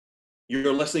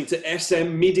You're listening to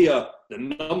SM Media, the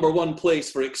 #1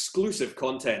 place for exclusive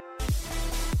content.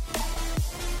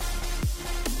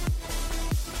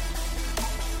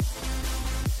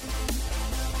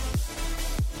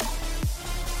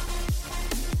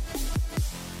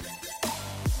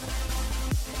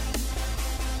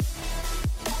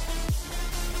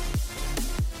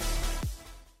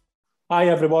 Hi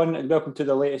everyone, and welcome to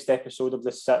the latest episode of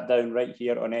the Sit Down right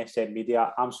here on SM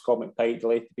Media. I'm Scott McPike,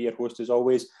 delighted to be your host as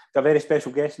always. Got a very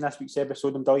special guest in this week's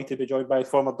episode. I'm delighted to be joined by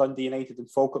former Dundee United and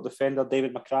Falkirk defender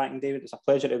David McCracken. David, it's a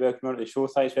pleasure to welcome you on to the show.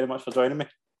 Thanks very much for joining me.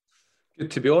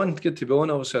 Good to be on.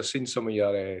 Obviously, I've seen some of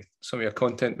your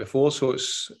content before, so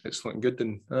it's looking good,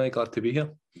 and I'm glad to be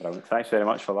here. Brilliant. Thanks very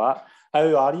much for that.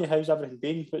 How are you? How's everything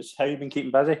been? How have you been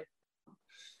keeping busy?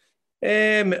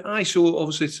 So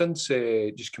obviously since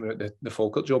just coming out the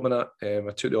Falkirk job and that,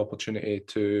 I took the opportunity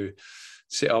to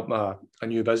set up a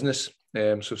new business.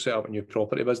 So set up a new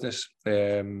property business,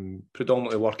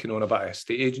 predominantly working on a bit of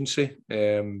estate agency,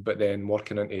 but then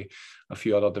working into a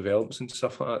few other developments and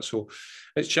stuff like that. So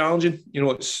it's challenging,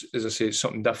 it's, as I say, it's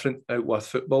something different out with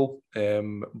football,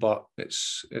 but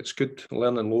it's good,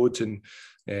 learning loads and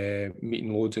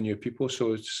meeting loads of new people.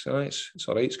 So it's all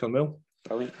right, it's going well.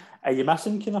 Brilliant. Are you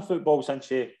missing kind of football since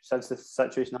the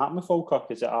situation happened with Falkirk?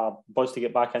 Is it a buzz to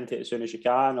get back into it as soon as you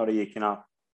can, or are you kind of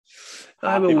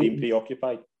happy being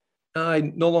preoccupied?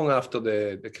 No long after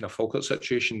the kind of Falkirk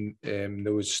situation,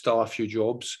 there was still a few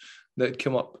jobs that had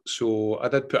come up. So I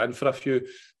did put in for a few,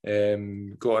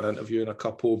 got an interview in a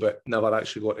couple, but never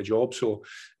actually got a job. So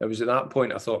it was at that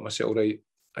point I thought to myself, right,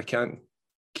 I can't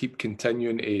keep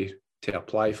continuing to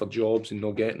apply for jobs and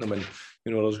not getting them, and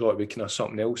there's got to be kind of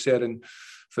something else there. And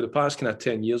for the past kind of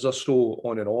 10 years or so,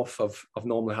 on and off, I've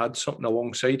normally had something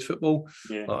alongside football,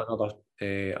 like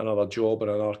another job or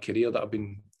another career that I've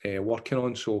been working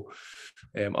on. So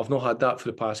I've not had that for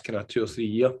the past kind of 2 or 3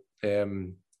 years.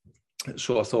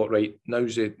 So I thought, right,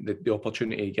 now's the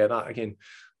opportunity to get that again.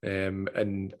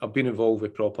 And I've been involved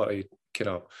with property kind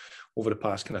of over the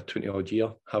past kind of 20 odd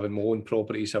year, having my own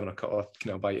properties, having a couple of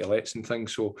kind of buy-to-lets and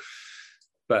things. So,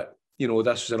 but this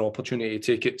was an opportunity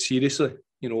to take it seriously,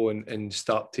 and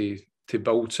start to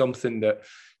build something that,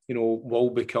 will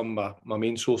become my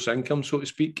main source of income, so to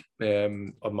speak,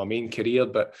 or my main career.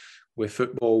 But with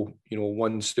football,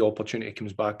 once the opportunity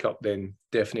comes back up, then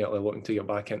definitely looking to get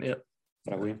back into it.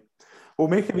 Brilliant. Well,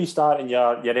 making me start in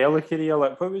your early career,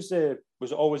 like, what was it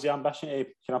always the ambition to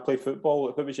kind of play football?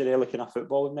 What was your early kind of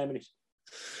footballing memories?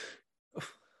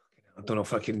 I don't know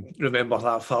if I can remember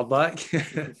that far back,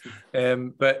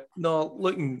 but no,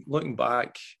 looking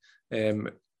back,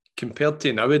 compared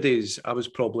to nowadays, I was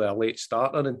probably a late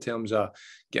starter in terms of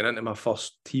getting into my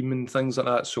first team and things like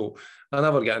that. So I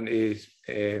never got into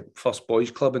first boys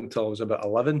club until I was about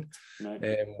 11,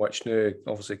 which now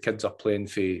obviously kids are playing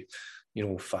for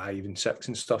 5 and 6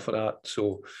 and stuff like that.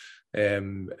 So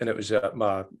and it was at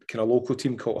my kind of local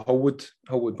team called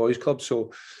Hullwood Boys Club.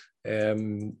 So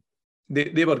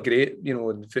they were great,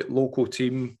 the local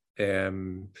team.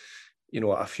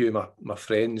 A few of my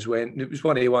friends went. It was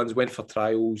one of the ones went for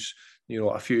trials.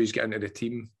 A few got into the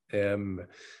team, and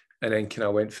then kind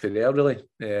of went for there really.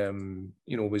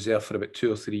 Was there for about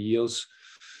 2 or 3 years,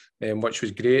 which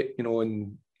was great.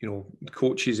 And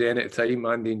coaches then at the time,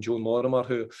 Andy and Joan Lorimer,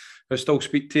 who I still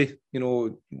speak to,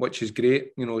 which is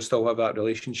great. Still have that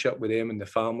relationship with them and the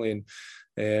family.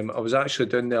 And I was actually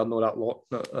down there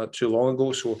not too long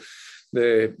ago. So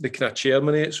the kind of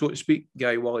chairman of it, so to speak,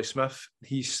 Guy Wally Smith,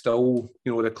 he's still,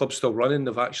 the club's still running.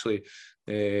 They've actually,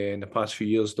 in the past few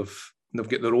years, they've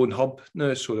got their own hub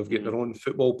now, so they've got their own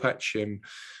football pitch,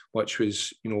 which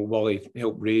was, Wally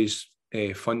helped raise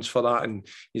funds for that, and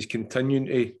he's continuing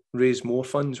to raise more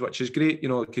funds, which is great,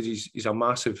 because he's a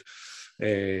massive,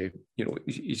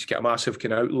 he's got a massive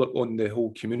kind of outlook on the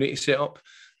whole community setup.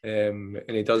 And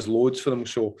he does loads for them.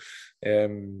 So,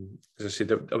 as I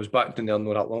said, I was back down there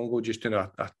not that long ago, just doing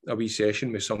a wee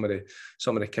session with some of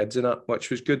the kids in that,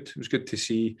 which was good. It was good to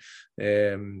see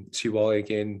Wally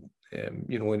again,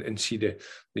 and see the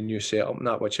new setup and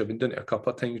that, which I've been doing it a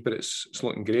couple of times, but it's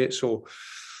looking great. So,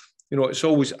 I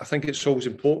think it's always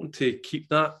important to keep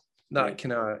that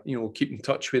kind of, keep in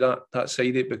touch with that side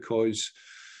of it, because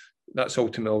that's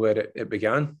ultimately where it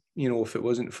began. If it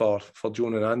wasn't for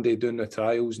Joan and Andy doing the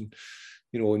trials and,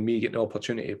 and me getting the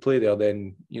opportunity to play there,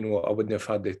 then, I wouldn't have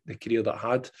had the career that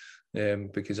I had,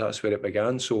 because that's where it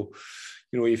began. So,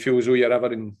 you feel as though you're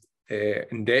ever in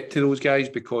debt to those guys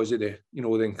because of the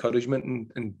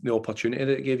encouragement and the opportunity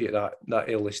that it gave you at that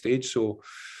early stage. So,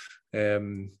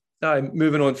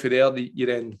 moving on from there, you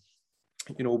then,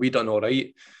 we done all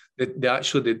right.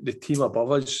 The team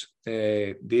above us,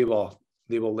 they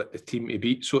they were the team to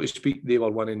beat, so to speak. They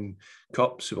were winning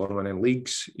cups, they were winning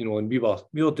leagues, you know, and we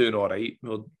were doing all right.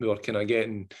 We were kind of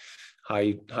getting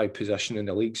high position in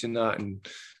the leagues and that, and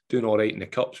doing all right in the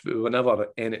cups, but we were never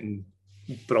anything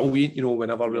brilliant, you know. We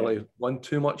never really won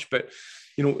too much, but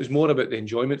you know, it was more about the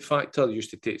enjoyment factor. They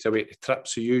used to take us away to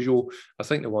trips, the usual. I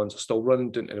think the ones are still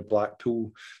running, down to the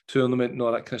Blackpool tournament and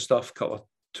all that kind of stuff, a couple of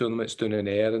tournaments down in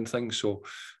the air and things. So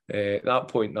at that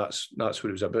point, that's what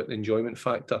it was about, the enjoyment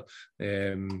factor,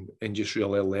 and just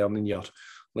really learning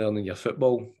your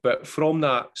football. But from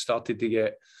that, started to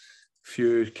get a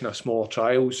few kind of small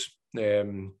trials.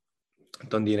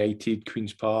 Dundee United,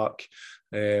 Queen's Park,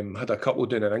 had a couple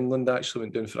down in England, actually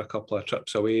went down for a couple of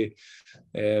trips away,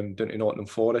 down to Nottingham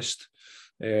Forest,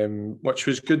 which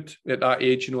was good at that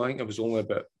age. You know, I think I was only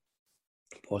about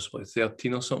possibly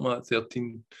 13 or something like that,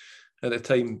 13 at the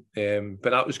time, but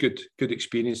that was good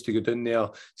experience to go down there,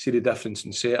 see the difference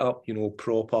in setup, you know,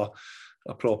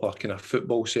 a proper kind of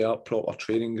football setup, proper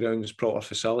training grounds, proper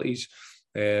facilities,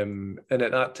 and at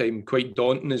that time quite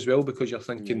daunting as well, because you're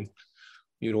thinking,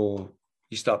 you know,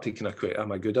 you start thinking,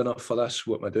 am I good enough for this?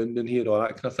 What am I doing here? All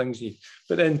that kind of things.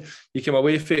 But then you come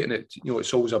away from it, and it, you know,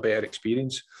 it's always a better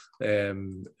experience,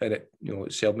 and it, you know,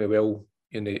 it served me well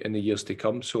in the years to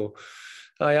come. So,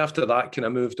 after that, kind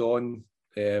of moved on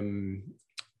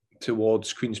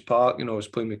towards Queen's Park. You know, I was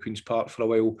playing with Queen's Park for a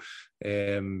while.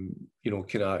 You know,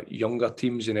 kind of younger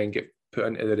teams, and then get put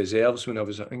into the reserves when I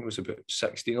think it was about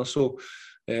 16 or so,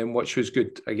 which was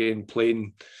good. Again,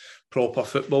 playing proper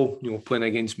football, you know, playing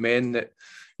against men that,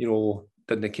 you know,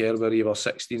 didn't care whether you were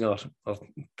 16 or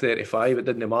 35, it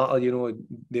didn't matter, you know,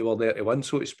 they were there to win,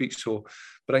 so to speak. So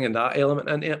bringing that element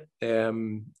into it.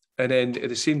 And then at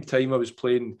the same time, I was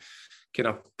playing kind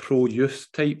of pro youth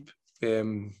type,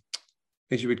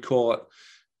 as you would call it,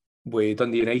 with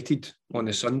Dundee United on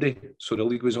a Sunday. So the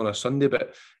league was on a Sunday,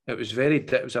 but it was a very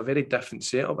different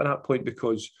setup at that point,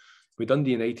 because with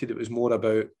Dundee United, it was more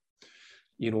about,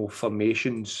 you know,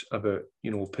 formations, about,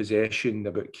 you know, possession,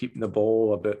 about keeping the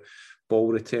ball, about ball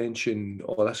retention,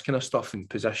 all this kind of stuff, and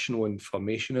positional and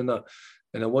formation and that.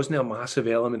 And there wasn't a massive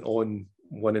element on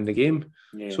winning the game,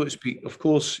 so to speak. Of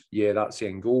course, that's the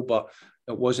end goal, but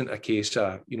it wasn't a case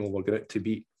of, you know, we're going to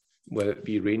beat, whether it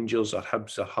be Rangers or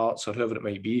Hibs or Hearts or whoever it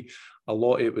might be. A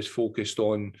lot of it was focused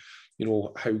on, you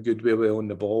know, how good we were on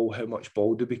the ball, how much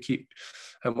ball did we keep,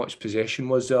 how much possession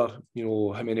was there, you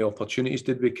know, how many opportunities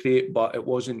did we create. But it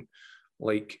wasn't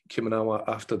like coming out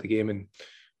after the game and,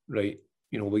 right,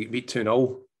 you know, we get beat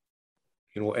 2-0,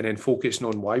 you know, and then focusing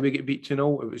on why we get beat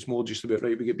 2-0. It was more just about,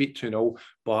 right, we get beat 2-0,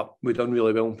 but we done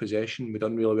really well in possession, we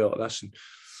done really well at this. And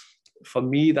for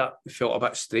me, that felt a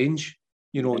bit strange,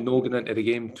 you know, not going into the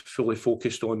game fully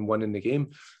focused on winning the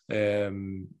game,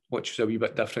 which is a wee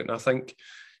bit different. And I think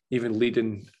even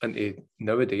leading into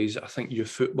nowadays, I think youth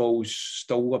football's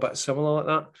still a bit similar like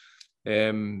that.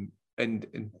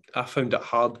 And I found it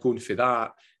hard going for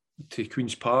that to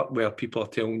Queen's Park, where people are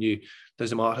telling you,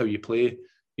 doesn't matter how you play,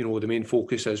 you know, the main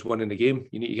focus is winning the game.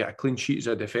 You need to get a clean sheet as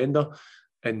a defender.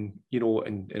 And, you know,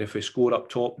 and if we score up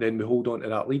top, then we hold on to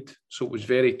that lead. So it was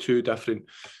very two different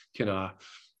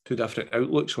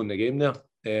outlooks on the game there.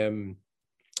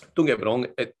 Don't get me wrong,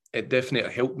 it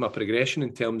definitely helped my progression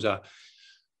in terms of,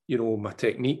 you know, my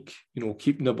technique, you know,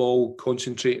 keeping the ball,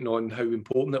 concentrating on how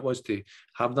important it was to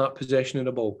have that possession of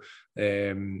the ball.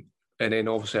 And then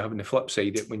obviously having the flip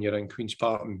side it when you're in Queen's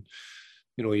Park, and,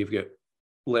 you know, you've got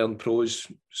learned pros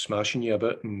smashing you a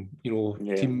bit, and, you know,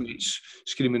 teammates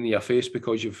screaming in your face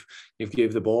because you've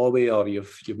gave the ball away, or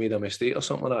you've made a mistake or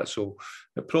something like that. So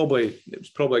it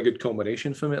was probably a good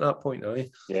combination for me at that point.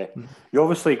 Yeah, you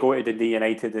obviously go to Dundee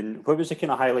United, and what was the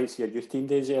kind of highlights of your youth team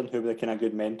days there, and who were the kind of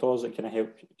good mentors that kind of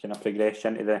helped kind of progress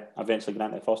into the eventually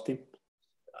getting into the first team?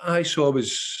 So I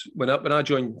was when I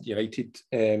joined United,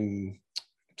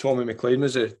 Tommy McLean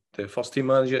was the first team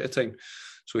manager at the time.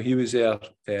 So he was there,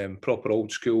 proper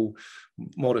old school.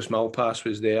 Maurice Malpass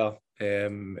was there,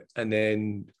 and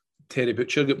then Terry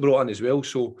Butcher got brought in as well.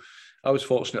 So I was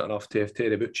fortunate enough to have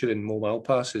Terry Butcher and Mo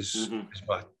Malpass as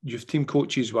my youth team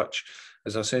coaches, which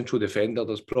as a central defender,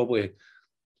 there's probably,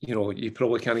 you know, you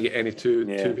probably can't get any two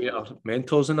better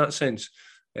mentors in that sense.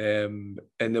 And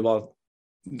they were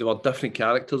different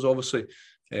characters, obviously.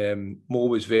 Mo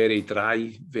was very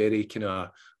dry, very kind of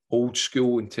old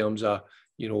school in terms of,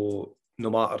 you know, no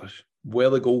matter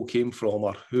where the goal came from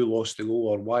or who lost the goal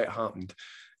or why it happened,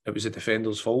 it was the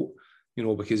defender's fault, you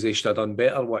know, because they should have done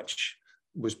better, which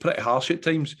was pretty harsh at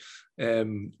times.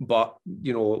 But,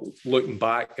 you know, looking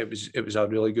back, it was a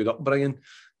really good upbringing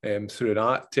through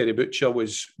that. Terry Butcher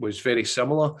was very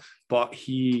similar, but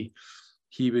he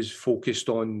was focused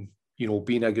on, you know,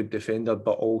 being a good defender,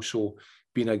 but also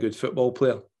being a good football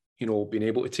player. You know, being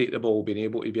able to take the ball, being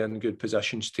able to be in good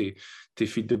positions to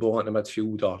feed the ball into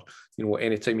midfield, or, you know,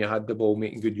 anytime you had the ball,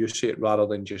 making good use of it rather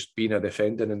than just being a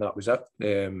defender and that was it.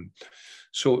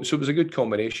 So it was a good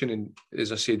combination, and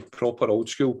as I said, proper old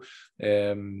school.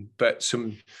 But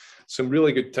some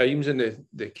really good times in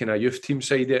the kind of youth team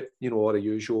side of it, you know, or the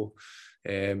usual.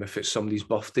 If it's somebody's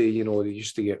birthday, you know, they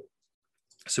used to get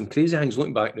some crazy things.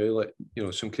 Looking back now, like, you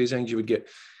know, some crazy things you would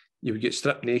get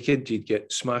stripped naked, you'd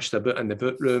get smashed about in the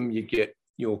boot room, you'd get,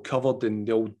 you know, covered in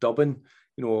the old dubbing.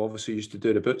 You know, obviously used to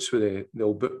do the boots with the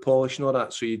old boot polish and all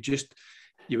that. So you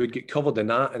would get covered in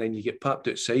that, and then you get papped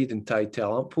outside and tied to a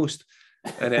lamppost.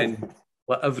 And then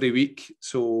like every week,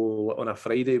 so on a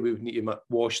Friday, we would need to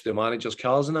wash the managers'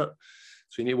 cars and that.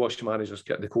 So you need to wash the managers,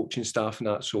 get the coaching staff and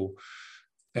that. So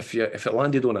if it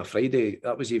landed on a Friday,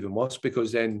 that was even worse,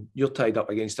 because then you're tied up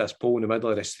against this pole in the middle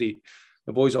of the street.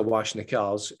 The boys are washing the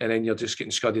cars, and then you're just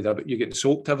getting scudded a bit. You're getting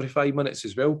soaked every 5 minutes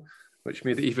as well, which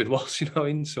made it even worse, you know what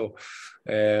I mean? So,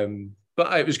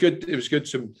 but it was good. It was good.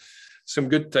 Some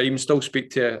good times. Still speak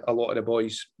to a lot of the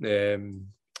boys,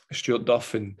 Stuart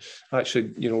Duff, and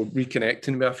actually, you know,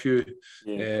 reconnecting with a few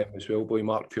as well. Boy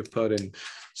Mark Cooper and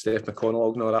Steph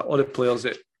McConnell and all that. All the players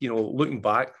that, you know, looking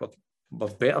back, were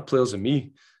better players than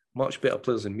me. Much better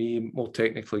players than me, more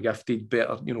technically gifted,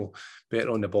 better, you know, better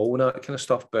on the ball and that kind of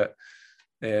stuff. But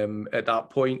at that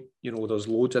point, you know, there's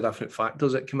loads of different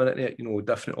factors that come into it, you know,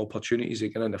 different opportunities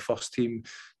that get in the first team,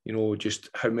 you know, just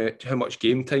how much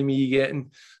game time are you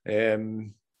getting?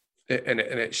 And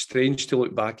it's strange to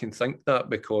look back and think that,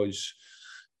 because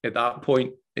at that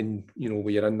point, and, you know,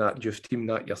 when you're in that youth team,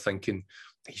 that you're thinking,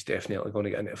 he's definitely going to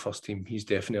get into the first team. He's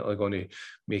definitely going to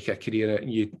make a career in it.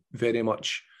 And you very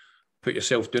much put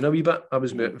yourself down a wee bit. I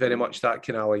was very much that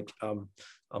kind of like,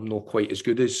 I'm not quite as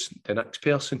good as the next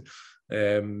person,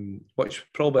 which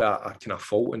probably a kind of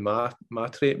fault in my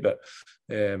trait. But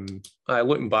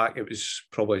looking back, it was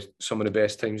probably some of the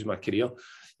best times of my career.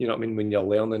 You know what I mean? When you're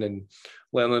learning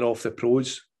off the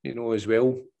pros, you know, as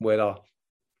well. Whether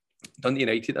Dundee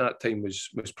United at that time was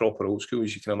proper old school,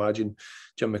 as you can imagine.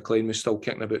 Jim McLean was still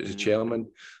kicking about as a chairman.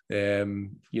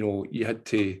 You know, you had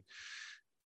to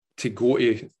go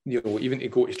to, you know, even to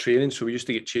go to training. So we used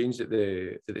to get changed at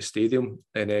the stadium,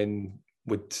 and then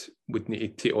would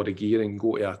need to take all the gear and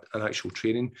go to an actual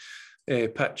training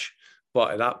pitch.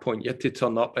 But at that point, you had to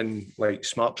turn up in like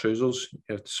smart trousers,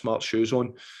 you had smart shoes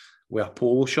on, with a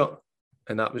polo shirt.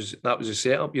 And that was the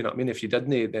setup, you know what I mean? If you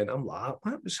didn't, then I'm like,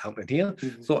 what was happening here?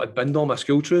 Thought I'd binned all my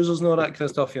school trousers and all that kind of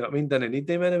stuff, you know what I mean? Didn't need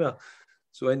them anymore.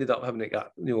 So I ended up having to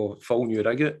get, you know, full new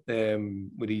rig out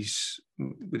with these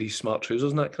smart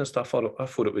trousers and that kind of stuff. I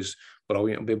thought it was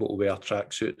brilliant to be able to wear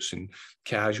tracksuits and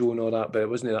casual and all that, but it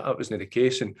wasn't that. That wasn't the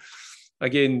case. And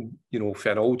again, you know,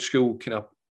 for an old school kind of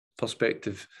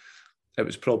perspective, it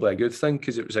was probably a good thing,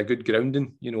 because it was a good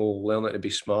grounding, you know, learning to be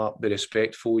smart, be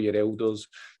respectful of your elders,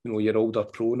 you know, your older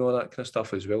pro and all that kind of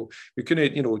stuff as well. We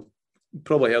couldn't, you know,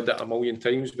 probably heard that a million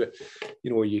times, but,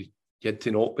 you know, you had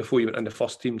to knock before you went in the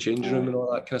first team changing room and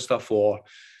all that kind of stuff. Or,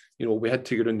 you know, we had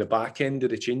to go around the back end of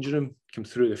the changing room, come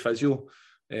through the physio,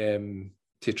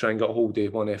 to try and get a hold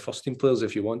of one of the first team players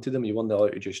if you wanted them. You weren't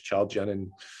allowed to just charge in and,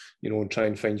 you know, and try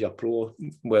and find your pro,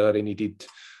 whether he needed,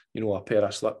 you know, a pair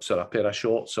of slips or a pair of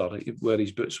shorts or where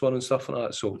his boots were and stuff like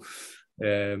that. So,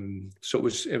 so it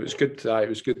was good. It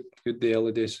was good the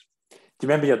early days. Do you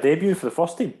remember your debut for the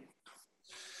first team?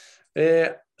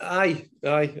 Aye.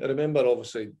 I remember,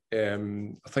 obviously.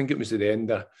 I think it was at the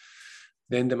end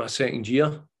of my second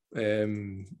year.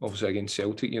 Obviously against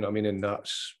Celtic, you know what I mean, and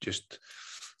that's just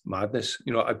madness.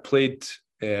 You know, I'd played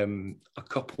a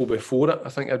couple before it. I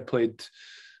think I'd played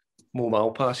Mo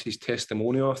Malpass's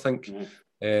testimonial, I think.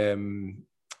 And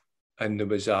there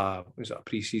was a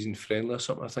pre-season friendly or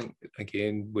something, I think,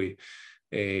 again with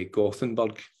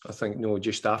Gothenburg, I think, you know,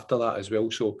 just after that as well.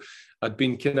 So I'd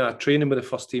been kind of training with the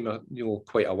first team, you know,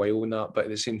 quite a while in that, but at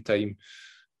the same time,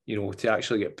 you know, to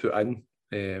actually get put in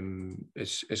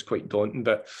is quite daunting.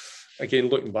 But again,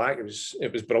 looking back, it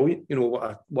was brilliant. You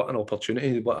know, what an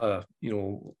opportunity. What a, you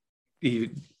know,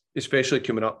 especially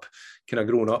coming up, kind of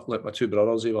growing up, like my two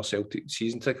brothers, they were Celtic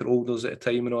season ticket holders at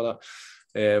the time and all that.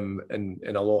 And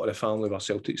a lot of the family were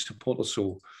Celtic supporters,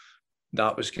 so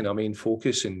that was kind of main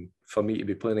focus. And for me to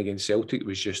be playing against Celtic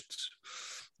was just,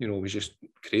 you know,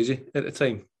 crazy at the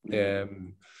time.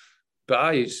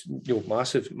 But it's, you know,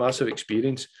 massive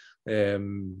experience.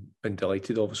 And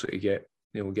delighted, obviously, to get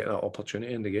that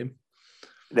opportunity in the game.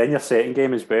 Then your second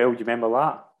game as well. Do you remember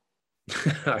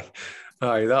that?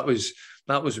 Aye, that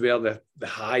was where the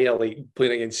high, like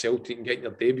playing against Celtic and getting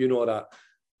your debut and all that.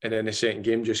 And then the second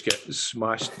game just get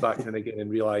smashed back in again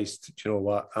and realised, you know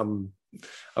what, I'm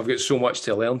I've got so much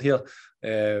to learn here.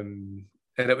 And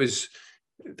it was,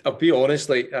 I'll be honest,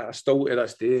 like I still to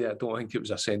this day, I don't think it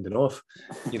was a sending off.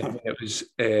 You know, it was.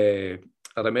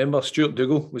 I remember Stuart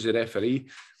Dougal was the referee,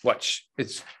 which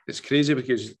it's crazy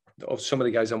because of some of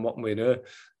the guys I'm working with now.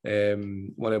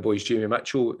 One of the boys, Jamie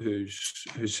Mitchell,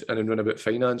 who's in and run about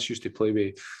finance, used to play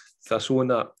with Thistle and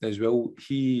that as well.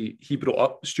 He brought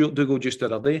up Stuart Dougal just the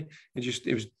other day.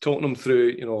 He was talking him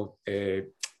through, you know,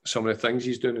 some of the things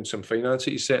he's doing and some finance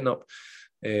that he's setting up,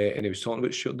 and he was talking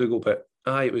about Stuart Dougal. But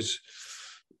it was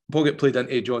Boggett played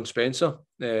into John Spencer,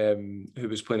 who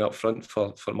was playing up front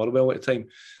for Motherwell at the time,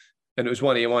 and it was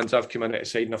one of the ones I've come in at the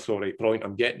side and I thought, right, brilliant,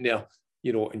 I'm getting there.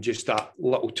 You know, and just that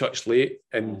little touch late,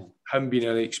 and him being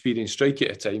an experienced striker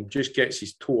at the time, just gets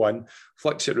his toe in,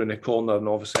 flicks it around the corner, and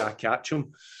obviously I catch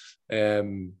him.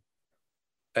 And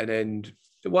then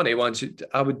one of the ones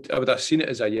I would have seen it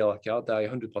as a yellow card,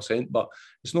 100%, but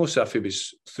it's no as if he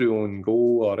was through on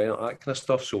goal or any of that kind of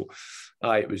stuff. So,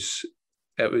 it was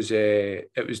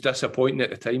disappointing at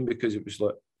the time because it was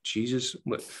like, Jesus,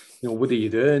 what are you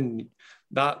doing?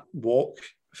 That walk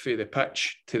for the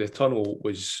pitch to the tunnel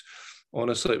was.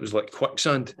 Honestly, it was like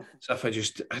quicksand. As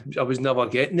if I was never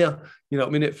getting there. You know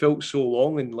what I mean? It felt so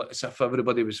long, and like as if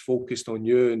everybody was focused on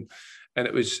you, and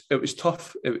it was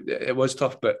tough. It was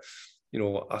tough, but you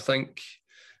know, I think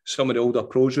some of the older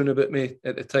pros knew about me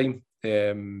at the time.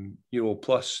 You know,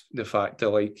 plus the fact that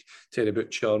like Terry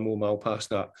Butcher, Mo Malpass,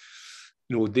 that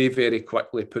you know, they very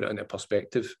quickly put it into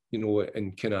perspective. You know,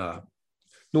 and kind of.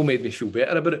 No, made me feel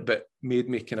better about it, but made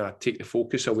me kind of take the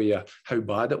focus away of how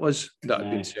bad it was that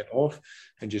I'd been sent off,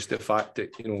 and just the fact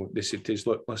that, you know, they said to us,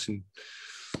 look, listen,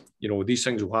 you know, these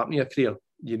things will happen in your career.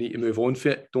 You need to move on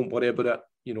for it. Don't worry about it.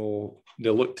 You know, they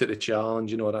looked at the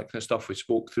challenge, you know, that kind of stuff. We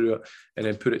spoke through it and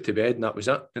then put it to bed, and that was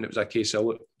it. And it was a case of,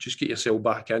 look, just get yourself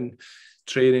back in,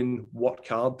 training, work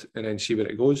hard, and then see where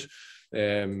it goes.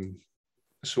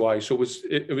 So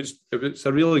it was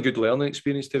a really good learning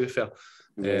experience, to be fair.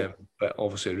 But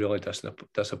obviously really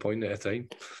disappointing at the time.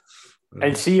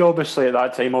 And see, obviously at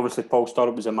that time, Paul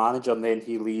Sturrock was a manager, and then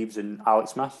he leaves and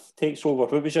Alex Smith takes over.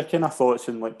 What was your kind of thoughts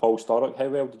on like Paul Sturrock? How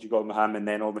well did you go on with him? And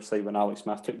then obviously when Alex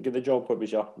Smith took the job, what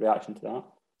was your reaction to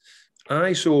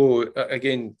that? So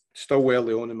again, still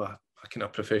early on in my kind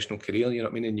of professional career, you know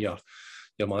what I mean? And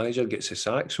your manager gets a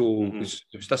sack, so it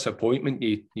was disappointment.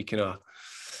 You kind of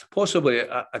possibly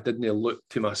I didn't look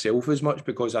to myself as much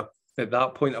because at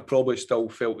that point, I probably still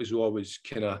felt as though I was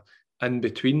kind of in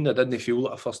between. I didn't feel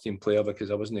like a first-team player because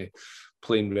I wasn't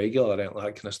playing regular or anything like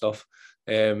that kind of stuff.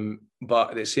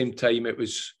 But at the same time, it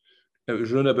was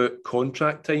round about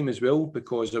contract time as well,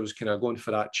 because I was kind of going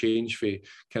for that change for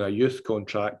kind of youth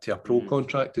contract to a pro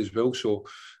contract as well. So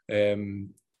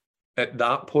at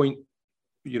that point,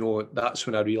 you know, that's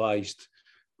when I realised,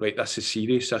 right, this is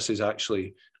serious. This is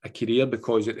actually a career,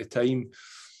 because at the time,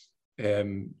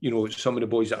 you know, some of the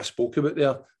boys that I spoke about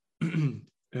there,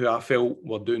 who I felt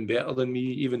were doing better than me,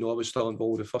 even though I was still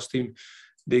involved with the first team,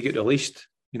 they get released.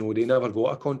 You know, they never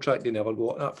got a contract. They never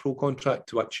got that pro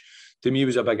contract, which to me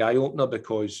was a big eye opener,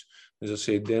 because, as I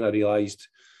said, then I realised,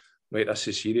 right, this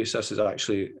is serious. This is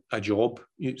actually a job,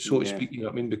 so to speak. You know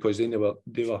what I mean? Because then they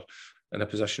were in a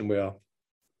position where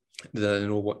they didn't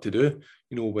know what to do.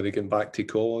 You know, were they going back to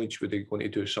college? Were they going to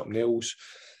do something else?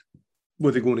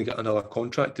 Were they going to get another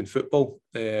contract in football,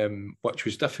 which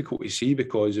was difficult to see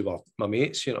because they were my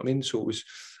mates, you know what I mean? So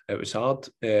it was hard.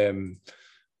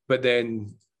 But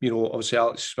then, you know, obviously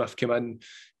Alex Smith came in,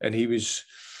 and he was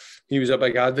a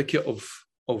big advocate of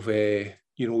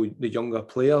you know, the younger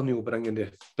player, you know,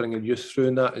 bringing youth through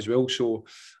in that as well. So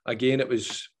again, it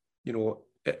was, you know,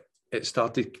 it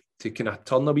started to kind of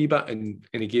turn a wee bit, and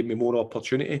he gave me more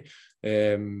opportunity,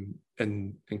 and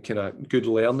kind of good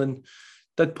learning.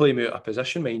 Did play me out of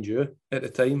position, mind you, at the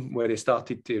time, where he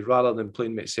started to, rather than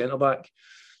playing me at centre-back,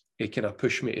 he kind of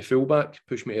pushed me to full-back,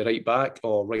 pushed me to right-back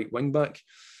or right wing-back.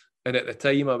 And at the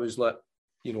time, I was like,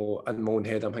 you know, in my own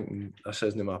head, I'm thinking, this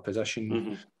isn't my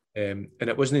position. And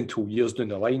it wasn't until years down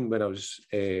the line, when I was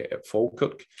at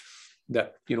Falkirk,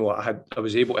 that, you know, I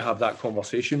was able to have that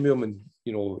conversation with him, and,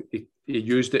 you know, he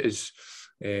used it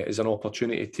as an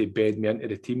opportunity to bed me into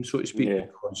the team, so to speak,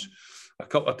 because a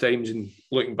couple of times, and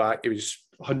looking back, it was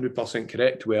 100%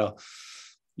 correct, where,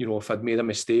 you know, if I'd made a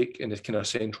mistake in the kind of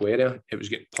central area, it was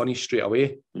getting punished straight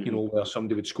away, you know, where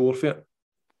somebody would score for it,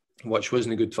 which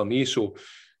wasn't good for me. So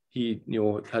he, you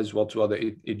know, his words were that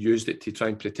he'd used it to try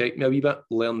and protect me a wee bit,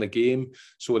 learn the game,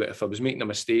 so that if I was making a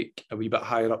mistake a wee bit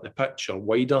higher up the pitch or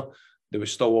wider, there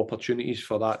was still opportunities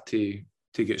for that to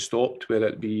get stopped, whether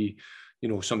it be, you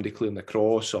know, somebody clearing the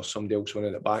cross or somebody else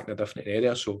winning it back in a different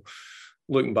area. So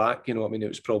looking back, you know, I mean, it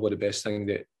was probably the best thing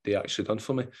that they actually done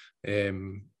for me,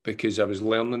 because I was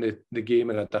learning the game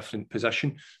in a different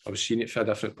position. I was seeing it from a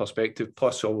different perspective.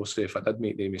 Plus, obviously, if I did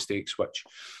make the mistakes, which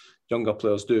younger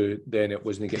players do, then it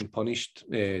wasn't getting punished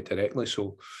directly.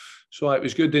 So it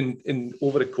was good. And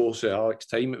over the course of Alex's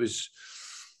time, it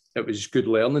was good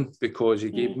learning, because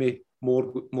he gave me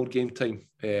more game time,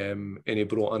 and he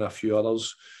brought in a few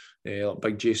others, like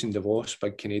big Jason DeVos,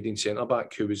 big Canadian centre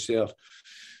back who was there.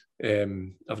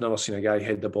 I've never seen a guy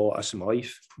head the ball at in my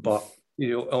life, but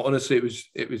you know, honestly,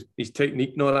 it was his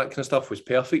technique and all that kind of stuff was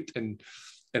perfect, and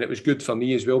it was good for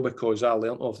me as well, because I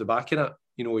learnt off the back of that.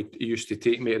 You know, he used to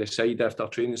take me to the side after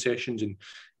training sessions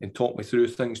and talk me through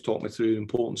things, talk me through the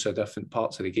importance of different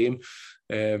parts of the game,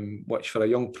 which for a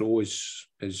young pro is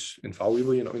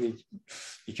invaluable. You know what I mean?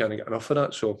 You can't get enough of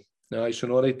that. So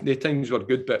the times were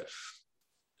good, but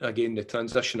again, the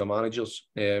transition of managers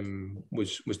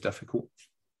was difficult.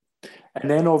 And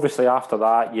then obviously after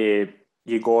that,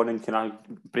 you go on and kind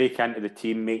of break into the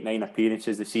team, make 9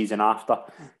 appearances the season after.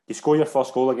 You score your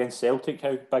first goal against Celtic.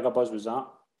 How big a buzz was that?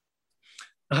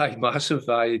 Aye, massive.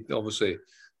 Aye, obviously,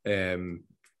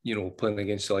 you know, playing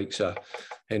against the likes of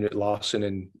Henrik Larsson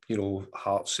and, you know,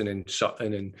 Hartson and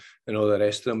Sutton and all the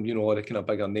rest of them, you know, all the kind of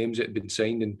bigger names that had been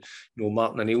signed. And, you know,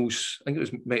 Martin O'Neill's, I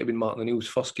think might have been Martin O'Neill's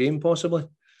first game, possibly.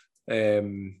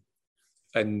 And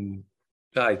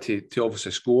aye, to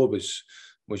obviously score was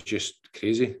just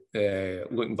crazy.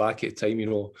 Looking back at the time, you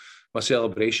know, my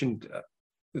celebration,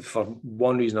 for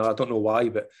one reason, I don't know why,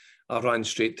 but I ran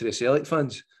straight to the Celtic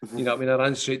fans. You know what I mean? I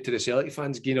ran straight to the Celtic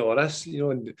fans, giving all this, you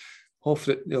know, and half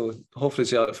the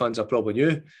Celtic fans I probably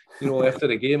knew. You know, after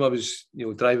the game, I was, you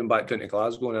know, driving back down to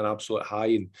Glasgow in an absolute high,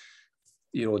 and,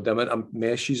 you know, the amount of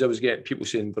messages I was getting, people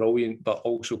saying brilliant, but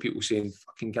also people saying,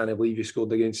 fucking can't believe you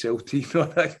scored against Celtic, all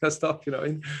that kind of stuff, you know what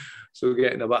I mean? So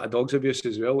getting a bit of dogs abuse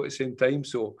as well at the same time.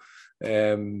 So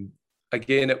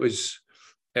again, it was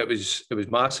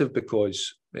massive,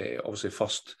 because obviously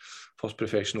first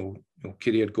professional, you know,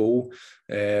 career goal,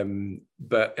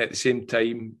 but at the same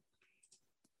time,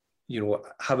 you know,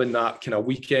 having that kind of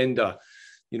weekend,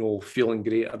 you know, feeling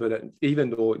great about it, even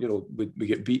though, you know, we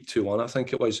get beat 2-1, I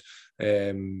think it was.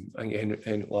 I think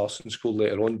Henrik Larsson scored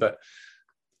later on, but,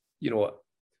 you know,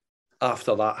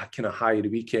 after that, I kind of high the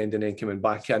weekend, and then coming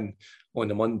back in on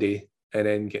the Monday and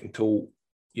then getting told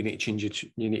you need to change it,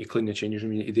 you need to clean the changes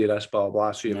room, you need to do this, blah, blah,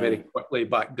 blah. So you're very quickly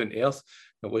back down to earth.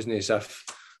 It wasn't as if,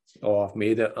 oh, I've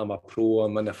made it, I'm a pro,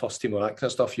 I'm in the first team, or that kind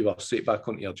of stuff. You were straight back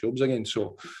onto your jobs again.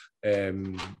 So,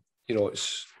 you know,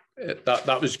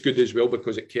 that was good as well,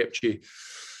 because it kept you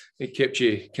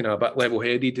kind of a bit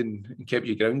level-headed and kept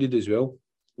you grounded as well.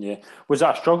 Yeah. Was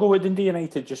that a struggle with Dundee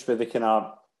United, just with the kind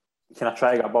of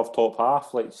try to get above top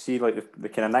half? Like, see, like the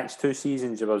kind of next 2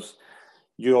 seasons,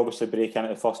 you obviously break into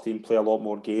the first team, play a lot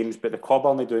more games, but the club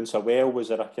only doing so well. Was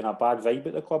there a kind of bad vibe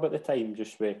at the club at the time,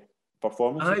 just with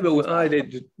performance? As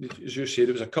you said,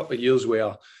 it was a couple of years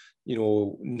where, you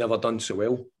know, never done so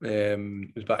well.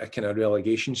 It was about a kind of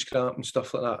relegation scrap and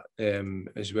stuff like that,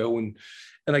 as well. And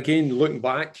again, looking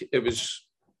back, it was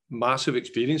massive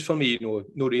experience for me, you know,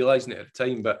 not realising it at the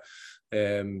time, but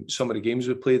some of the games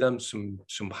we played in, some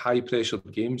high pressure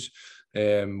games,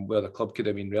 where the club could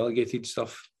have been relegated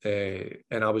stuff, and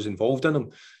I was involved in them,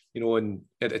 you know, and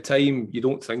at the time you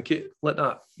don't think it like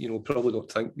that, you know, probably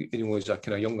don't think, you know, as a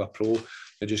kind of younger pro,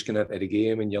 you're just going into the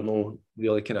game and you're not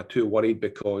really kind of too worried,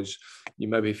 because you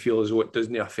maybe feel as though it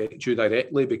doesn't affect you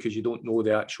directly because you don't know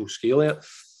the actual scale of it.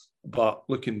 But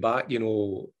looking back, you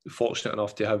know, fortunate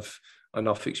enough to have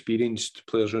enough experienced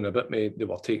players around about me, they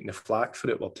were taking the flak for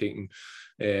it, were taking,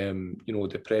 you know,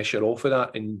 the pressure off of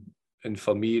that, and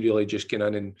for me, really just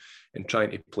getting in and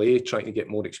trying to play, trying to get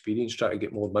more experience, trying to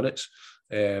get more minutes.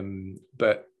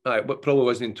 But it probably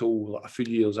wasn't until like a few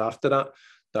years after that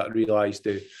I realised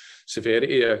the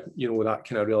severity of, you know, that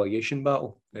kind of relegation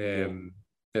battle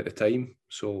at the time.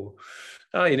 So,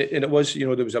 and it was, you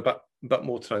know, there was a bit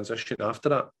more transition after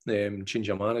that, change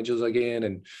your managers again,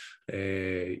 and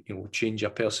you know, change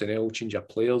your personnel, change your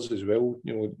players as well,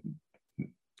 you know,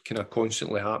 kind of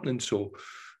constantly happening. So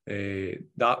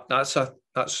that's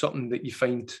something that you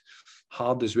find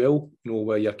hard as well, you know,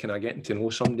 where you're kind of getting to know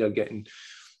somebody,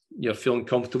 you're feeling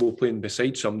comfortable playing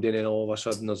beside somebody, and then all of a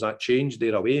sudden there's that change,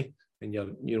 they're away, and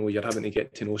you're having to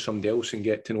get to know somebody else and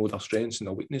get to know their strengths and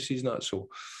their weaknesses and that. So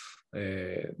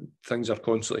things are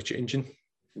constantly changing.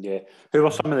 Yeah. Who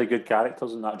were some of the good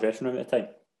characters in that dressing room at the time?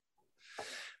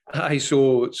 Aye,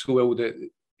 so well that,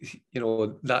 you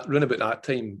know, that round about that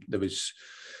time there was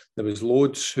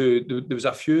loads who, there was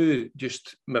a few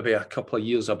just maybe a couple of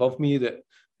years above me that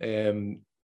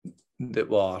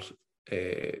were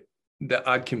that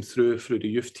I'd come through the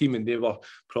youth team, and they were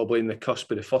probably in the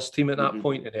cusp of the first team at that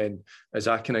point. And then as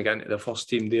I kind of got into the first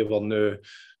team, they were now,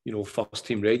 you know, first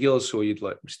team regulars. So you'd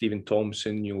like Stephen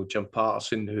Thompson, you know, Jim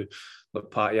Patterson, who,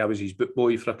 like Patty, I was his boot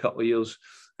boy for a couple of years.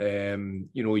 You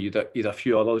know, you'd a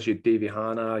few others. You'd Davy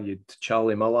Hanna, you'd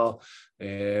Charlie Miller,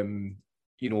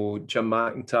 you know, Jim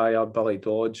McIntyre, Billy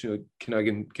Dodds, you know, kind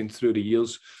of going through the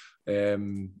years.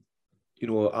 You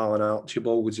know, Alan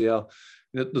Archibald was there.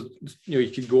 You know, you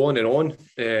could go on and on.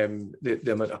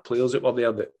 The amount of players that were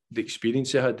there, the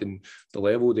experience they had, and the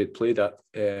level they'd played at.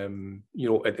 You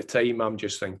know, at the time, I'm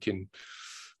just thinking,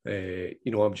 you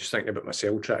know, I'm just thinking about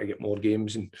myself, trying to get more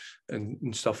games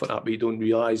and stuff like that. But you don't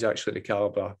realise actually the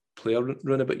calibre player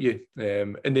run about you.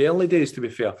 In the early days, to be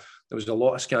fair, there was a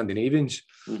lot of Scandinavians.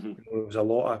 You know, there was a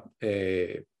lot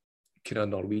of kind of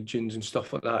Norwegians and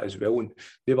stuff like that as well, and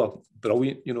they were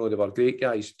brilliant. You know, they were great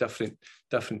guys, different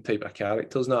type of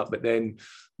characters and that. But then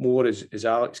more as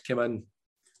Alex came in,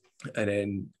 and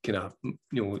then kind of,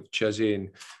 you know, Chizzy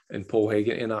and Paul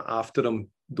Hegarty and that after him,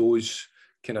 those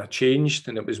kind of changed,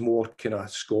 and it was more kind of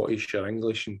Scottish or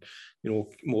English, and, you know,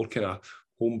 more kind of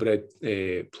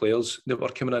homebred players that were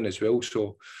coming in as well.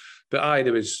 So, but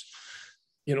there was,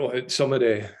 you know, some of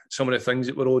the things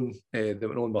that were on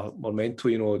were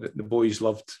mental. You know, the boys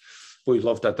loved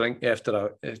a drink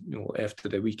after after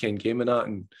the weekend game and that,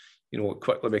 and, you know, it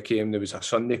quickly became, there was a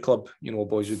Sunday club. You know,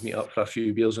 boys would meet up for a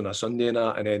few beers on a Sunday and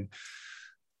that, and then,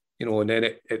 you know, and then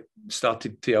it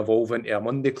started to evolve into a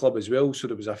Monday club as well. So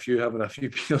there was having a few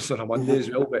beers on a Monday as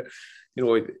well. But, you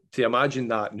know, to imagine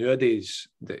that nowadays,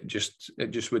 that it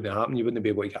just wouldn't happen. You wouldn't be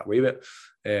able to get away with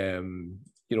it.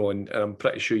 You know, and I'm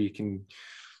pretty sure you can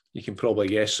probably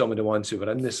guess some of the ones who were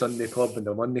in the Sunday club and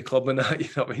the Monday club and that, you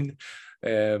know what I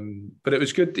mean? But it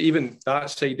was good to even that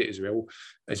side of it as well,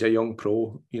 as a young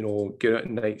pro, you know, get out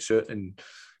in nights out and,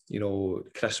 you know,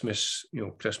 Christmas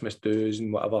dues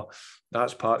and whatever.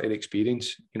 That's part of the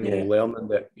experience, you know, learning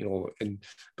that, you know, and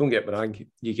don't get me wrong,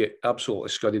 you get absolutely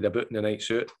scudded about in the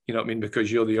nights out, you know what I mean, because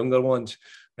you're the younger ones.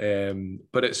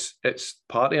 But it's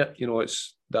part of it, you know,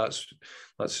 that's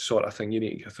the sort of thing you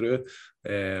need to go through.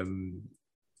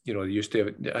 You know, they used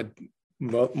to have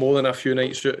more than a few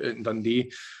nights out in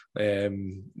Dundee,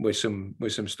 with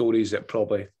some stories that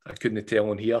probably I couldn't tell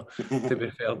on here, to be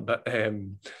fair. But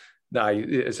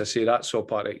as I say, that's all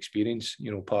part of the experience,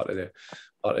 you know, part of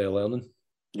the learning.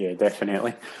 Yeah,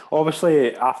 definitely.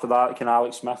 Obviously, after that, kind of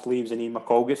Alex Smith leaves and Ian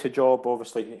McCall gets a job.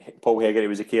 Obviously, Paul Hegarty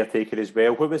was a caretaker as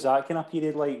well. What was that kind of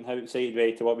period like, and how excited were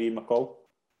you to work with Ian McCall?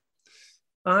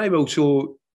 Well,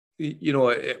 so, you know,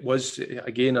 it was,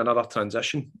 again, another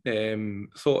transition.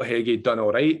 Thought Heggie had done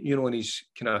all right, you know, in his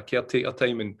kind of caretaker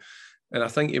time, and I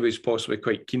think he was possibly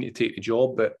quite keen to take the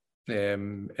job, but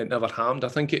it never happened. I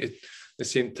think at the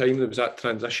same time there was that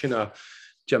transition of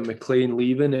Jim McLean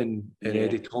leaving and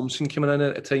Eddie Thompson coming in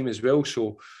at the time as well.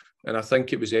 So, and I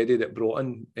think it was Eddie that brought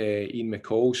in Ian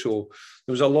McCall. So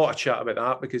there was a lot of chat about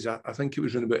that, because I think it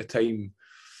was around about the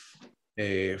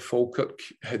time Falkirk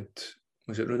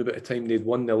was it around about the time they'd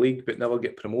won the league but never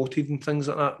get promoted and things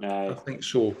like that? I think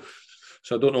so.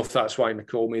 So I don't know if that's why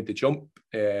McCall made the jump.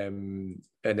 And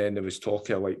then there was talk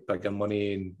of like bigger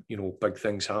money and, you know, big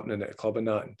things happening at the club and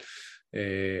that.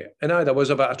 And there was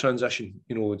a bit of transition.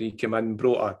 You know, he came in and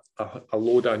brought a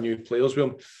load of new players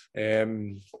with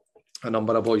him. A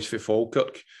number of boys for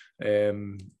Falkirk,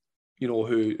 you know,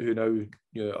 who now,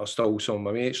 you know, are still some of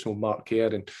my mates, you know, Mark Kerr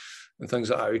and things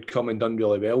like that, who'd come and done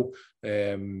really well.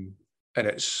 And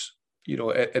it's, you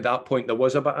know, at that point there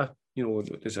was a bit of, you know,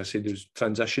 as I said, there was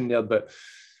transition there, but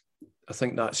I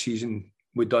think that season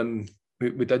we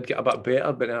did get a bit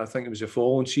better, but I think it was the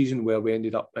following season where we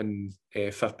ended up in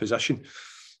fifth position.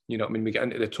 You know what I mean? We got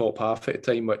into the top half at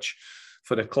the time, which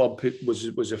for the club was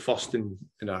the first in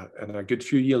a good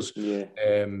few years.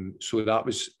 So that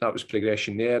was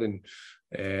progression there, and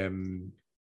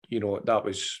you know, that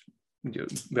was,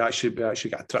 we actually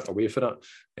got a trip away for that,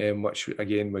 which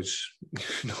again was,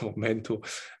 you know, mental.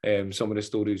 Some of the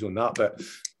stories on that, but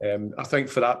I think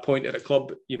for that point at the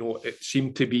club, you know, it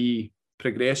seemed to be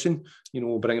progressing. You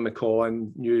know, bringing McCall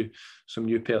in, some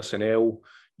new personnel,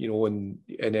 you know, and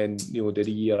then, you know, the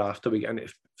year after we get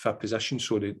into fifth position,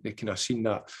 so they kind of seen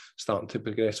that starting to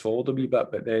progress forward a wee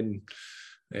bit. But then,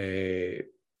 you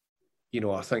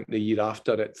know, I think the year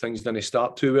after things didn't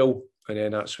start too well, and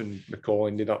then that's when McCall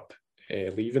ended up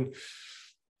leaving.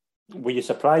 Were you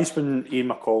surprised when Ian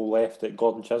McCall left that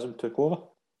Gordon Chisholm took over?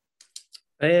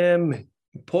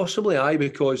 Possibly,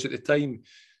 because at the time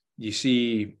you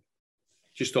see,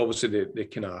 just obviously the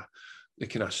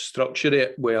kind of structure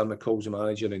it, where McCall's the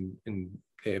manager and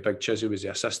Big Chizzy was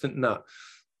the assistant in that.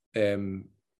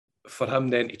 for him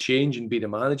then to change and be the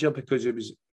manager, because it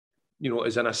was, you know,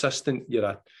 as an assistant,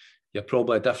 you're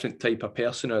probably a different type of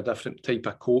person, or a different type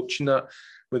of coach, and that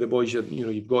with the boys,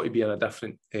 you've got to be in a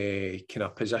different kind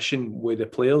of position with the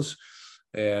players,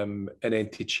 and then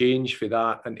to change for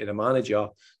that into the manager,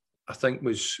 I think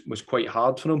was quite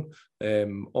hard for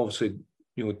him. Obviously,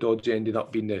 you know, Dodds ended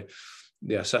up being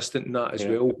the assistant in that as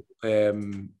well.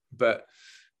 But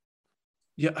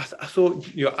yeah, I thought,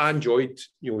 you know, I enjoyed,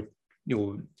 you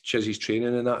know, Chizzy's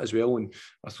training in that as well, and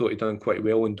I thought he'd done quite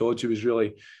well. And Dodds was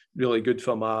really, really good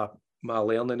for my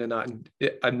learning in that. And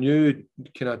I knew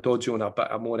kind of Dodds on a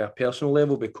bit more of a personal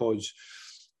level, because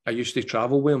I used to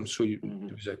travel with him. So it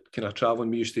was a kind of travelling.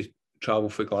 We used to travel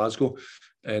for Glasgow,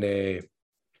 and there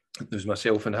was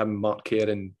myself and him, Mark Kerr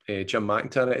and Jim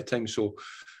McIntyre at the time. So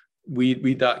we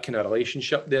had that kind of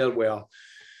relationship there where,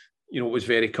 you know, it was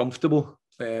very comfortable,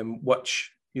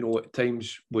 which, you know, at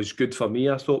times was good for me,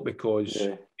 I thought, because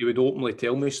he would openly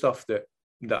tell me stuff that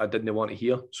I didn't want to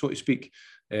hear, so to speak.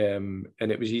 And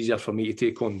it was easier for me to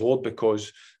take on board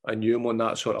because I knew him on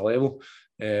that sort of level,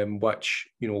 which,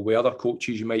 you know, with other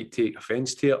coaches, you might take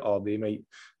offence to it, or they might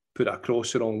put it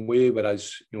across the wrong way.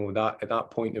 Whereas, you know, that at that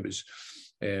point, it was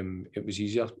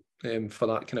easier for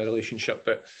that kind of relationship.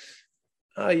 But,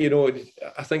 you know,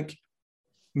 I think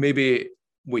maybe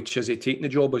with Chizzy taking the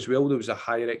job as well, there was a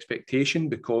higher expectation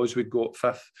because we'd got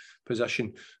 5th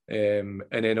position, and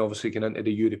then obviously getting into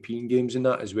the European games and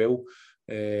that as well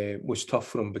was tough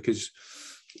for him, because,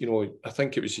 you know, I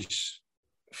think it was his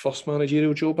first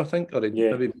managerial job, I think, or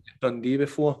maybe Dundee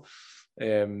before.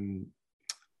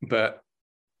 But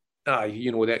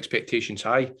you know, the expectation's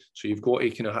high, so you've got to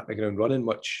kind of hit the ground running,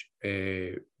 which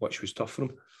was tough for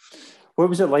him. What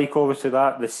was it like, obviously,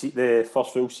 the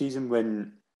first full season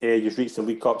when you've reached the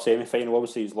League Cup semi-final?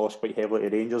 Obviously, he's lost quite heavily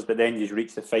to Rangers, but then you've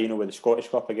reached the final with the Scottish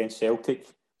Cup against Celtic.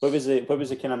 What was the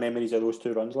kind of memories of those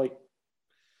 2 runs like?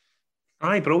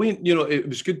 Brilliant. You know, it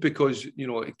was good because, you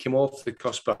know, it came off the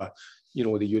cusp of, you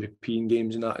know, the European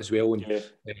games and that as well, and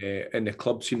the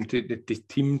club the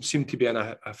team seemed to be in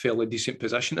a fairly decent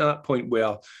position at that point,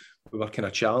 where we were kind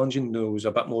of challenging. There was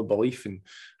a bit more belief, and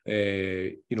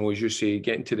you know, as you say,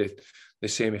 getting to the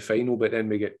semi-final, but then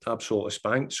we get absolutely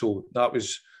spanked. So that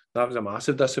was a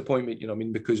massive disappointment, you know what I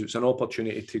mean, because it was an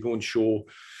opportunity to go and show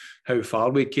how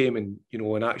far we came, and, you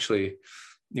know, and actually,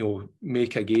 you know,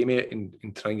 make a game of it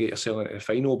and try and get yourself into the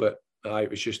final. But it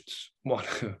was just one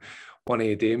of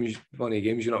the games,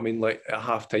 you know what I mean? Like at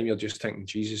half time, you're just thinking,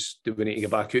 Jesus, do we need to get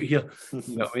back out here?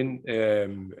 You know what I mean?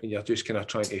 And you're just kind of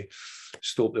trying to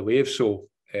stop the wave. So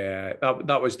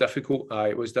that was difficult.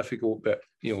 It was difficult, but,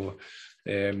 you know,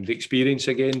 the experience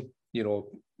again, you know,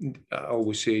 I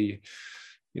always say,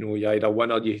 you know, you either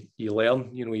win or you learn.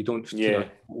 You know, you don't kind of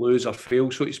lose or fail,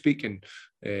 so to speak. And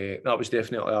that was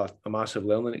definitely a massive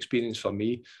learning experience for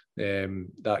me,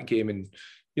 that game. And,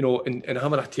 you know, and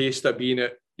having a taste of being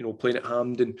at, you know, playing at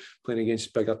Hampden, playing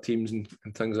against bigger teams and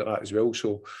things like that as well.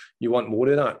 So you want more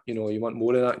of that, you know, and you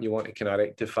want to kind of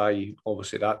rectify,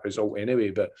 obviously, that result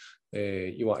anyway, but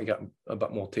you want to get a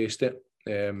bit more taste of it.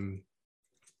 And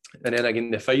then again,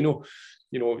 the final,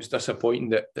 you know, it was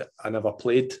disappointing that I never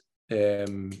played,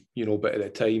 you know, but at the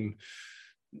time,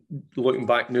 looking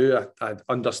back now, I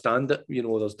understand it. You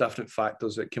know, there's different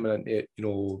factors that came into it. You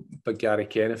know, Big Gary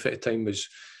Kenneth at the time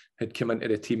had come into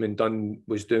the team and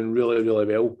was doing really, really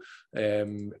well,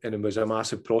 and it was a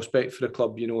massive prospect for the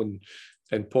club. You know,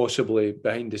 and possibly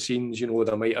behind the scenes, you know,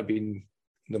 there might have been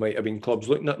clubs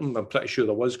looking at him. I'm pretty sure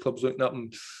there was clubs looking at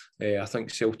him. I think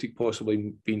Celtic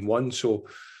possibly being one. So,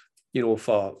 you know,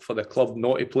 for the club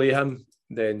not to play him,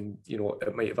 then, you know,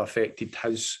 it might have affected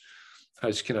his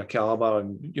kind of calibre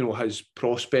and, you know, his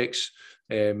prospects,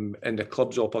 and the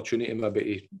club's opportunity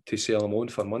maybe to sell him on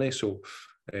for money. So,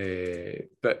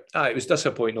 but it was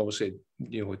disappointing, obviously,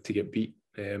 you know, to get beat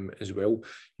as well.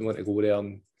 You want to go there,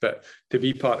 but to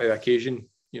be part of the occasion,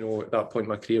 you know, at that point in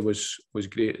my career was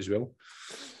great as well.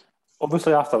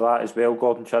 Obviously, after that as well,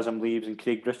 Gordon Chisholm leaves and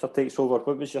Craig Brewster takes over.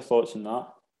 What was your thoughts on that?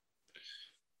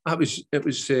 It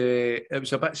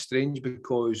was a bit strange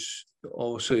because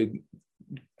obviously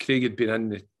Craig had been in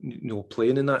the, you know,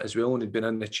 playing in that as well, and had been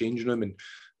in the changing room,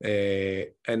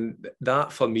 and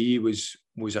that for me was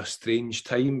a strange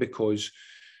time because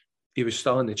he was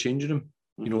still in the changing room,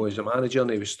 you know, as a manager,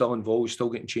 and he was still involved, still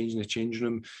getting changed in the changing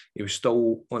room. He was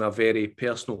still on a very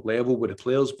personal level with the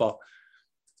players, but,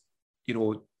 you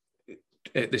know,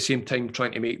 at the same time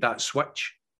trying to make that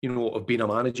switch, you know, of being a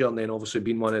manager and then obviously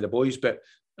being one of the boys. But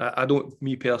I don't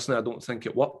think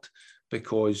it worked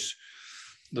because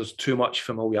there's too much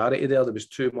familiarity there. There was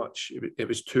too much. It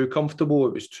was too comfortable.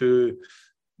 It was too,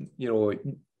 you know,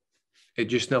 it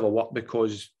just never worked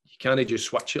because can't just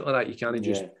switch it like that. You can't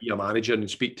just be a manager and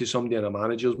speak to somebody in a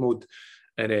manager's mode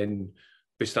and then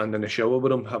be standing in the shower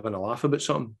with them having a laugh about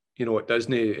something. You know, it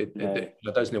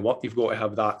doesn't work. You've got to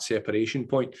have that separation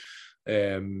point.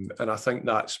 And I think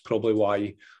that's probably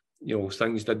why, you know,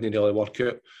 things didn't really work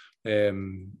out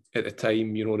at the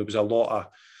time. You know, there was a lot of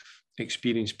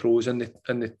experienced pros in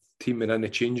the team and in the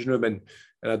changing room, and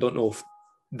I don't know if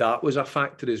that was a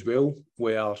factor as well,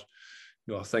 where,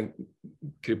 you know, I think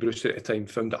Craig Brewster at the time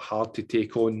found it hard to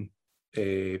take on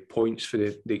points for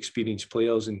the experienced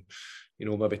players, and, you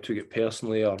know, maybe took it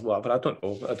personally or whatever. I don't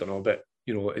know, but,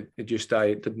 you know, it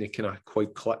didn't kind of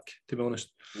quite click, to be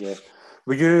honest. Yeah.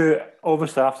 Were you,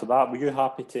 obviously after that, were you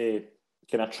happy to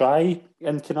kind of try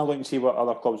and kind of look and see what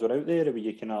other clubs were out there, or were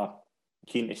you kind of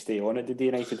keen to stay on at Dundee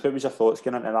United? What was your thoughts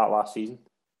going into that last season?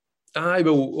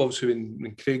 Well, obviously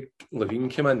when Craig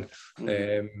Levein came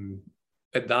in,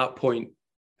 at that point,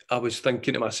 I was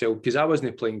thinking to myself, because I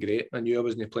wasn't playing great, I knew I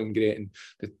wasn't playing great, and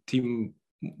the team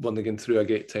weren't going through a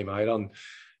great time either. And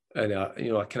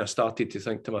you know, I kind of started to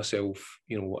think to myself,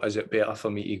 you know, is it better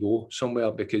for me to go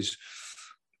somewhere? Because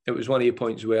it was one of the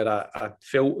points where I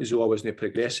felt as though I wasn't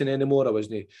progressing anymore. I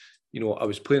wasn't, you know, I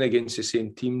was playing against the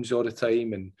same teams all the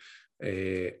time,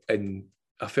 and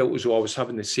I felt as though I was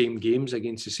having the same games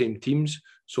against the same teams.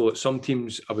 So at some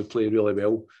teams I would play really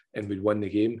well and would win the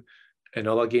game. In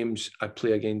other games I'd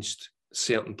play against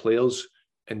certain players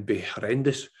and be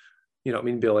horrendous. You know what I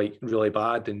mean? Be like really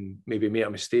bad and maybe make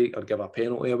a mistake or give a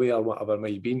penalty away or whatever it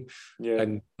might have been. Yeah.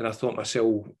 And I thought to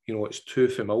myself, you know, it's too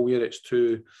familiar. It's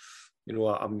too, you know,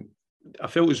 I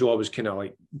felt as though I was kind of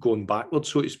like going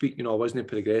backwards, so to speak. You know, I wasn't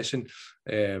progressing.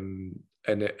 And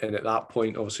at that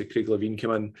point, obviously, Craig Levein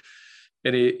came in,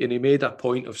 and he made a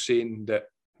point of saying that,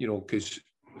 you know, because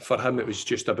for him it was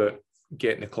just about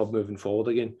getting the club moving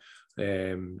forward again,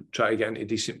 try to get into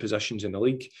decent positions in the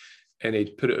league. And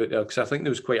he'd put it out there because I think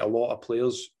there was quite a lot of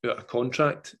players out of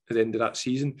contract at the end of that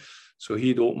season. So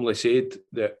he'd openly said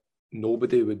that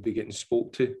nobody would be getting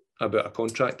spoke to about a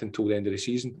contract until the end of the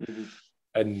season. Mm-hmm.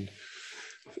 And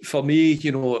for me,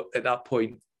 you know, at that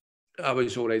point, I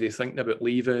was already thinking about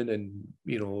leaving and,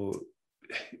 you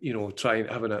know, trying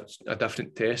having a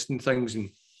different test and things. And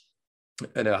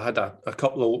I had a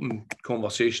couple of open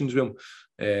conversations with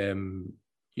him,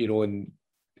 you know, and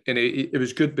it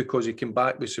was good because he came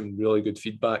back with some really good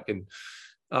feedback, and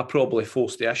I probably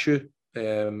forced the issue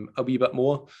a wee bit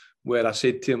more, where I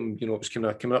said to him, you know, it was kind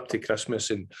of coming up to Christmas,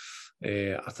 and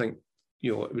I think,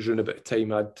 you know, it was around about the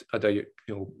time I'd you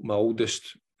know, my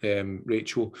oldest,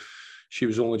 Rachel, she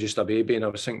was only just a baby, and I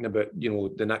was thinking about, you know,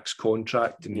 the next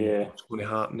contract and what's going to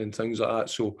happen and things like that.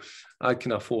 So I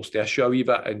kind of forced the issue a wee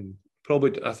bit, and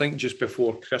probably, I think just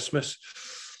before Christmas,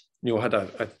 you know, had an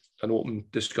open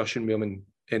discussion with him,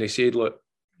 and he said, look,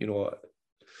 you know,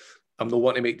 I'm not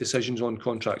wanting to make decisions on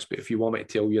contracts, but if you want me to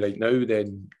tell you right now,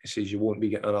 then he says you won't be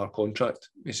getting another contract.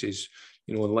 He says,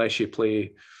 you know, unless you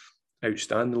play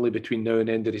outstandingly between now and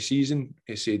the end of the season,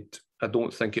 he said, I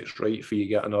don't think it's right for you to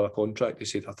get another contract. He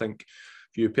said, I think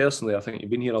for you personally, I think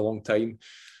you've been here a long time,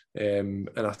 and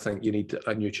I think you need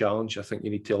a new challenge. I think you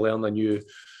need to learn a new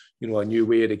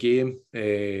way of the game.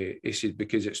 He said,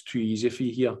 because it's too easy for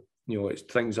you here. You know,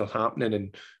 things are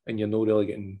happening and you're not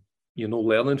really you're not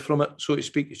learning from it, so to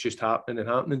speak. It's just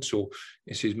happening. So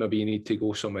he says maybe you need to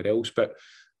go somewhere else. But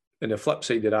on the flip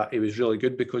side of that, he was really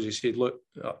good because he said, look,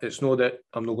 it's not that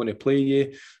I'm not going to play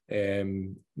you.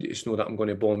 It's not that I'm going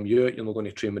to bomb you out. You're not going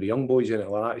to train with the young boys and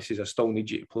anything like that. He says, I still need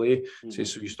you to play. Mm-hmm. He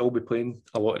says, so you still be playing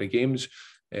a lot of the games.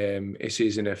 He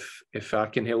says, and if I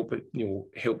can help it, you know,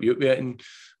 help you out with it, and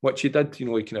what you did, you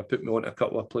know, he kind of put me on a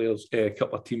couple of players, a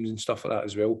couple of teams and stuff like that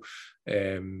as well,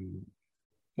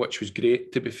 which was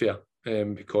great, to be fair,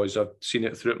 because I've seen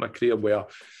it throughout my career where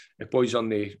if boys aren't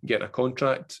getting a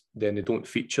contract, then they don't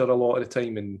feature a lot of the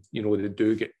time, and, you know, they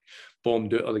do get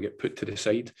bombed out or they get put to the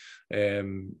side,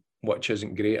 which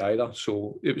isn't great either.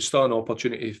 So it was still an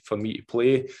opportunity for me to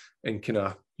play, and kind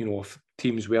of, you know, if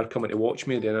teams were coming to watch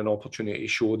me, then an opportunity to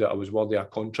show that I was worthy of a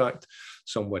contract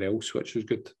somewhere else, which was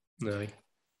good. Aye.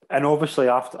 And obviously,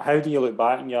 after, how do you look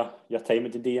back on your time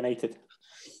at Dundee United?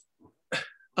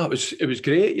 It was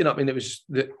great. You know, I mean, it was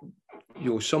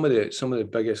some of the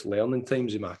biggest learning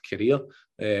times in my career,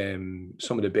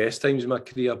 some of the best times in my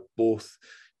career, both,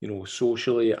 you know,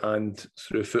 socially and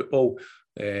through football.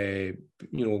 You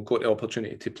know, got the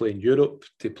opportunity to play in Europe,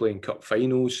 to play in cup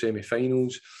finals,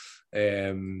 semi-finals.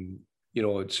 You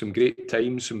know, some great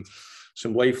times,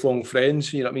 some lifelong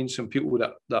friends, you know what I mean? Some people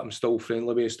that I'm still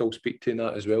friendly with, still speak to, and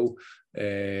that as well.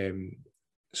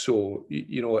 So,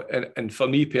 you know, and for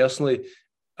me personally,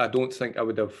 I don't think I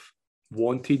would have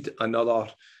wanted another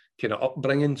kind of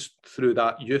upbringings through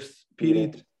that youth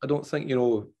period. Yeah. I don't think,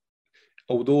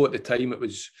 although at the time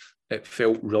it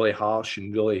felt really harsh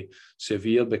and really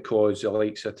severe because the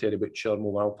likes of Terry Butcher,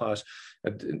 Mo Malpass,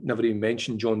 I'd never even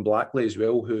mentioned John Blackley as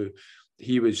well, who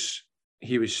he was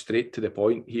straight to the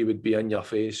point. He would be in your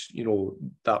face,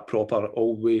 that proper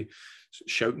old way,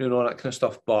 shouting and all that kind of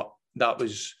stuff. But that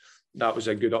was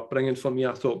a good upbringing for me,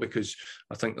 I thought, because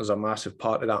I think there's a massive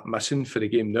part of that missing for the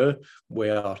game now,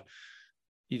 where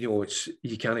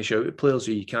you can't shout at players,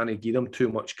 or you can't give them too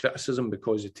much criticism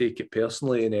because they take it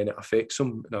personally, and then it affects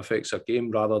them and affects their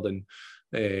game, rather than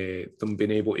them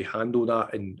being able to handle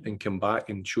that and come back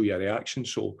and show you a reaction.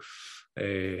 So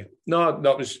it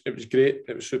was great.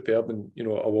 It was superb, and I'll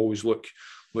always look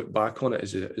back on it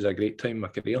as a great time in my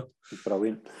career.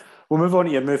 Brilliant. We'll move on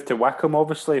to your move to Wycombe.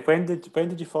 Obviously, when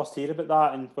did you first hear about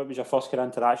that, and what was your first kind of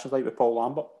interactions like with Paul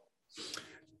Lambert?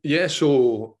 Yeah,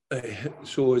 so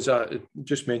as I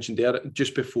just mentioned there,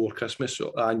 just before Christmas,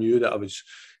 I knew that I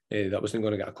wasn't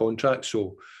going to get a contract.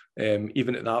 So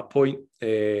even at that point,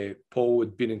 Paul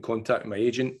had been in contact with my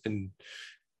agent, and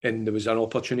there was an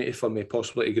opportunity for me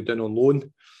possibly to go down on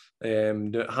loan.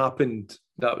 It happened.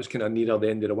 That was kind of near the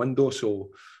end of the window, so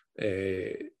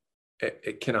it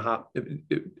kind of happened.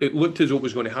 It looked as though it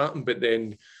was going to happen, but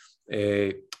then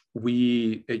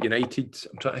we at United,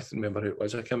 I'm trying to remember who it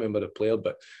was, I can't remember the player,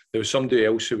 but there was somebody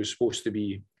else who was supposed to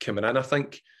be coming in, I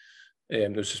think. There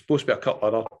was supposed to be a couple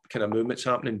other kind of movements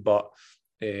happening, but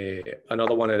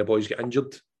another one of the boys got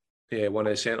injured, one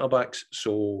of the centre-backs,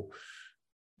 so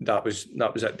that was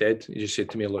it dead. He just said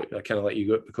to me, look, I kind of let you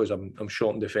go because I'm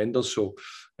short on defenders, so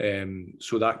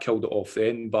that killed it off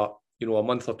then. But a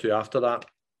month or two after that,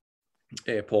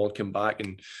 Paul had come back,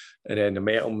 and then I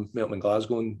met him in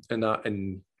Glasgow and that,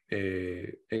 and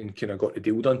kind of got the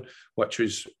deal done, which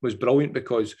was brilliant,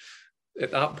 because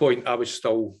at that point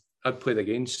I'd played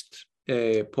against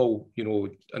Paul,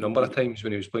 a number of times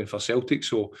when he was playing for Celtic.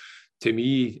 So to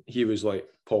me, he was like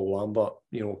Paul Lambert,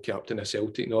 captain of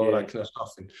Celtic and all that kind of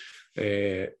stuff. And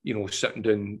sitting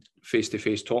down face to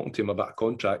face talking to him about a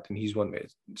contract, and he's wanting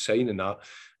to sign, and that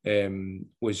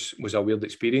was a weird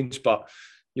experience. But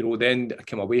then I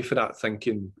came away from that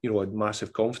thinking, I had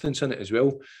massive confidence in it as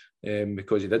well,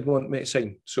 because he did want me to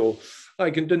sign. So I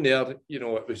got down there,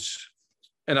 it was,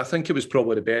 and I think it was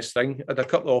probably the best thing. I had a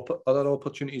couple of other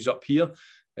opportunities up here,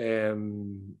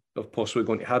 of possibly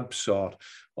going to Hibs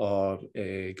or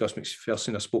Gus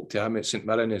McPherson. I spoke to him at St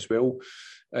Mirren as well,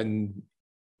 and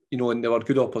and there were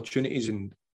good opportunities,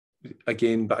 and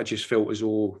again, but I just felt as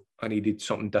though I needed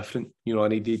something different. I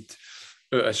needed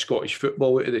out of Scottish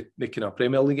football, out of the kind of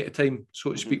Premier League at the time,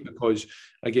 so to speak, because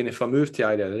again, if I moved to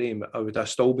either of them, I would have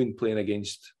still been playing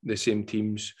against the same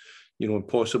teams, and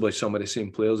possibly some of the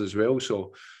same players as well.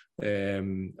 So I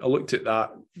looked at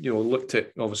that, looked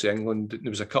at obviously England.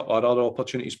 There was a couple of other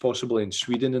opportunities possibly in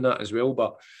Sweden and that as well,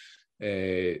 but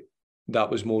that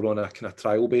was more on a kind of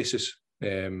trial basis,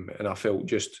 and I felt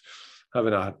just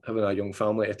having a young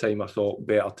family at the time, I thought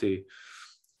better to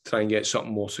try and get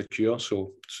something more secure.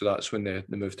 So that's when the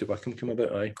move to Wycombe came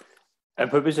about. Aye.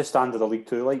 And what was the standard of League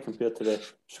Two like compared to the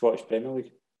Scottish Premier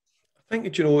League? I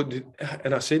think,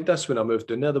 and I said this when I moved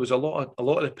down there, there was a lot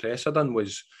of the press I done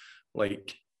was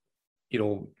like,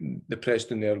 the press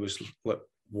down there was like,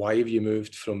 why have you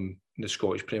moved from the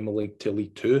Scottish Premier League to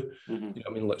League Two?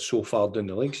 Mm-hmm. Like so far down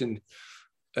the leagues, and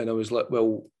I was like,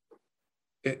 well,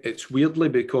 it's weird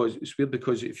because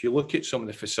if you look at some of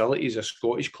the facilities of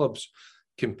Scottish clubs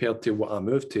compared to what I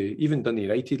moved to, even Dundee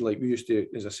United, like we used to,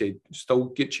 as I said, still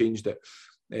get changed at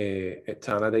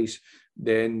Tannadice,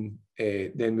 then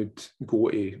we'd go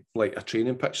to like a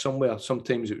training pitch somewhere.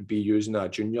 Sometimes it would be using a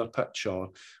junior pitch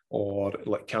or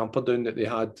like Camperdown that they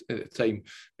had at the time,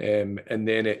 and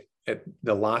then at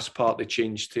the last part they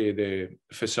changed to the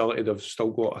facility they've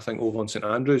still got, I think, over on St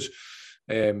Andrews,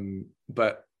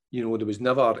 but there was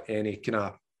never any kind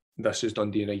of, this is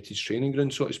Dundee United's training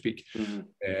ground, so to speak. Mm-hmm.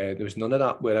 There was none of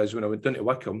that. Whereas when I went down to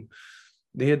Wycombe,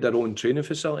 they had their own training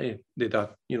facility. They'd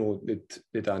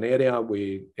an area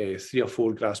with 3 or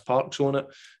 4 grass parks on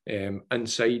it.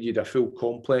 Inside, you'd a full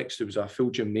complex. There was a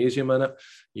full gymnasium in it.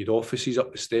 You'd offices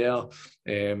up the stair.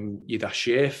 You'd a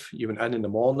chef. You went in the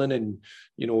morning, and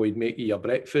he'd make you your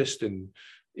breakfast, and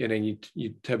then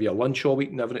you'd have your lunch all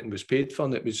week, and everything was paid for.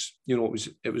 And it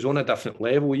was on a different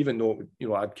level, even though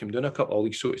I'd come down a couple of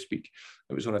leagues, so to speak.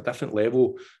 It was on a different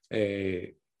level.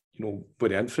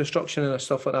 With the infrastructure and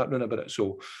stuff like that running about it.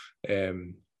 So,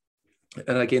 and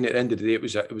again, at the end of the day,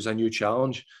 it was a new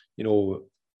challenge. Paul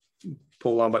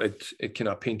Lambert had kind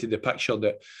of painted the picture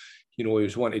that, he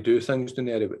was wanting to do things down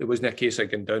there. It wasn't a case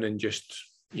of going down and just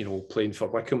playing for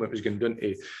Wycombe. It was going down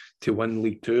to win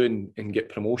League Two and get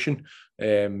promotion.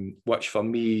 Which for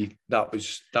me, that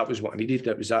was what I needed.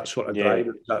 It was that sort of drive,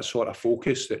 that sort of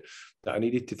focus that I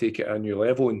needed to take it to a new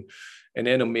level. And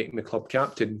then on making me club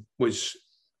captain was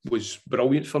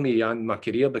brilliant for me and my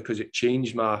career, because it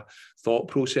changed my thought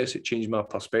process. It changed my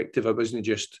perspective. It wasn't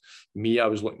just me I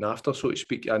was looking after, so to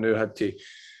speak. I now had to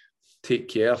take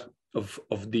care of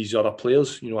these other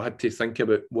players. I had to think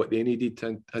about what they needed,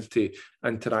 and had to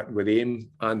interact with them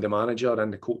and the manager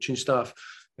and the coaching staff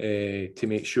to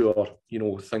make sure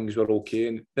things were okay.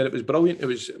 And then it was brilliant. It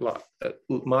was I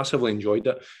massively enjoyed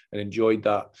it, and enjoyed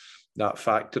that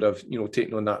factor of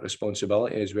taking on that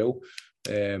responsibility as well.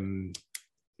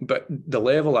 But the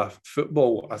level of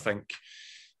football, I think,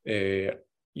 I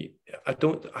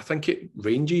think it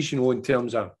ranges. In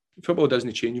terms of football,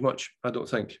 doesn't change much. I don't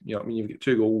think. You've got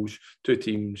 2 goals, 2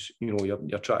 teams.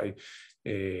 You're trying.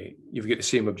 You've got the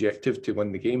same objective to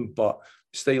win the game, but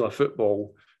style of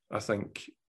football, I think.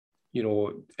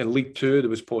 In League Two, there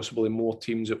was possibly more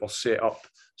teams that were set up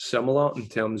similar in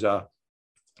terms of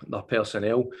their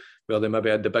personnel, where they maybe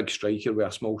had the big striker with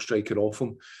a small striker off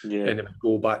them, and they would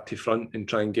go back to front and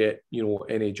try and get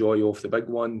any joy off the big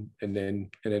one, and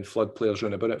then flood players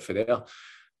run about it for there.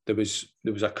 There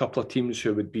was a couple of teams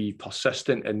who would be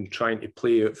persistent in trying to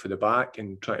play out for the back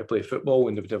and trying to play football,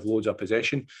 and they would have loads of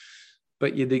possession.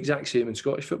 But you had the exact same in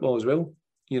Scottish football as well.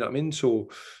 You know what I mean? So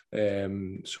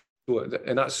and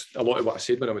that's a lot of what I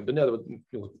said when I went down there.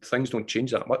 Things don't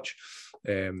change that much.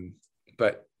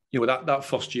 But that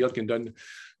first year going down,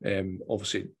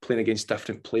 obviously playing against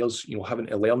different players, having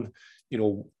to learn,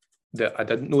 that I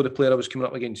didn't know the player I was coming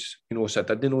up against, so I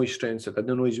didn't know his strengths, I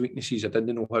didn't know his weaknesses, I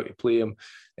didn't know how to play him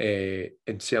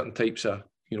in certain types of,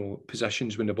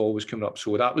 positions when the ball was coming up.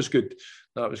 So that was good.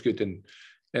 And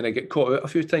I get caught out a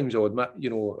few times, I'll admit,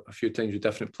 a few times with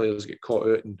different players get caught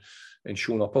out and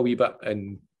shown up a wee bit.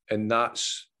 And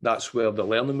that's where the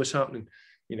learning was happening.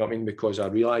 You know what I mean? Because I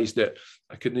realised that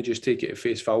I couldn't just take it at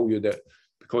face value that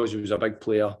because he was a big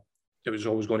player, it was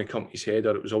always going to come to his head,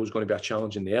 or it was always going to be a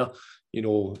challenge in there.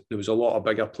 There was a lot of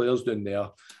bigger players down there,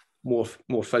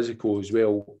 more physical as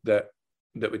well, that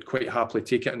would quite happily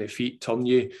take it on their feet, turn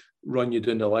you, run you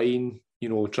down the line,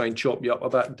 try and chop you up a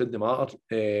bit. It didn't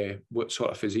matter what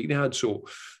sort of physique they had. So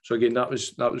again, that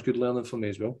was good learning for me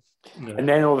as well. Yeah. And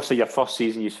then obviously your first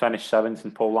season, you finished 7th,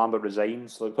 and Paul Lambert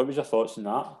resigns. So what was your thoughts on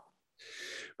that?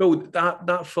 Well,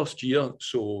 that first year,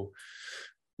 so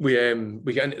we get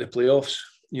into the playoffs,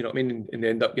 you know what I mean, and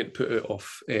end up getting put out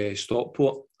of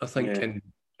Stockport, I think,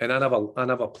 and I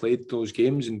never played those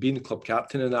games, and being the club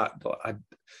captain and that, I had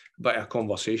a bit of a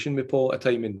conversation with Paul at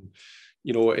the time, and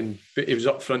but he was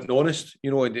upfront and honest,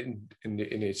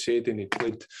 and he said, and he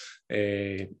played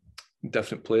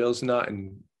different players and that,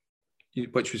 and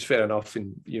which was fair enough,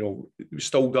 and we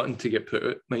still gotten to get put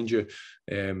out, mind you,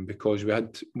 because we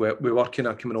were kind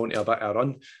of coming on to a bit of a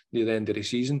run near the end of the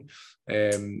season,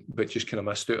 but just kind of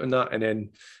missed out on that. And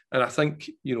I think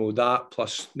that,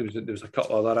 plus there was a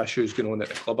couple of other issues going on at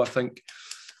the club, I think,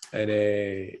 and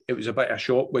it was a bit of a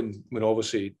shock when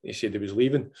obviously he said he was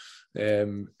leaving,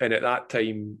 and at that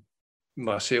time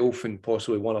myself and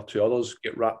possibly one or two others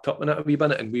get wrapped up in it a wee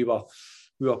bit, and we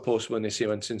were possibly in the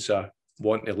same instance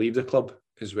wanting to leave the club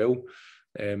as well,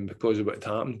 because of what had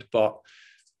happened. But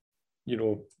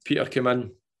Peter came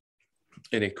in,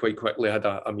 and he quite quickly had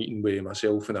a meeting with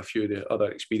myself and a few of the other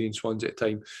experienced ones at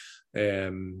the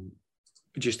time,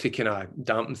 just to kind of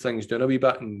dampen things down a wee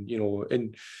bit, and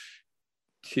and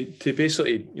to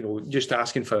basically just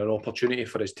asking for an opportunity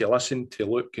for us to listen, to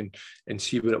look and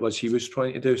see what it was he was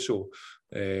trying to do.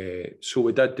 So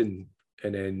we did, and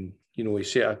then he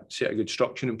set a good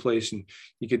structure in place, and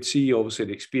you could see obviously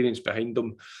the experience behind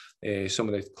them, some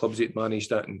of the clubs he'd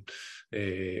managed at, and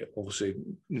obviously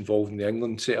involved in the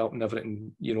England setup and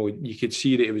everything. You could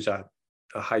see that he was a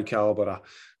high calibre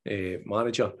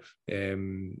manager,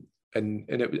 and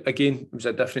it was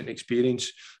a different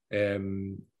experience,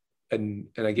 and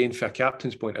again, from a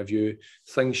captain's point of view,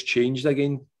 things changed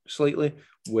again slightly,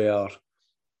 where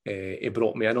he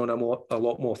brought me in on a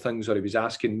lot more things, or he was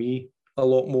asking me a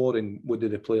lot more, and what do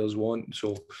the players want?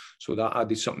 So that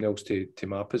added something else to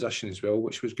my position as well,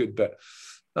 which was good. But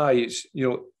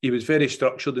he was very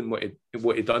structured in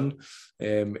what he done,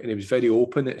 and he was very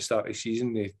open at the start of the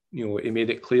season. He made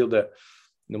it clear that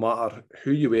no matter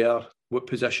who you were, what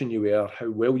position you were, how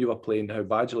well you were playing, how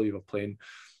badly you were playing,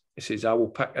 he says, I will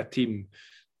pick a team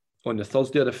on the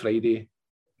Thursday or the Friday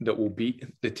that will beat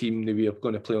the team that we are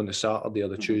going to play on the Saturday or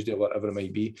the Tuesday or whatever it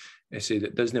might be. He said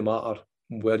it doesn't matter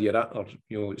where you're at, or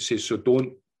it says, so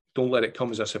don't let it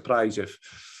come as a surprise if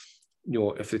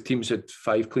the team's had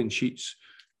 5 clean sheets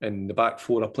and the back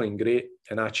four are playing great,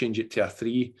 and I change it to a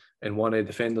 3 and one of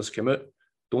the defenders come out,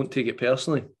 don't take it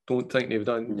personally. Don't think they've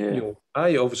done,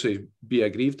 I obviously be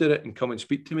aggrieved at it and come and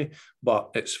speak to me,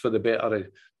 but it's for the better of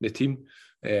the team.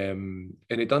 And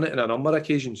he done it on a number of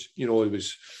occasions.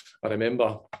 I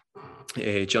remember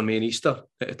Jermaine Easter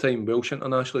at the time, Welsh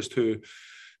internationalist, who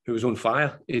was on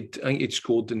fire. I think he'd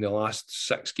scored in the last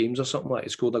 6 games or something like that.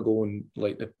 He scored a goal in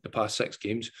like the past 6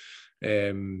 games.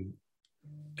 And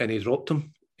he dropped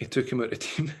him. He took him out of the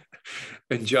team.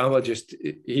 And Java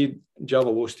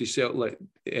lost himself. Like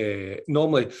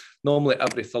normally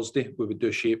every Thursday we would do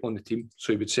a shape on the team.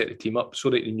 So he would set the team up so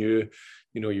that he knew,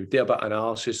 you would do a bit of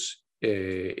analysis.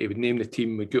 He would name the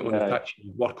team, we'd get on the pitch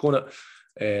and work on it.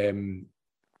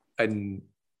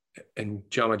 And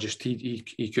Jama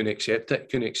he couldn't accept it.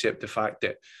 Couldn't accept the fact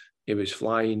that he was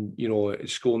flying,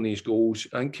 scoring these goals.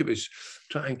 I think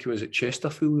it was at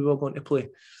Chesterfield we were going to play,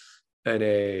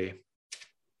 and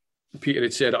Peter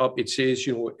had set it up. It says,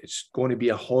 it's going to be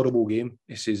a horrible game.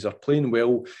 He says they're playing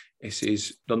well. He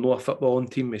says they're not a footballing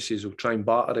team. He says they'll try and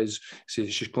batter us. He says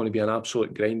it's just going to be an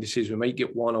absolute grind. He says we might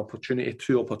get 1 opportunity,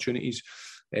 2 opportunities.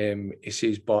 He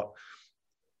says, but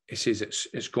he says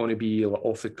it's going to be like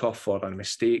off the cuff or a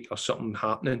mistake or something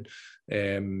happening.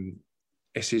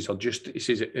 He says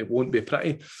it won't be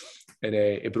pretty. And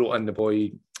he brought in the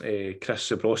boy Chris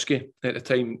Zabrowski at the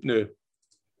time. Now,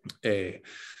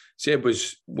 Seb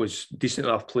was decent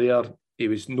enough player. He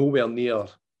was nowhere near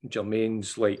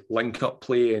Jermaine's like link-up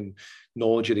play and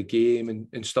knowledge of the game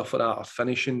and stuff like that, or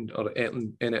finishing or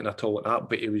anything in it at all like that.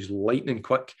 But he was lightning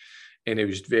quick and he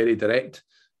was very direct.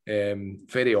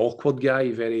 Very awkward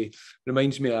guy. Very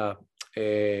reminds me of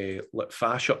like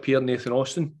Fash up here, Nathan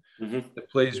Austin. That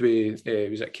plays with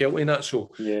was at Kelty and that.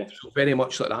 So very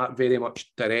much like that. Very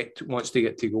much direct. Wants to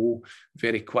get to goal.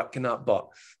 Very quick in that, but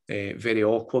very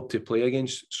awkward to play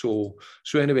against. So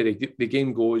anyway, the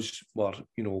game goes where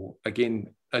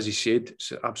again, as he said,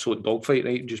 it's an absolute dogfight,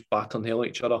 right? Just battering hell at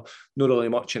each other. Not really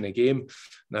much in the game.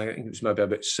 And I think it was maybe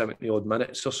about 70 odd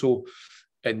minutes or so.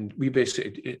 And we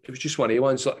basically, it was just one of the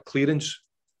ones, like clearance.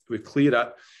 We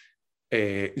clear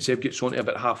it. Zeb gets onto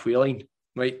about halfway line,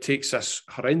 right? Takes this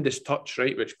horrendous touch,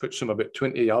 right, which puts him about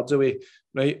 20 yards away,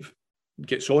 right?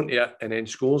 Gets onto it and then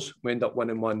scores. We end up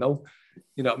winning 1-0.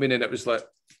 You know what I mean? And it was like,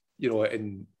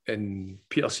 and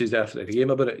Peter says after the game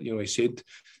about it, he said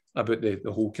about the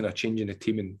whole kind of changing the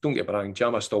team. And don't get me wrong,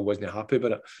 Jama still wasn't happy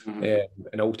about it.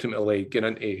 And ultimately,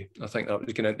 I think that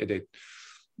was getting into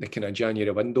the kind of January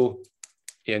window.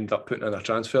 He ended up putting in a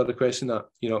transfer request in that,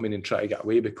 and try to get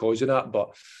away because of that,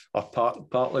 but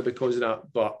partly because of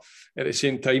that. But at the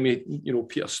same time,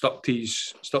 Peter stuck to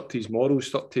his morals,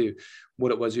 stuck to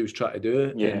what it was he was trying to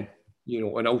do. Yeah.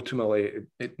 And ultimately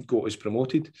it got us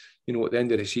promoted. At the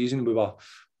end of the season, we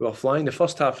were flying. The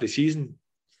first half of the season,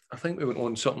 I think we went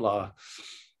on something like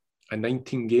a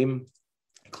 19-game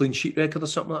clean sheet record or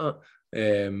something like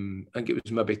that. I think it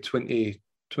was maybe 20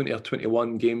 or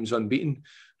 21 games unbeaten.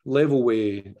 Level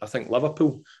with, I think,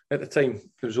 Liverpool at the time.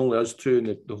 There was only us two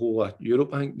in the whole of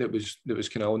Europe, I think, that was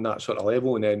kind of on that sort of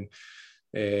level. And then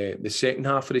the second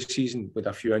half of the season, with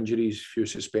a few injuries, a few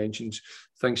suspensions,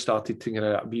 things started to kind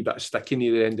of be a bit sticky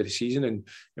near the end of the season, and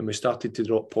we started to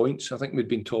drop points. I think we'd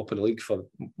been top of the league for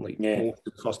most of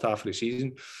the first half of the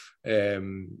season,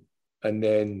 and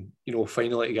then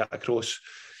finally to get across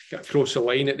the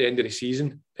line at the end of the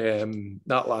season.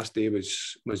 That last day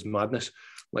was madness.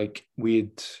 Like we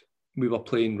were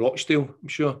playing Rochdale, I'm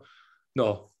sure.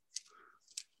 No,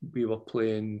 we were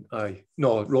playing.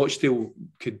 Rochdale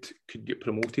could get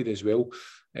promoted as well.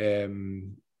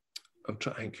 I'm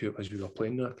trying to think who it was we were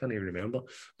playing now. I can't even remember.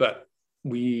 But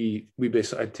we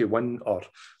basically had to win, or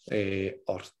I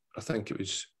think it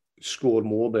was score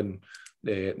more than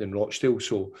Rochdale.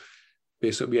 So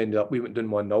basically, we went down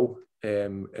 1-0,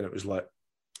 and it was like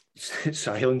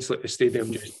silence, like the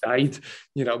stadium just died.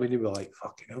 You know what I mean? We were like,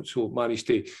 fucking hell. So managed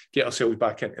to get ourselves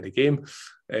back into the game.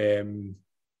 And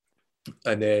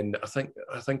then I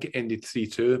think it ended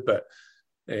 3-2, but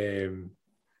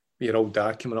your old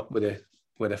dad coming up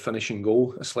with a finishing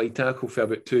goal, a slide tackle for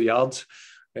about 2 yards.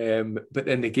 But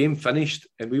then the game finished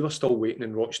and we were still waiting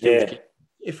in Rochdale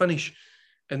to finish.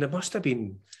 And there must have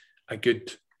been a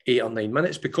good 8 or 9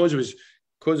 minutes because it was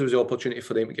the opportunity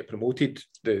for them to get promoted.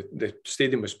 The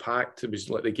stadium was packed. It was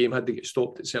like the game had to get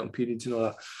stopped at certain periods and all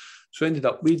that. So ended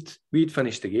up, we'd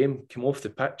finished the game, came off the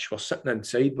pitch, we're sitting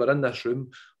inside, we're in this room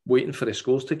waiting for the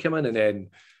scores to come in, and then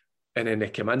they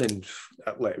came in and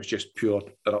it was just pure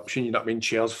eruption, you know what I mean?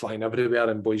 Chairs flying everywhere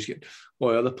and boys getting all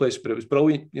over the place. But it was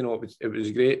brilliant, it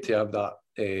was great to have that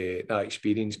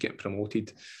experience getting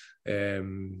promoted.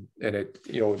 And it,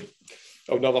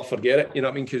 I'll never forget it. You know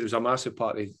what I mean? Because it was a massive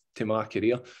part to my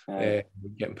career,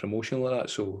 getting promotion like that.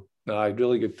 So,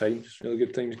 really good times. Really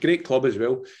good times. Great club as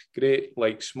well. Great,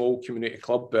 like, small community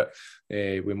club, but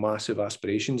with massive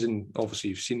aspirations. And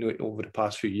obviously, you've seen it over the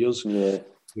past few years. Yeah.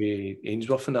 With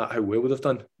Ainsworth and that, how well they've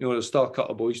done. You know, there's still a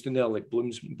couple of boys down there, like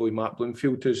Matt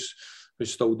Bloomfield, who's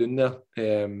still down there.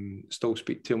 Still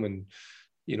speak to him, and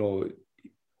you know,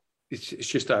 it's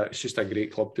just a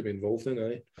great club to be involved in.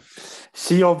 Aye.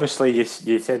 See, obviously,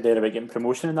 you said there about getting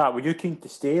promotion and that. Were you keen to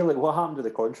stay? Like, what happened to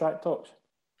the contract talks?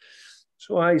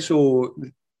 So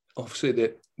obviously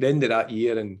the end of that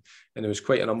year, and there was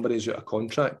quite a number of us out of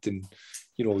contract, and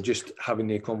you know, just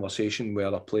having a conversation with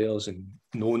other players and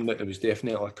knowing that there was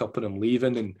definitely a couple of them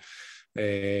leaving, and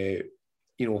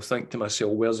you know, think to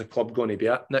myself, where's the club going to be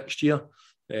at next year?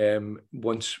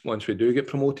 Once we do get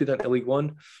promoted into League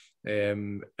One,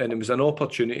 and it was an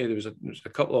opportunity. There was a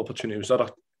couple of opportunities. There was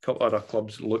a couple of other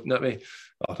clubs looking at me,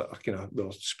 we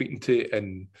were speaking to,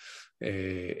 and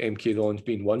MK Dons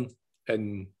being one,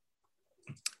 and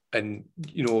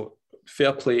you know,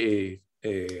 fair play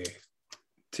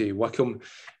to Wycombe.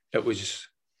 It was,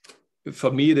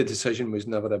 for me, the decision was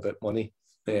never about money.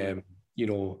 You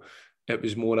know, it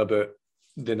was more about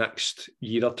the next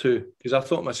year or two, because I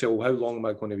thought to myself, how long am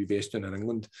I going to be based in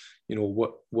England? You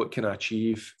know, what can I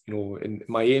achieve? You know, and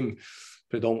my aim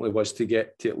predominantly was to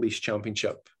get to at least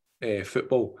Championship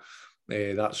football,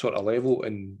 that sort of level,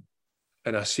 and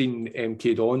I seen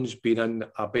MK Dons being in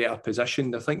a better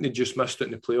position. I think they just missed it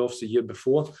in the playoffs the year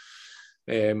before,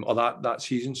 or that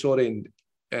season, sorry,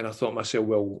 and I thought to myself,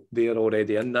 well, they're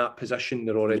already in that position,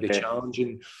 they're already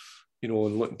challenging, you know,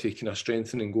 and looking to kind of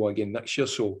strengthen and go again next year.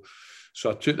 So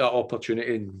I took that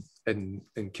opportunity and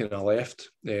kind of left,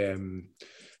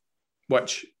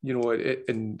 which, you know,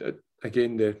 and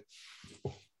again,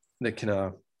 the kind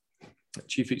of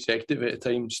chief executive at the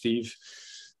time, Steve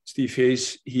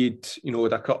Hayes, he'd, you know,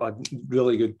 had a couple of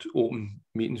really good open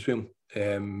meetings with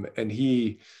him, and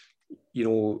he, you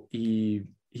know,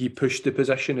 he pushed the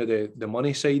position of the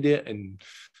money side of it, and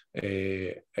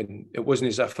it wasn't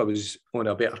as if I was on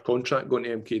a better contract going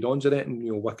to MK Dons or anything.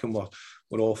 You know, Wycombe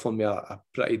were offering me a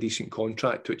pretty decent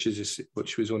contract, which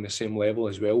was on the same level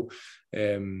as well.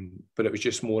 But it was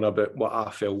just more about what I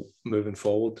felt moving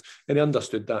forward, and he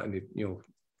understood that, and he, you know,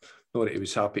 not that he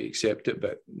was happy to accept it,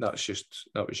 but that was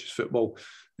just football.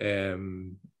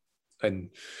 And then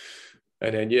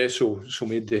so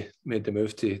made the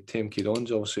move to MK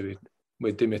Dons, obviously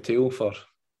with Di Matteo for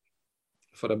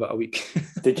about a week.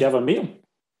 Did you ever meet him?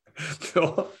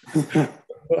 No.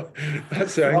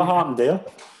 That's what happened there?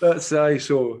 That's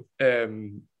so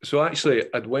actually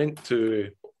I'd went to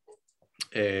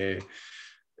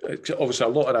obviously a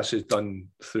lot of this is done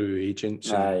through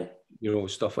agents and you know,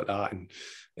 stuff like that, and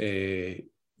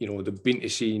you know, they've been to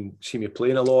see me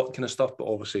playing a lot kind of stuff, but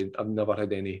obviously I've never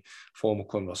had any formal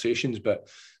conversations. But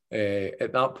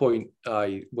at that point,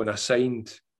 when I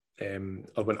signed,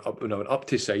 or when I went up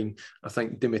to sign, I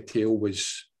think Di Matteo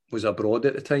was abroad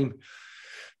at the time,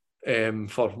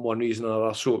 for one reason or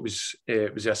another. So it was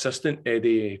the assistant,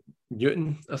 Eddie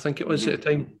Newton, I think it was at the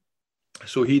time.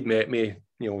 So he'd met me,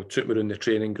 you know, took me around the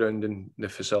training ground and the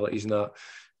facilities and that.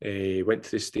 Went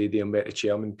to the stadium, met the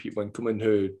chairman, Pete Winkelman,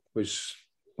 who was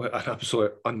an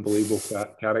absolute unbelievable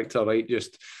character, right?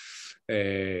 Just,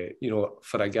 you know,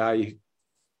 for a guy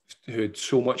who had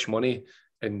so much money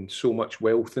and so much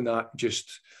wealth and that,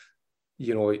 just,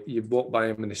 you know, you walk by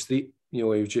him in the street, you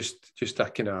know, he was just a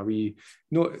kind of wee,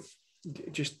 you know,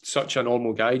 just such a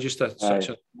normal guy, such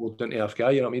a down-to-earth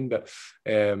guy, you know what I mean? But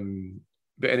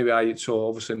anyway, so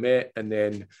obviously met, and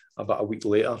then about a week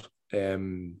later,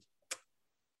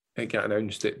 it got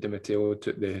announced that Di Matteo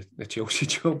took the Chelsea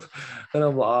job, and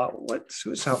I'm like,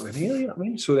 what's happening here? You know what I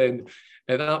mean? So then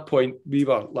at that point, we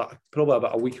were like, probably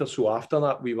about a week or so after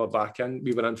that, we were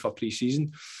in for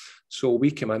pre-season. So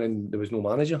we came in and there was no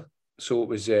manager. So it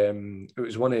was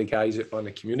one of the guys that ran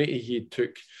the community.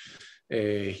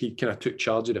 He kind of took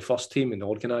charge of the first team and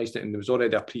organised it, and there was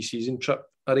already a pre-season trip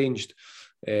arranged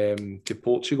to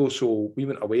Portugal. So we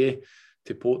went away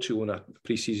to Portugal on a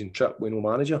pre-season trip with no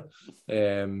manager,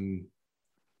 and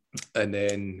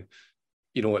then,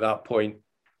 you know, at that point,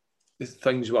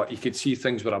 you could see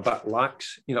things were a bit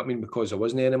lax, you know what I mean, because there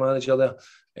wasn't any manager there.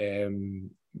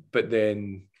 But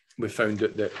then we found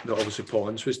out that obviously Paul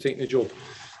Ince was taking the job,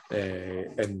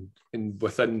 and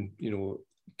within, you know,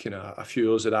 kind of a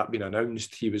few hours of that being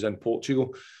announced, he was in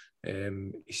Portugal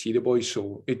to see the boys.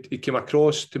 So it came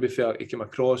across, to be fair,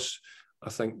 I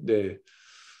think the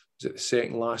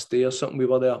second last day or something we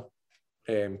were there,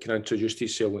 kind of introduced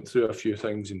himself, went through a few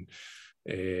things, and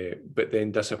but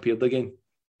then disappeared again.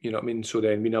 you know what I mean? So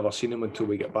then we never seen him until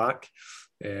we get back.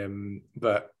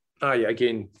 But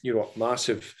again, you know,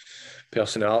 massive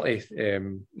personality,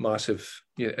 massive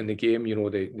in the game. You know,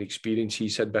 the experience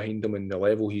he's had behind him and the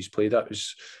level he's played at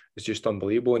is just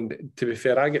unbelievable. And to be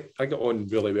fair, I get on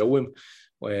really well with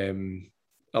him.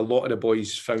 A lot of the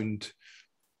boys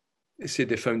said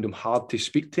they found him hard to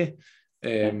speak to,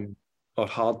 or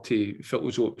felt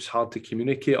as though it was hard to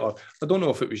communicate. Or I don't know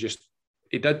if it was just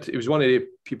it was one of the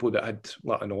people that had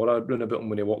like an aura around about him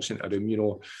when he walks into a room. You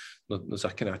know, there's a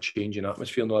kind of change in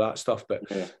atmosphere and all that stuff. But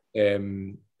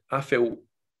I felt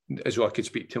as though I could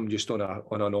speak to him just on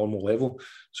a normal level,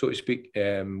 so to speak,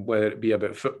 whether it be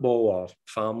about football or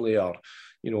family or,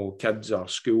 you know, kids or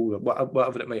school or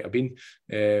whatever it might have been,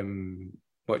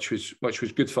 which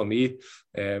was good for me.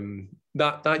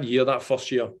 That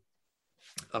first year,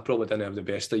 I probably didn't have the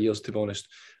best of years, to be honest.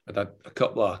 I had a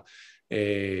couple of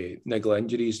niggle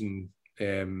injuries and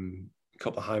a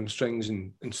couple of hamstrings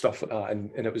and stuff like that,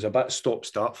 and it was a bit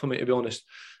stop-start for me, to be honest,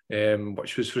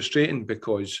 which was frustrating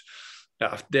because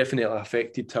it definitely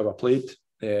affected how I played,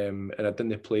 and I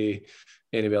didn't play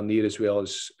anywhere near as well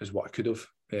as what I could have,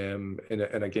 and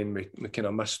again we kind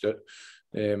of missed it,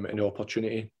 an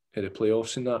opportunity in the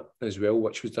playoffs and that as well,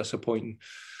 which was disappointing,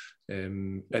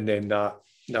 and then that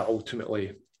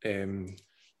ultimately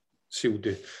sealed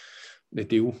the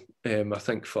deal, I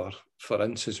think for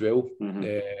Ince as well.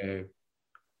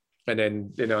 And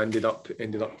then I ended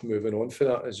up moving on for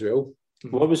that as well.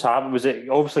 What was happening? Was it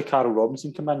obviously Carl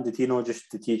Robinson come in? Did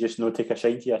he just not take a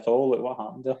shine to you at all? Like, what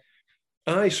happened there?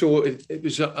 Aye, so it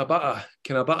was a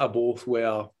bit of both.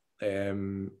 Where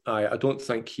I don't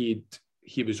think he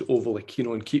was overly keen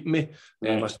on keeping me.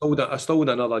 I still had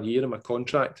another year in my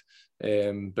contract,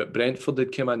 but Brentford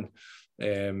had come in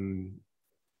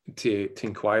to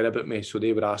inquire about me, so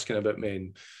they were asking about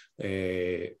me,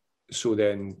 and so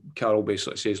then Carol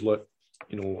basically says, look,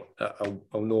 you know,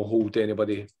 I'll not hold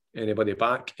anybody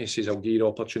back. He says, I'll give you the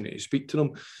opportunity to speak to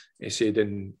them. He said,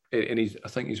 and I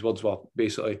think his words were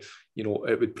basically, you know,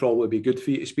 it would probably be good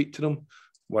for you to speak to them,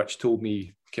 which told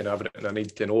me kind of everything I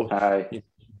need to know.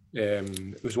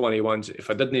 It was one of the ones,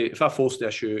 if I forced the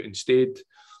issue instead,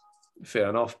 fair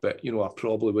enough, but, you know, I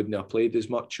probably wouldn't have played as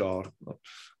much, or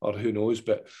who knows,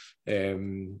 but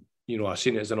you know, I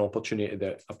seen it as an opportunity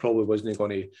that I probably wasn't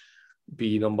going to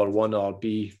be number one or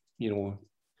be, you know,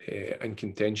 in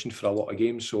contention for a lot of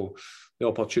games. So the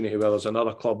opportunity, well, there's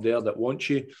another club there that wants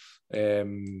you,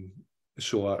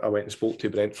 so I went and spoke to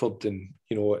Brentford, and,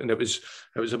 you know, and it was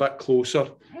a bit closer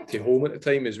to home at the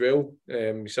time as well,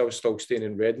 because I was still staying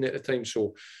in Reading at the time,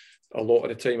 so a lot of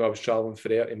the time I was travelling for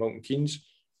there to Milton Keynes,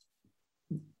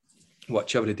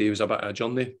 which every day was a bit of a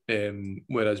journey,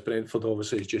 whereas Brentford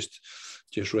obviously is just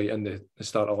right in the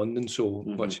start of London, so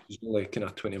which is only kind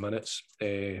of 20 minutes,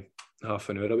 half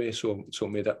an hour away, so it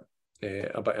made it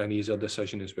a bit of an easier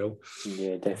decision as well.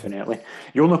 Yeah, definitely.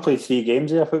 You only played 3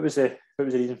 games there. What was the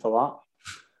reason for that?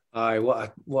 Aye,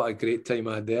 what a great time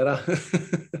I had there,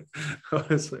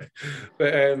 honestly.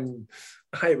 But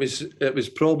it was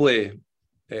probably,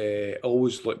 I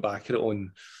always look back at it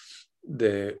on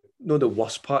not the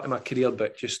worst part of my career,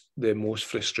 but just the most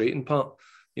frustrating part,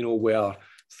 you know, where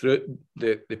throughout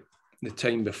the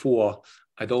time before,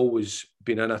 I'd always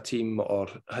been in a team or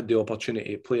had the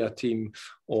opportunity to play a team,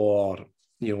 or,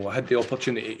 you know, I had the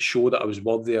opportunity to show that I was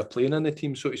worthy of playing in the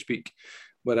team, so to speak.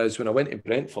 Whereas when I went to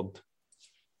Brentford,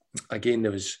 again,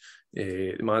 there was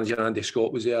the manager Andy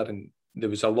Scott was there, and there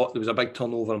was a big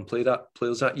turnover in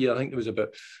players that year. I think there was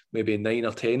about maybe 9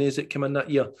 or 10 that came in that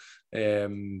year.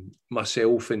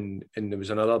 Myself and there was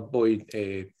another boy,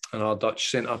 another Dutch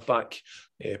centre back,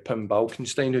 Pim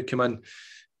Balkenstein, who came in,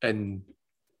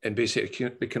 and basically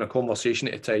the kind of conversation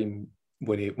at the time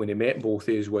when he met both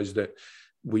of us was that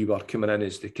we were coming in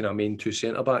as the kind of main 2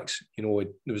 centre backs. You know,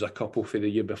 there was a couple for the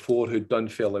year before who'd done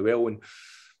fairly well, and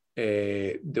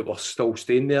they were still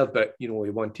staying there, but, you know, he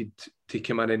wanted to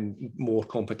come in more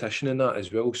competition in that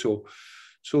as well.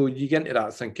 So you get into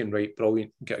that thinking, right,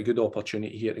 brilliant, get a good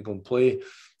opportunity here to go and play.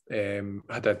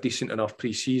 Had a decent enough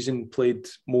pre-season, played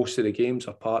most of the games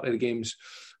or part of the games,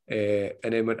 and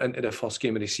then went into the first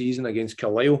game of the season against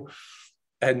Carlisle,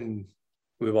 and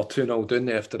we were 2-0 down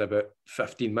after about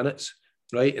 15 minutes,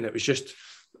 right? And it was just,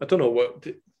 I don't know what,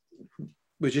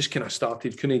 we just kind of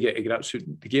started, couldn't get to grips.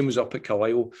 The game was up at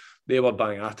Carlisle, they were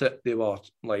bang at it, they were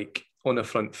like on the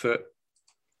front foot,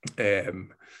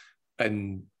 and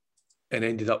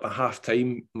ended up at half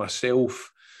time,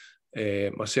 myself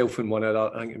and one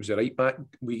other, I think it was the right back,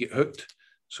 we get hooked,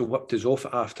 so whipped us off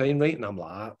at half time, right? And I'm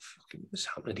like, what's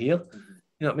happening here?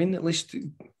 You know what I mean? At least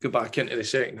go back into the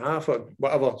second half or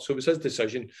whatever. So it was his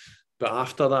decision. But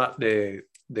after that, the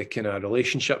the kind of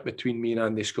relationship between me and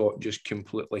Andy Scott just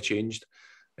completely changed.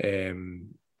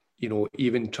 You know,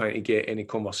 even trying to get any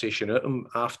conversation out of him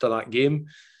after that game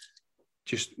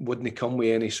just wouldn't come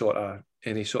with any sort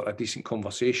of decent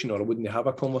conversation, or I wouldn't have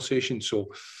a conversation.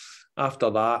 So after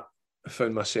that, I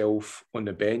found myself on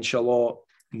the bench a lot,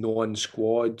 knowing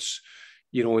squads,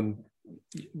 you know, and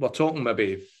we're talking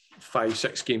maybe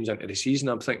 5-6 games into the season.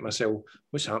 I'm thinking to myself,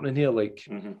 what's happening here? Like,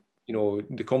 you know,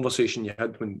 the conversation you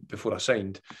had before I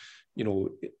signed, you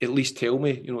know, at least tell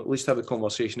me, you know, at least have a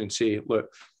conversation and say,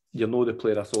 look, you're not the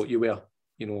player I thought you were.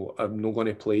 You know, I'm not going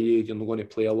to play you. You're not going to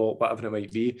play a lot, whatever it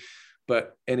might be.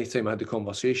 But anytime I had the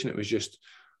conversation, it was just,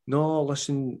 no,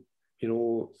 listen, you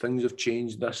know, things have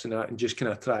changed, this and that, and just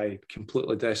kind of try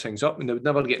completely dress things up. And they would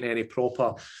never get any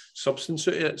proper substance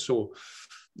out of it. So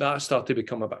that started to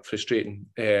become a bit frustrating.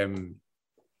 And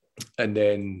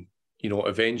then, you know,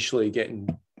 eventually getting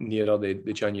nearer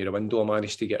the January window, I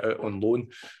managed to get out on loan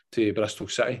to Bristol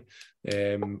City,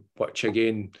 which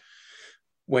again,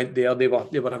 went there. They were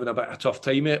having a bit of a tough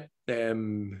time at it.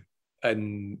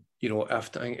 And, you know,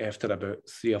 after about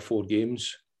 3 or 4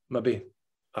 games, maybe,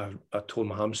 I tore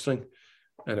my hamstring.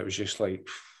 And it was just like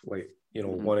you know,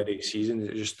 one of these seasons,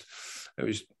 it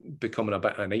was becoming a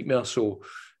bit of a nightmare. So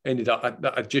ended up,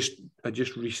 I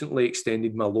just recently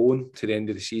extended my loan to the end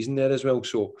of the season there as well.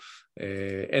 So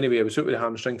anyway, I was out with the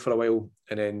hamstring for a while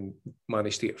and then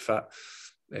managed to get fit.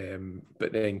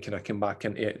 But then kind of came back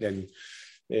into it. Then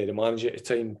the manager at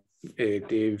the time,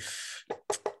 Dave,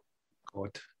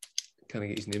 God, can't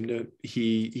get his name now.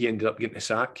 He ended up getting a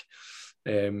sack.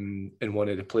 And one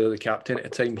of the captain at the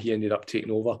time, he ended up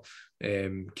taking over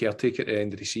caretaker at the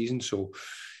end of the season. So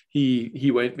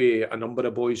he went with a number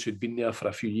of boys who'd been there for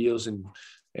a few years and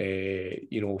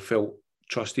you know, felt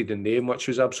trusted in them, which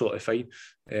was absolutely fine.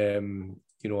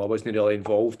 You know, I wasn't really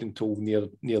involved until near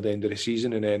the end of the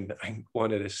season, and then I think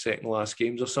one of the second last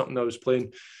games or something I was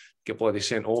playing, get bloody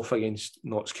sent off against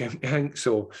Notts County, I think.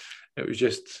 So it was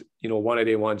just, you know, one of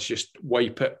the ones, just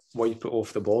wipe it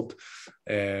off the board.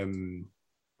 And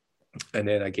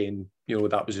then again, you know,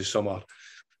 that was the summer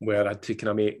where I'd taken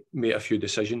a make a few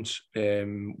decisions.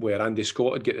 Where Andy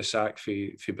Scott would get the sack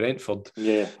for Brentford.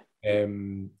 Yeah.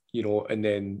 You know, and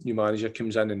then new manager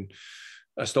comes in, and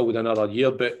I still with another year,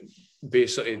 but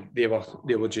basically they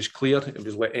were just clear. It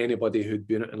was like anybody who'd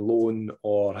been on loan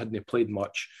or hadn't played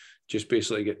much, just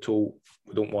basically get told,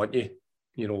 we don't want you.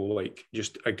 You know, like,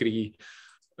 just agree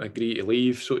to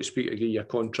leave, so to speak, agree your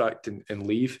contract and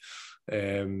leave.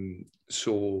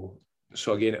 So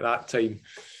again, at that time,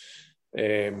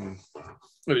 it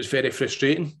was very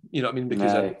frustrating, you know what I mean,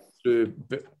 because I through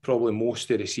probably most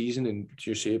of the season, and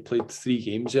you say played 3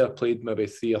 games there, played maybe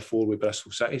 3 or 4 with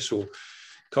Bristol City. So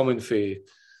coming for, you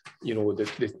know,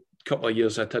 the couple of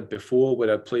years I'd had before,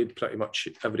 where I played pretty much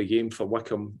every game for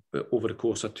Wycombe over the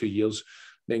course of 2 years,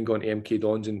 then going to MK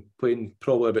Dons and playing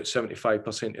probably about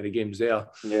 75% of the games there,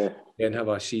 then have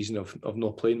a season of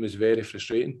not playing was very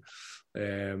frustrating.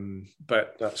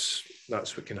 But that's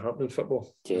what can happen in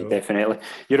football. Yeah, you know? Definitely.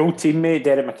 Your old teammate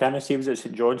Derek McInnes, he was at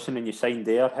St Johnstone and you signed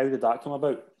there. How did that come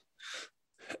about?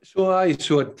 So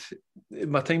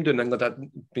my time down in England,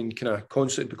 I'd been kind of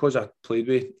constant, because I played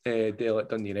with Dale at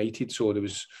Dundee United, so there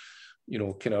was, you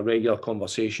know, kind of regular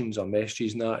conversations or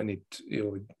messages and that, and he'd, you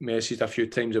know, messaged a few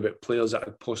times about players that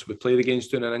I'd possibly played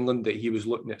against down in England that he was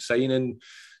looking at signing,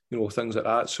 you know, things like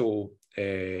that. So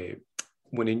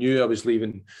when he knew I was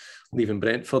leaving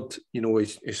Brentford, you know,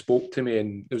 he spoke to me,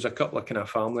 and there was a couple of kind of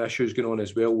family issues going on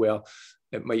as well, where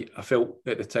I felt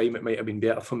at the time it might have been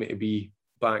better for me to be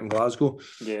back in Glasgow.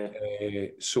 Yeah.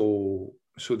 So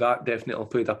that definitely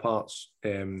played a part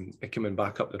coming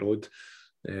back up the road.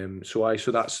 So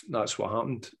that's what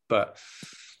happened. But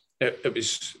it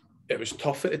was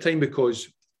tough at the time, because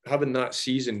having that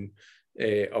season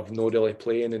of not really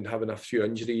playing and having a few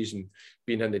injuries and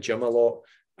being in the gym a lot,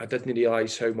 I didn't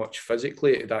realise how much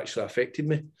physically it had actually affected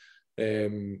me.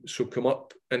 So come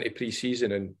up into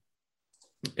pre-season and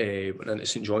went into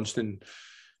St Johnstone,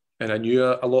 and I knew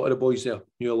a lot of the boys there,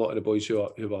 who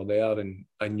were there, and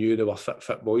I knew they were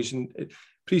fit boys. And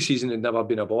pre-season had never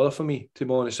been a bother for me, to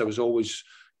be honest. I was always,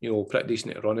 you know, pretty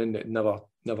decent at running. It never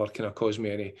kind of caused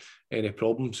me any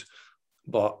problems.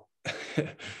 But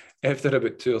after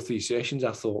about 2 or 3 sessions,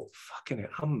 I thought, fucking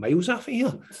it, I'm miles off of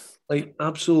here. Like,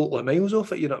 absolutely miles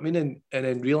off it, you know what I mean? And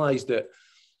then realised that,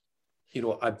 you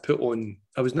know,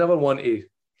 I was never one to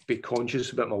be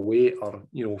conscious about my weight or,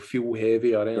 you know, feel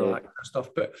heavy or any of that kind of stuff.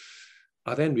 But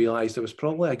I then realised I was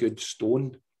probably a good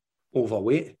stone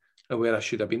overweight and where I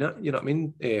should have been at, you know what I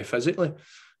mean, physically.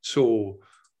 So,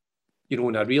 you know,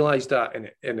 and I realised that,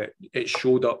 and it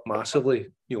showed up massively.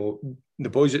 You know, the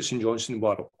boys at St Johnstone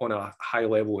were on a high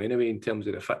level anyway in terms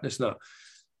of the fitness and that,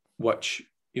 which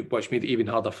made it even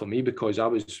harder for me because I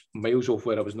was miles off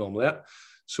where I was normally at.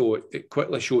 So it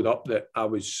quickly showed up that I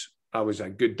was a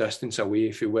good distance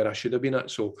away from where I should have been at.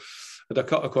 So I had a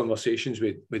couple of conversations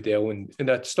with Dell, and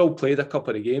I'd still played a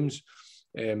couple of games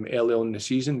early on in the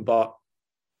season, but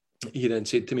he then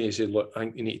said to me, he said, look, I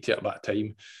think you need to take a bit of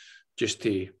time just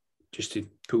to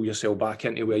pull yourself back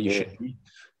into where you should be.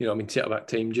 You know what I mean? Take a bit of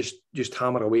time, just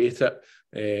hammer away at it.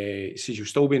 He says, you'll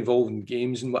still be involved in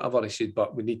games and whatever. He said,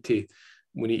 but we need to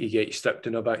get you stripped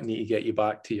in a bit, need to get you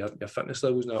back to your fitness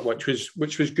levels and that, which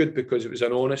was good because it was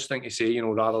an honest thing to say, you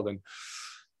know, rather than,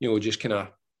 you know, just kind of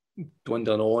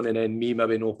dwindling on and then me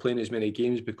maybe not playing as many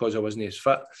games because I wasn't as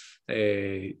fit.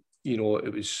 You know,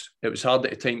 it was hard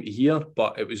at the time to hear,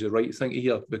 but it was the right thing to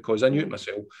hear because I knew it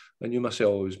myself. I knew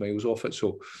myself I was miles off it.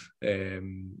 So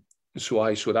that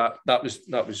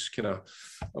was kind of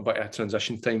a bit of a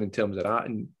transition time in terms of that.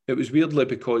 And it was weirdly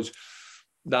because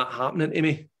that happening to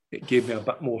me, it gave me a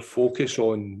bit more focus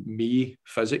on me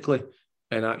physically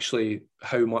and actually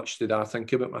how much did I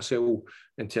think about myself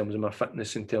in terms of my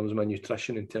fitness, in terms of my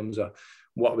nutrition, in terms of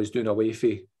what I was doing away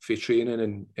for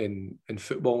training and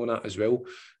football and that as well,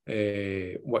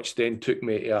 which then took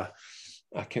me to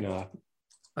a kind of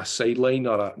a sideline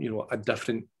or a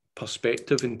different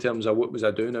perspective in terms of what was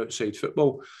I doing outside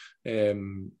football,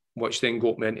 which then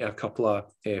got me into a couple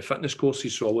of fitness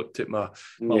courses. So I looked at my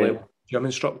level gym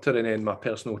instructor and then my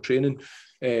personal training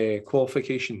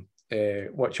qualification,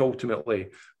 which ultimately,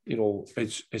 you know,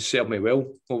 has served me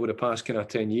well over the past kind of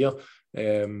 10 years.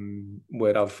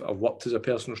 Where I've worked as a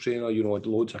personal trainer, you know,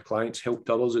 loads of clients, helped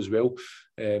others as well.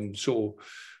 So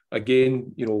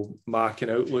again, you know, my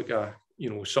kind of outlook at, you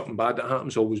know, something bad that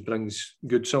happens always brings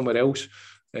good somewhere else.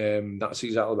 That's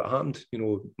exactly what happened. You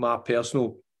know, my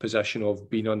personal position of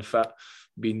being unfit,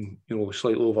 being, you know,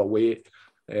 slightly overweight,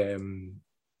 you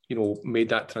know, made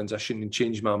that transition and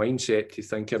changed my mindset to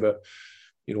think about,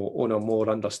 you know, on a more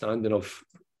understanding of,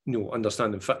 you know,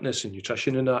 understanding fitness and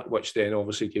nutrition and that, which then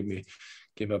obviously gave me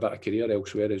a bit of career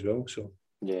elsewhere as well. So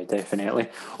yeah, definitely.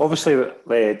 Obviously,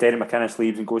 Derek McInnes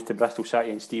leaves and goes to Bristol City,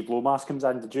 and Steve Lomas comes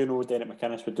in. Did you know Derek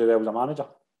McInnes would do well as a manager?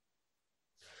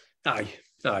 Aye.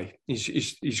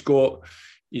 He's got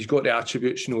the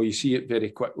attributes. You know, you see it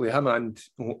very quickly. Him and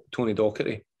Tony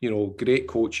Docherty, you know, great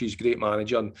coaches, great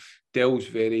manager, and Dell's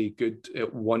very good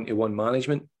at one-to-one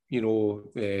management. You know,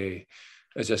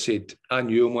 as I said, I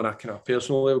knew him on a kind of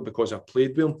personal level because I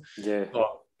played with him. Yeah.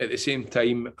 But at the same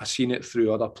time, I seen it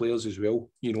through other players as well.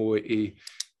 You know, he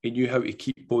knew how to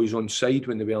keep boys on side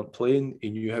when they weren't playing.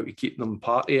 He knew how to keep them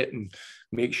part of it and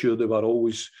make sure they were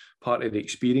always part of the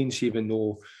experience, even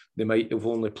though they might have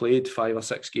only played 5 or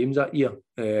 6 games that year.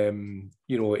 You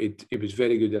know, it was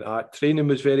very good at that. Training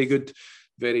was very good,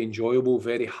 very enjoyable,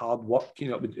 very hard work.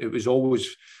 You know, it was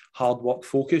always hard work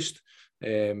focused.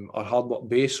 Or hard work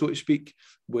based, so to speak,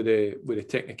 with the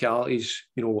technicalities,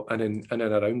 you know, and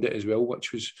around it as well,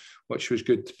 which was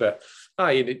good. But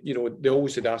you know, they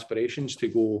always had aspirations to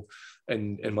go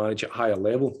and manage at higher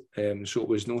level. So it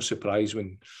was no surprise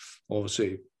when,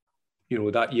 obviously, you know,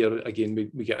 that year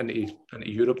again we get into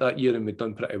Europe that year and we'd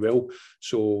done pretty well.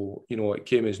 So, you know, it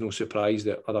came as no surprise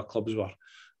that other clubs were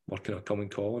kind of coming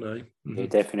calling. Mm-hmm. Yeah,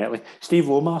 definitely. Steve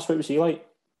Lomas, what was he like?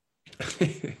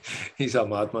 He's a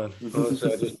madman.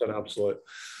 Honestly, just an absolute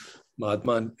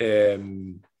madman.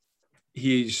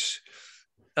 He's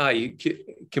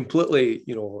completely,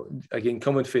 you know, again,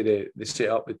 coming for the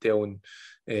setup with Dell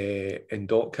and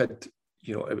Doc had,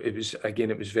 you know, it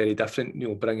was very different, you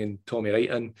know, bringing Tommy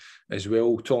Wright in as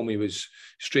well. Tommy was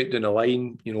straight down the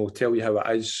line, you know, tell you how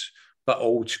it is, bit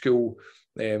old school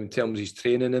in terms of his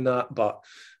training and that, but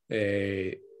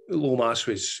Lomas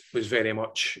was very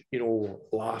much, you know,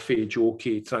 laughy,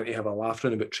 jokey, trying to have a laugh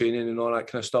around about training and all that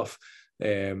kind of stuff.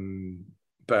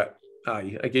 But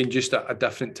again, just a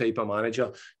different type of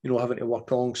manager, you know, having to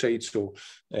work alongside. So,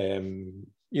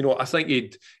 you know, I think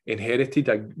he'd inherited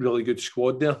a really good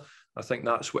squad there. I think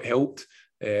that's what helped.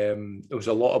 There was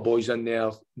a lot of boys in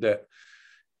there that,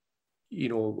 you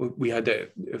know, we had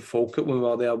at Falkirk when we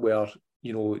were there where,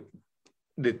 you know,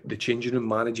 the changing room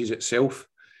manages itself.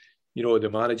 You know, the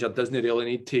manager doesn't really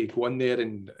need to go in there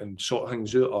and sort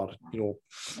things out or, you know,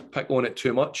 pick on it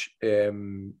too much,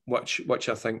 which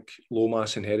I think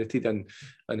Lomas inherited in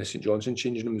the St Johnstone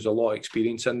changing room. There's a lot of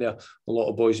experience in there, a lot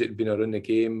of boys that had been around the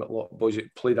game, a lot of boys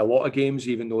that played a lot of games,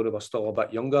 even though they were still a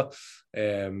bit younger,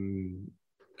 and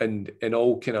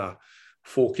all kind of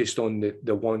focused on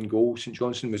the one goal. St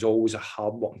Johnstone was always a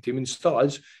hard-working team and still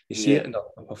is. You see it in their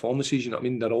performances, you know what I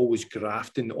mean? They're always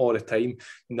grafting all the time,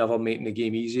 never making the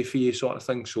game easy for you sort of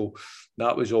thing. So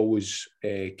that was always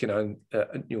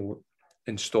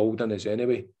installed in us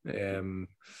anyway. And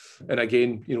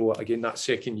again, that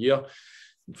second year,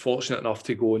 fortunate enough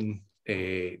to go and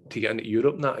to get into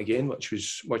Europe and that again, which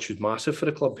was massive for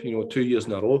the club. 2 years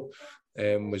in a row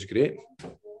was great.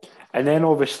 And then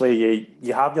obviously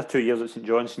you have your 2 years at St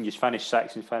Johnstone, you finished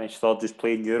sixth and finished third, just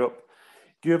playing Europe.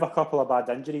 Do you have a couple of bad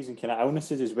injuries and kind of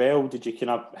illnesses as well?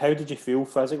 How did you feel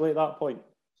physically at that point?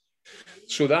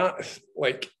 So that,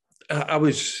 I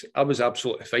was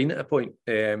absolutely fine at a point.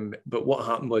 But what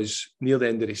happened was near the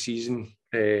end of the season,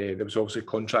 there was obviously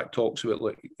contract talks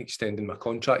about extending my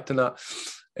contract and that.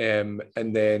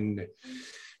 And then,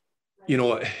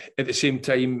 at the same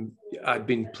time, I'd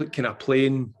been kind of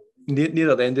playing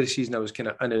near the end of the season. I was kind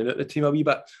of in and out the team a wee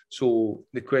bit. So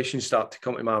the questions start to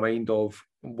come to my mind of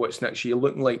what's next year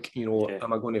looking like.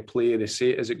 Am I going to play the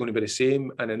same? Is it going to be the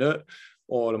same in and out?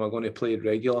 Or am I going to play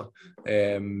regular?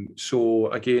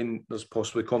 So again, there's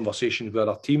possibly conversations with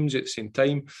other teams at the same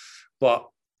time, but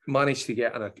managed to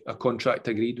get a contract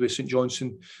agreed with St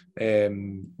Johnstone,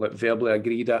 verbally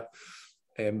agreed it.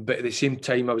 But at the same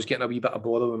time, I was getting a wee bit of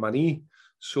bother with my knee.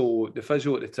 So the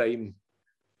physio at the time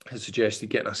had suggested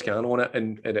getting a scan on it.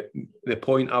 And at the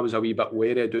point, I was a wee bit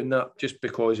wary of doing that just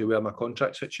because of where my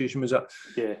contract situation was at.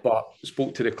 Yeah. But I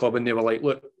spoke to the club and they were like,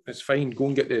 look, it's fine, go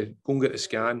and get the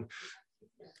scan.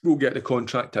 We'll get the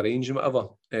contract arranged and whatever.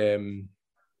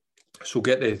 So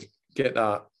get the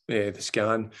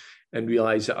scan and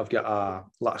realise that I've got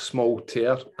a small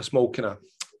tear, a small kind of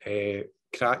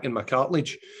crack in my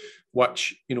cartilage,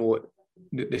 which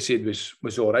they said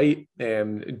was all right.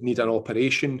 Need an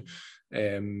operation,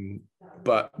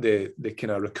 but the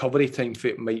kind of recovery time for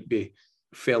it might be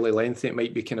fairly lengthy. It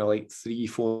might be kind of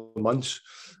 3-4 months.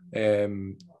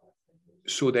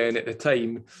 So then at the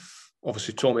time,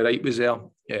 obviously Tommy Wright was there,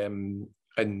 and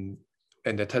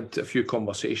they'd had a few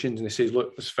conversations, and they said,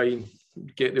 look, it's fine,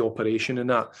 get the operation and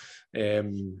that,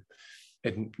 and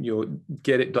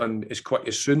get it done as quick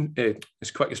as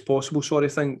possible, sort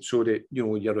of thing, so that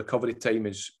your recovery time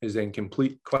is then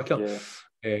complete quicker.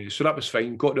 So that was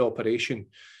fine. Got the operation,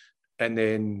 and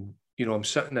then I'm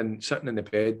sitting in the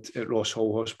bed at Ross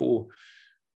Hall Hospital.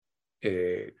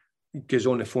 Goes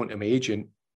on the phone to my agent,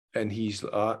 and he's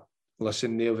like,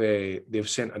 listen, they've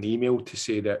sent an email to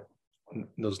say that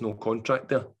there's no contract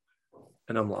there.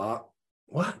 And I'm like,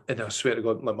 what? And I swear to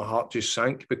God, my heart just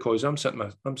sank, because I'm sitting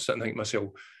thinking to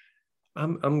myself,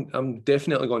 I'm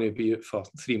definitely going to be out for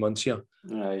 3 months here.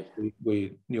 Right.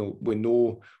 With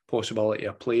no possibility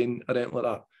of playing or anything like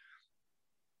that.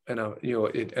 And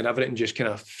and everything just kind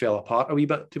of fell apart a wee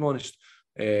bit, to be honest.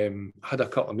 Had a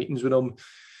couple of meetings with them,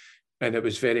 and it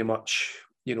was very much,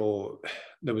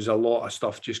 there was a lot of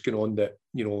stuff just going on that,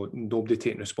 nobody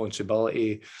taking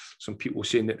responsibility. Some people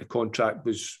saying that the contract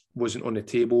wasn't on the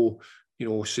table,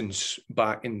 since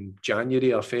back in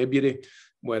January or February,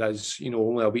 whereas,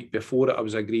 only a week before it, I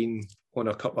was agreeing on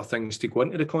a couple of things to go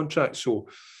into the contract. So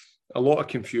a lot of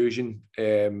confusion,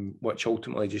 which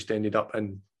ultimately just ended up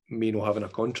in me not having a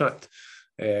contract.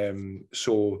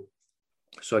 So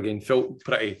again, felt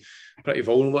pretty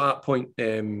vulnerable at that point.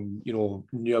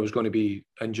 Knew I was going to be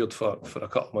injured for a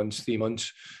couple of months, 3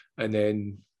 months, and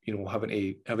then having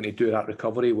to do that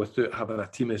recovery without having a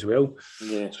team as well.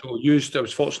 Yeah. So I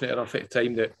was fortunate enough at the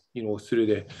time that through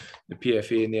the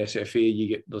PFA and the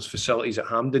SFA, there's facilities at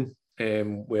Hampden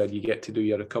where you get to do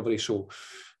your recovery. So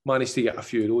managed to get a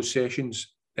few of those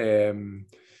sessions, and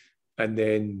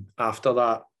then after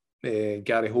that,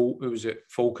 Gary Holt, who was at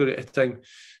Falkirk at the time,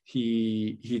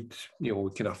 he'd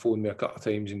kind of phoned me a couple of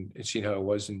times and seen how I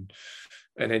was, and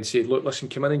then said, look, listen,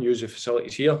 come in and use the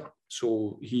facilities here.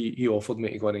 So he offered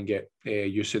me to go in and get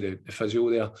use of the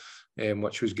physio there,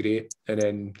 which was great. And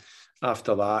then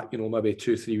after that, maybe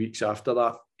 2-3 weeks after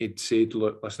that, he'd said,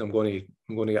 look, listen, I'm going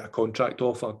to get a contract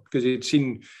offer, because he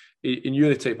knew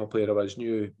the type of player I was,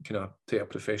 knew kind of type of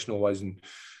professional I was, and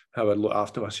how I'd look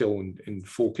after myself and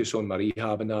focus on my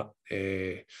rehab and that.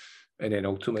 And then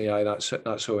ultimately, that's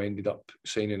how I ended up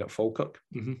signing at Falkirk.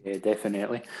 Mm-hmm. Yeah,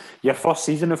 definitely. Your first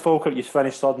season at Falkirk, you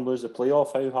finished third and lose the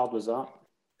playoff. How hard was that?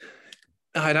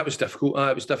 That was difficult.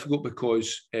 It was difficult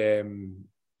because we'd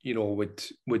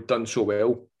done so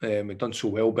well,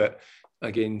 but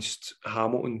against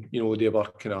Hamilton, they were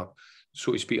kind of,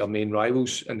 so to speak, our main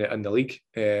rivals in the league,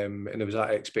 and there was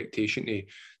that expectation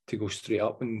to go straight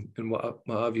up and what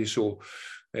have you. So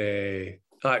it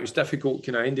was difficult.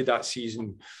 Kind of ended that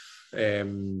season.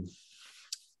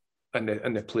 in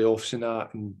the playoffs and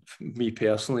that, and me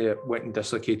personally, I went and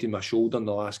dislocated my shoulder in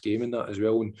the last game and that as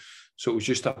well, and so it was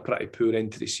just a pretty poor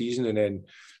end to the season, and then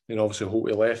obviously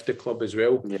Holty left the club as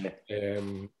well. Yeah.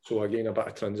 So again, a bit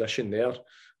of transition there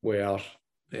where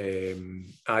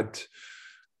I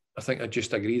think I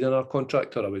just agreed on our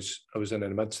contract, or I was in the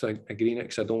midst of agreeing it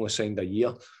because I'd only signed a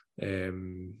year.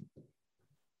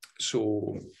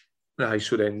 So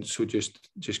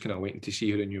just kind of waiting to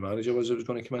see who the new manager was that was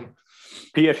going to come in.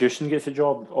 Peter Houston gets the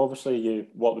job. Obviously, you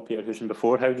worked with Peter Houston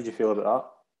before. How did you feel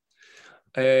about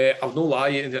that? I'll not lie,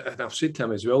 and I've said to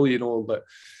him as well, but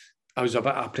I was a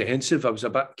bit apprehensive. I was a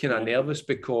bit kind of nervous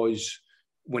because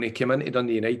when he came into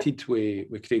Dundee United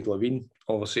with Craig Levein,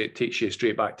 obviously it takes you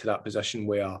straight back to that position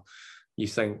where you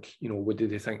think, what did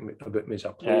they think about me as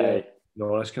a player,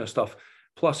 all this kind of stuff.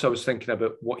 Plus, I was thinking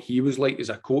about what he was like as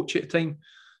a coach at the time.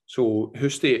 So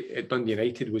Houston at Dundee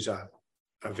United was a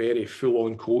very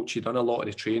full-on coach. He'd done a lot of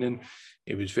the training.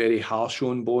 He was very harsh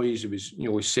on boys. He was,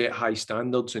 he set high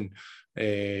standards, and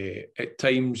at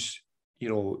times,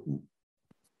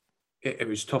 it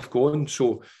was tough going.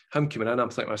 So him coming in, I'm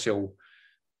thinking to myself,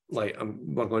 like,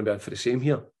 we're going to be in for the same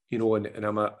here, and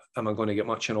am I going to get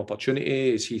much an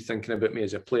opportunity? Is he thinking about me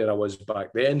as a player I was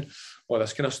back then? All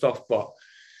this kind of stuff. But,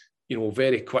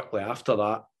 very quickly after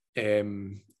that,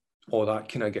 all that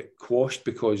kind of get quashed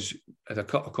because I had a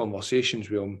couple of conversations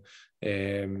with him.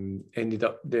 Ended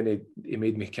up, then he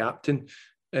made me captain.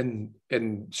 And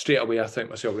straight away I think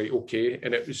to myself, right, okay.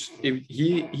 And it was,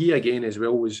 he again as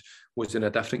well was in a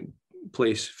different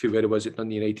place for where he was at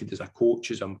Dundee United as a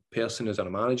coach, as a person, as a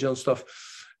manager and stuff.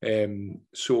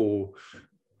 So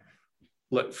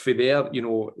look, for there,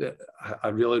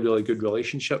 a really, really good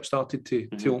relationship started to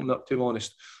open up, to be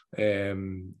honest.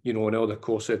 And over the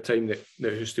course of the time that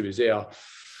Houston was there,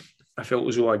 I felt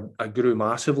as though I grew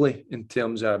massively in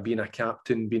terms of being a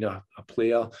captain, being a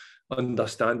player,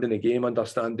 understanding the game,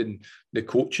 understanding the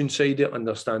coaching side of it,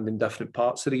 understanding different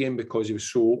parts of the game, because he was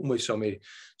so open with some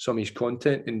of his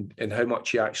content and how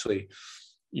much he actually,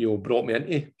 brought me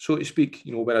into, so to speak.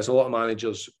 Whereas a lot of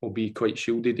managers will be quite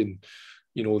shielded and,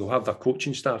 they'll have their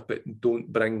coaching staff but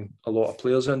don't bring a lot of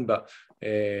players in. But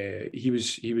he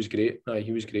was great.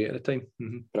 He was great at the time.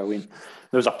 Mm-hmm. Brilliant.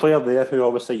 There was a player there who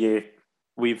obviously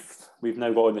we've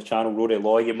now got on the channel, Rory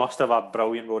Loy. You must have a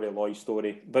brilliant Rory Loy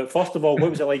story. But first of all,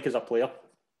 what was it like as a player?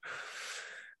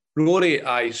 Rory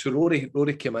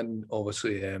came in,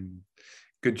 obviously,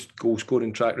 good goal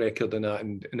scoring track record and that,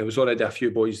 and there was already a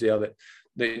few boys there that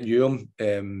knew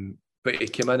him. But he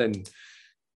came in and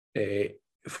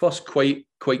first quite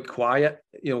quiet,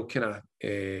 kind of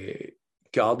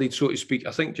guarded, so to speak.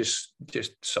 I think just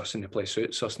sussing the place out,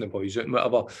 sussing the boys out and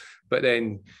whatever. But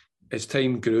then as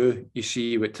time grew, you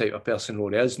see what type of person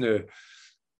Rory is now.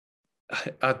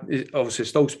 I obviously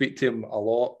still speak to him a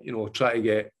lot, try to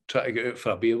get out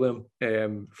for a beer with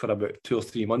him for about 2 or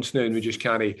 3 months now, and we just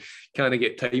can't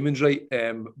get timings right.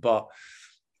 But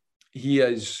he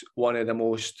is one of the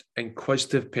most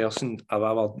inquisitive person I've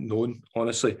ever known,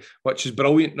 honestly, which is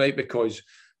brilliant, right? Because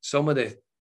some of the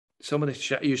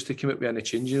shit he used to come up with in the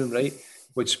changing room, right,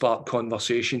 would spark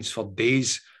conversations for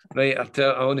days, right?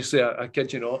 Honestly, I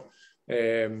kid you not.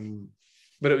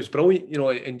 But it was brilliant,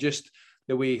 and just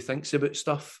the way he thinks about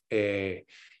stuff. Like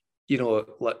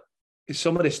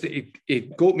some of this,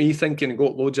 it got me thinking and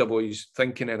got loads of boys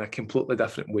thinking in a completely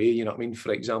different way. You know what I mean?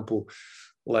 For example,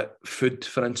 like food,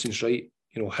 for instance, right?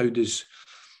 How does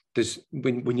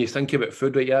when you think about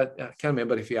food, right? Yeah, I can't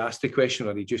remember if he asked the question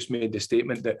or he just made the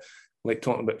statement that, like,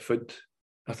 talking about food.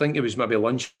 I think it was maybe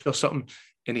lunch or something,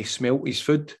 and he smelt his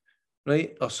food,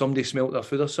 right? Or somebody smelt their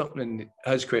food or something, and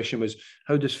his question was,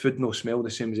 how does food not smell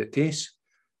the same as it tastes?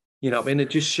 You know what I mean?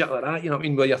 It just shit like that, you know what I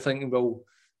mean? Where you're thinking, well,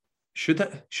 should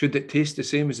it taste the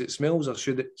same as it smells, or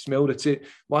should it smell the same?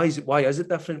 Why is it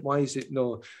different? Why is it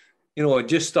no?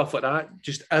 Just stuff like that,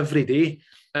 just every day,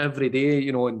 and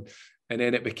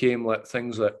then it became like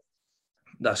things like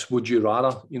this, would you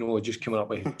rather, just coming up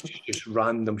with just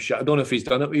random shit. I don't know if he's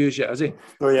done it with you yet, has he?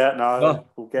 Oh yeah, no,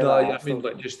 we'll get that. Yeah, I mean,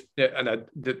 like, just, and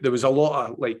there was a lot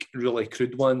of like really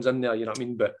crude ones in there, you know what I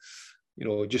mean? But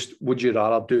just would you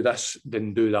rather do this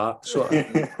than do that? So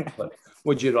like,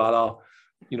 would you rather,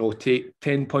 take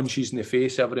 10 punches in the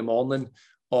face every morning,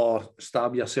 or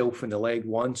stab yourself in the leg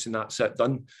once and that's it,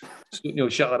 done? So,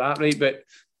 shit like that, right? But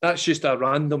that's just a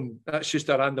random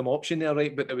option there,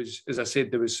 right? But there was, as I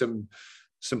said, there was some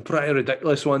pretty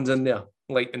ridiculous ones in there,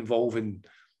 like involving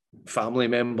family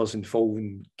members,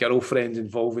 involving girlfriends,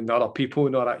 involving other people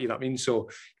and all that, you know what I mean? So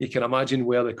you can imagine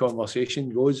where the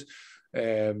conversation goes.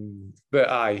 But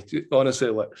honestly,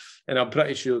 like, and I'm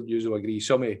pretty sure you will agree,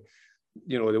 some of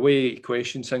the way he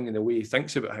questions things and the way he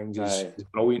thinks about things is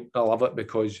brilliant. I love it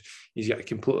because he's got a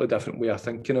completely different way of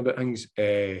thinking about things.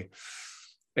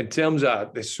 In terms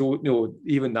of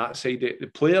even that side, the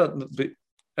player, but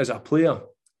as a player,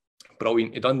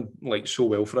 brilliant. He done like so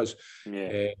well for us.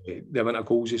 The amount of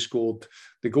goals he scored,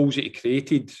 the goals that he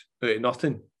created out of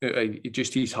nothing,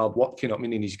 just his hard work,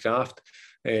 and his graft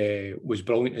was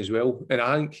brilliant as well. And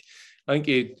I think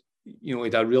he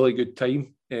had a really good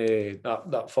time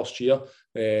that first year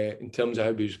in terms of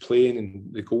how he was playing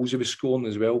and the goals he was scoring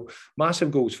as well.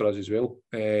 Massive goals for us as well,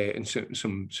 and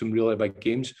some really big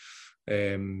games.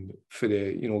 For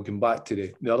going back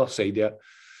to the other side there,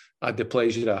 I had the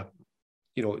pleasure of,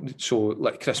 so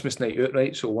like Christmas night out,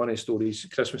 right? So one of the stories,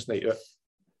 Christmas night out,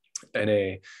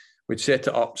 and we'd set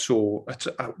it up. So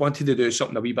I wanted to do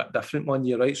something a wee bit different one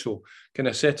year, right? So kind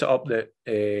of set it up that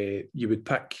you would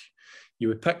pick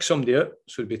somebody out.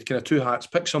 So it'd be kind of two hats,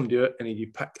 pick somebody out, and then you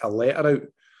pick a letter out.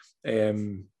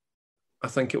 I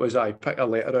think it was pick a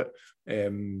letter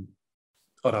out,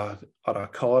 or a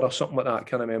colour or something like that. I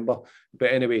can't remember.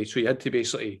 But anyway, so you had to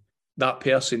basically, that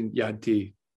person, you had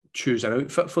to choose an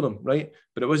outfit for them, right?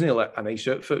 But it wasn't like a nice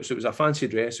outfit, so it was a fancy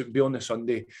dress. It would be on the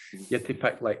Sunday. You had to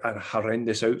pick like a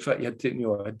horrendous outfit. You had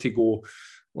to go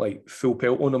like full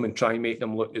pelt on them and try and make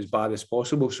them look as bad as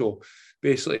possible. So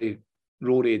basically,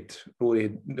 Rory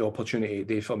had the opportunity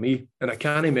today for me, and I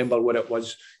can't remember what it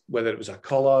was, whether it was a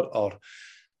colour or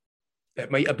it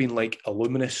might have been like a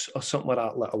luminous or something like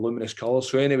that, like a luminous colour.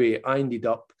 So anyway, I ended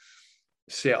up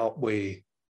set up with,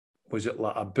 was it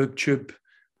like a boob tube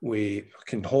with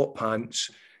fucking hot pants,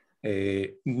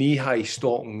 knee-high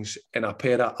stockings, and a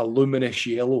pair of a luminous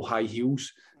yellow high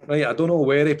heels. Right, I don't know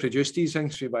where he produced these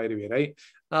things for, by the way, right?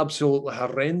 Absolutely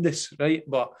horrendous, right?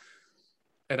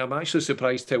 And I'm actually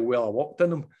surprised how well I walked in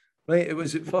them. Right, it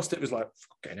was at first, it was like,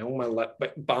 fucking hell, my lip,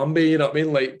 like Bambi, you know what I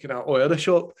mean? Like, oil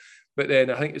shop. But then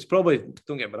I think it's probably,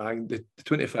 don't get me wrong, the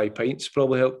 25 pints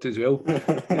probably helped as well. You know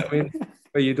what I mean?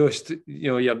 But you just,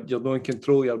 you're not in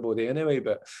control of your body anyway.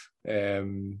 But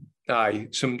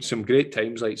some great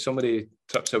times, like some of the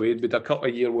trips away. We did a couple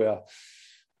of years where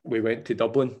we went to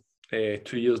Dublin 2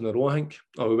 years in a row, I think.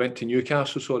 Or we went to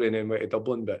Newcastle, sorry, and then went to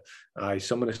Dublin. But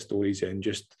some of the stories then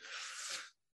just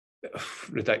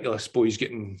ridiculous. Boys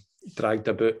getting dragged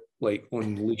about like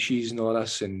on leashes and all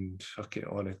this, and fucking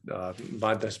on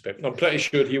madness. But I'm pretty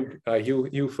sure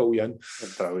he'll fill you in.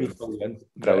 Brilliant. He'll fill you in.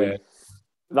 Brilliant.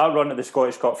 That run at the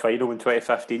Scottish Cup final in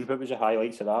 2015, what was the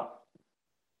highlights of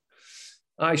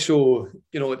that? So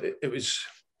it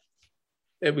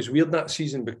was weird that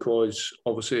season because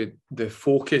obviously the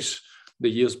focus the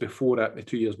years before it, the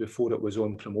 2 years before it, was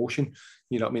on promotion.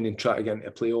 You know what I mean, and try to get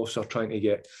into playoffs or trying to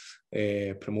get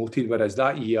promoted. Whereas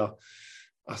that year,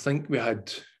 I think we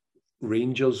had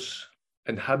Rangers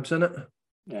and Hibs in it.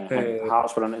 Yeah,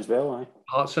 Hearts were in it as well, aye.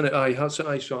 Hearts in it, aye.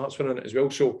 So Hearts were in it as well.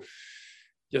 So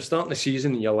you're starting the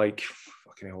season and you're like,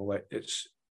 fucking hell, like it's,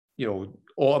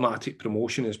 automatic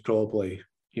promotion is probably,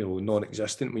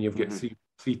 non-existent when you've got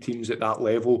three teams at that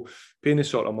level paying the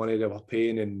sort of money they were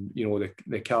paying and,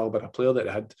 the calibre of player that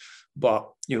they had. But,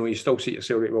 you still say to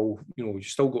yourself, right, well, you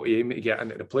still got to aim to get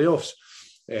into the playoffs.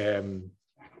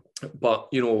 But,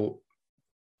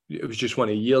 it was just one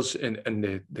of the years in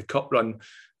the cup run,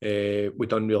 we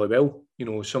done really well.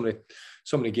 Some of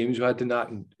the games we had in that,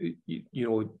 and,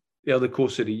 the other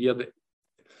course of the year, that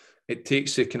it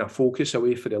takes the kind of focus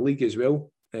away for the league as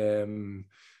well.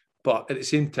 But at the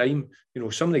same time,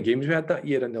 some of the games we had that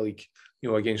year in the league,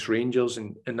 against Rangers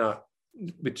and that,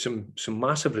 with some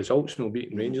massive results,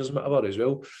 beating Rangers and whatever as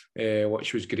well,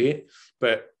 which was great.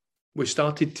 But we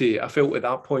started to, I felt at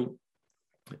that point,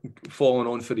 following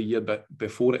on for the year, but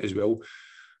before it as well,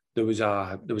 there was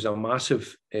a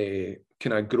massive kind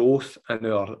of growth in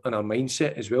our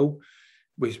mindset as well.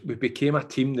 We became a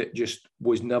team that just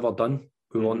was never done.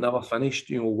 We were never finished,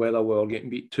 whether we were getting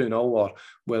beat 2-0 or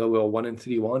whether we were winning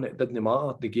 3-1, it didn't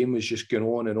matter. The game was just going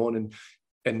on,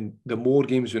 and the more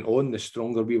games went on, the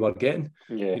stronger we were getting.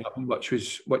 Yeah. Which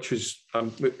was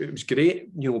it was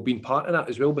great, being part of that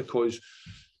as well, because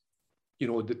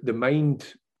the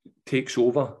mind takes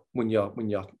over when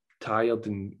you're tired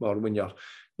or when you're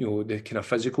the kind of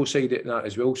physical side of that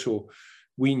as well. So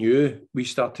we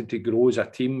started to grow as a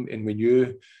team, and we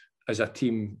knew as a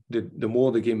team the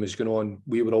more the game was going on,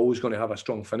 we were always going to have a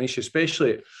strong finish,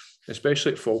 especially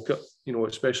at Falkirk.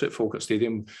 Especially at Falkirk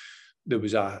Stadium, there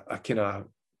was a kind of,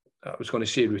 I was going to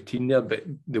say routine there, but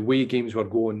the way games were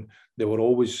going, they were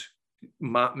always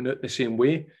mapping out the same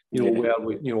way. Where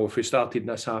we, if we started in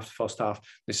this half, the first half,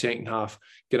 the second half,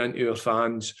 get into our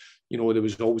fans, you know, there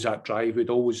was always that drive. We'd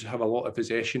always have a lot of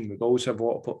possession. We'd always have a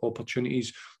lot of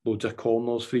opportunities, loads of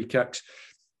corners, free kicks,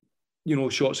 you know,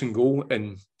 shots and goal.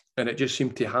 And it just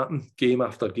seemed to happen game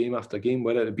after game after game,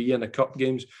 whether it be in the cup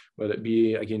games, whether it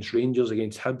be against Rangers,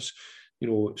 against Hibs, you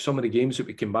know, some of the games that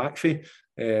we came back for.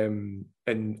 And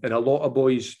a lot of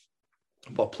boys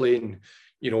were playing,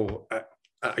 you know, at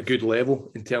a good level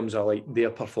in terms of like their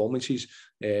performances.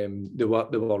 They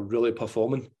were really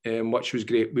performing, which was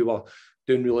great. We were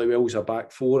doing really well as a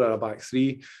back four or a back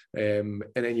three. And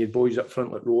then you had boys up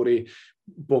front like Rory,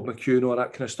 Bob McHugh, all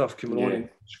that kind of stuff coming on and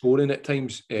scoring at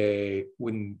times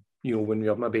when we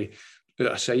were maybe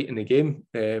out of sight in the game,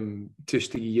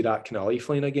 just to give you that kind of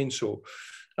lifeline again. So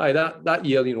that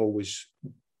year, you know,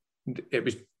 it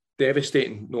was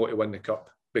devastating not to win the cup,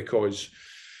 because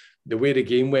the way the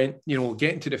game went, you know,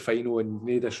 getting to the final, and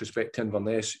no disrespect to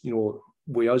Inverness, you know,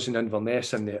 with us in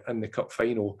Inverness in the cup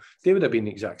final, they would have been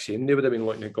the exact same. They would have been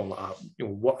looking at going like that, you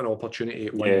know, what an opportunity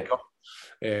to win the cup.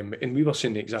 And we were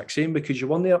saying the exact same, because you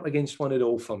weren't there up against one of the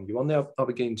old firm. You weren't there up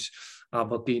against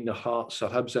Aberdeen, the Hearts, or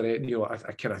Hibs, or you know,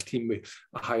 a kind of team with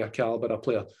a higher calibre of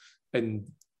player. And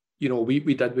you know, we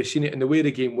seen it, and the way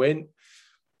the game went,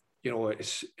 you know,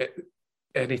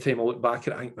 anytime I look back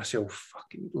at it, I think myself,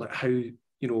 fucking, like how, you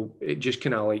know, it just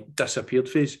kind of like disappeared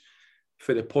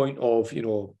for the point of, you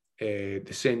know, the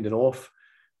sending off.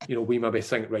 You know, we maybe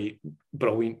think, right,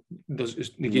 brilliant, the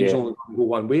game's only going to go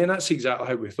one way, and that's exactly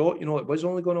how we thought. You know, it was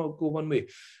only going to go one way,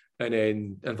 and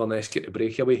then Inverness get the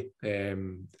breakaway,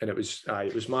 and it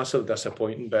was massive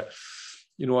disappointing. But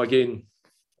you know, again,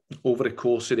 over the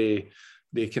course of the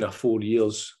kind of 4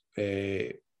 years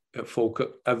at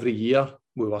Falkirk, every year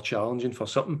we were challenging for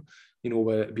something. You know,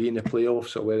 whether it be in the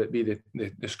playoffs or whether it be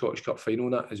the Scottish Cup final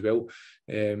and that as well,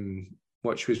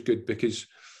 which was good, because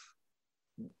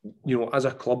you know, as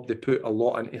a club, they put a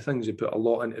lot into things. They put a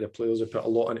lot into the players. They put a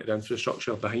lot into the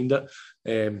infrastructure behind it,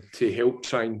 to help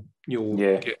try and, you know,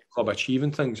 get the club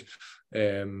achieving things.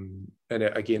 And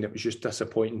it was just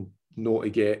disappointing not to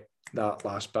get that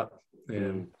last bit.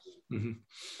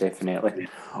 Definitely.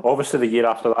 Obviously, the year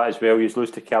after that as well, you lose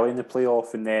to Kelly in the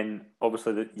playoff, and then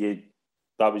obviously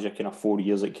that was your kind of 4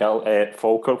 years at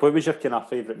Falkirk. What was your kind of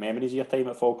favourite memories of your time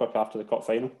at Falkirk after the cup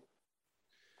final?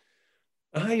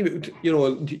 You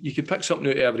know, you could pick something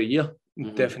out every year,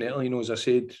 definitely. You know, as I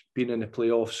said, being in the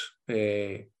playoffs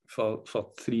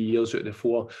for 3 years out of the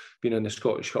 4, being in the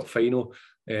Scottish Cup final.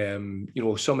 You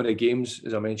know, some of the games,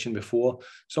 as I mentioned before,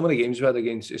 some of the games we had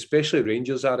against, especially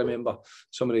Rangers, I remember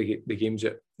some of the games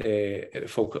at the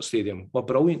Falkirk Stadium were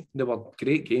brilliant. They were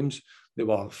great games. They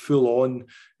were full on.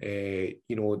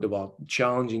 You know, they were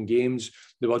challenging games.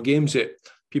 They were games that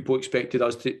people expected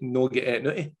us to not get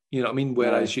out of. You know what I mean?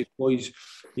 Whereas you boys,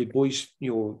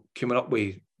 you know, coming up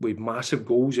with massive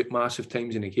goals at massive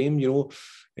times in the game. You know,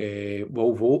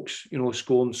 Will Vokes, you know,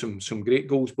 scoring some great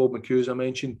goals. Bob McHugh, as I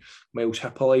mentioned, Miles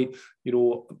Hippolyte, you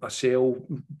know, myself,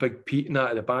 Big Pete and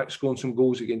that at the back, scoring some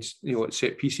goals against, you know, at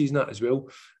set pieces and that as well.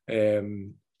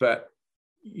 But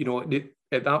you know,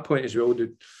 at that point as well,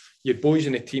 you had boys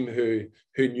in the team who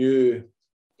knew,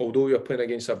 although you're playing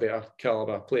against a better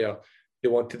calibre player, they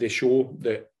wanted to show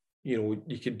that, you know,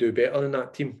 you could do better than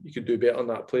that team. You could do better than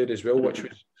that player as well,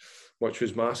 which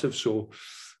was massive. So,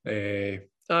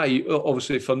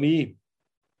 obviously for me,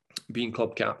 being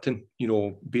club captain, you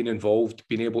know, being involved,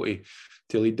 being able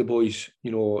to lead the boys,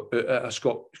 you know, at a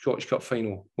Scottish Cup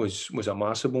final was a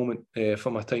massive moment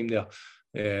for my time there.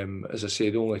 As I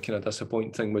said, the only kind of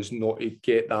disappointing thing was not to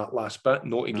get that last bit,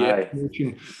 not to get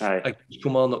promotion against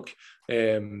Kilmarnock,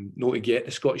 not to get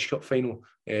the Scottish Cup final.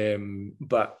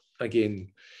 But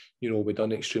again, you know, we've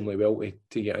done extremely well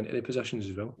to get into the positions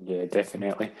as well. Yeah,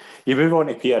 definitely. You move on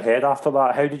to Peterhead after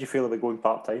that. How did you feel about going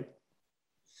part-time?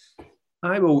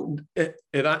 Well, at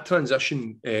that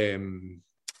transition,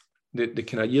 the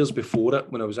kind of years before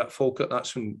it, when I was at Falkirk,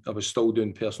 that's when I was still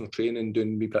doing personal training,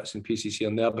 doing wee bits and pieces here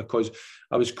and there, because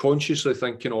I was consciously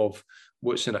thinking of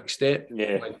what's the next step.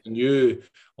 Like I knew,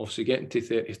 obviously, getting to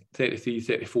 30, 33,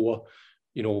 34,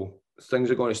 you know,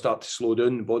 things are going to start to slow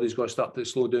down, the body's going to start to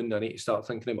slow down, I need to start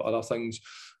thinking about other things.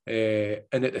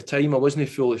 And at the time, I wasn't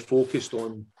fully focused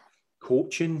on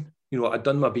coaching. You know, I'd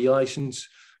done my B licence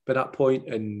by that point,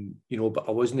 and, you know, but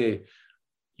I wasn't,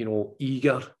 you know,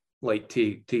 eager like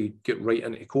to get right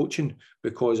into coaching,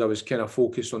 because I was kind of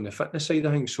focused on the fitness side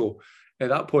of things. So at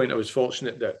that point, I was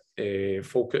fortunate that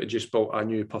Falkirk had just built a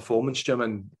new performance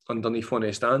gym underneath one of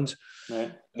the stands.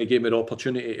 And they gave me the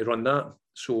opportunity to run that.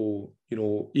 So, you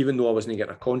know, even though I wasn't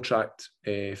getting a contract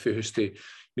for Houston,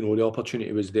 you know, the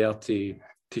opportunity was there to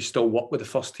still work with the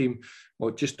first team,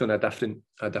 or just on a different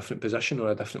position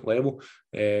or a different level.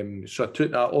 So I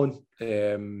took that on,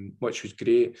 which was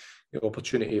great. The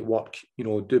opportunity to work,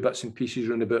 do bits and pieces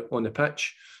around about on the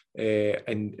pitch,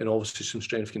 and obviously some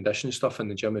strength conditioning stuff in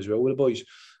the gym as well with the boys,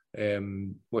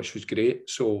 which was great.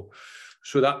 So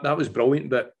that was brilliant.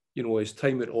 But as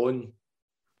time went on,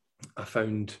 I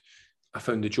found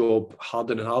the job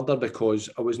harder and harder because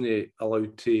I wasn't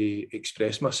allowed to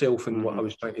express myself and what I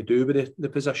was trying to do with the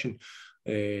position.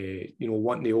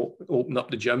 Wanting to open up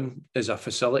the gym as a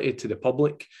facility to the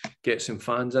public, get some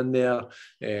fans in there,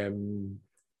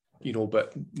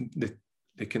 but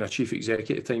the kind of chief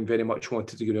executive at the time very much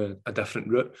wanted to go a different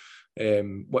route,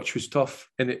 which was tough.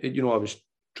 And I was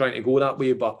trying to go that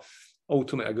way, but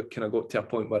ultimately I got to a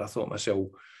point where I thought to myself,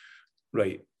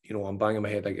 right, I'm banging my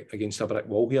head against a brick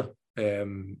wall here.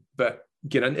 But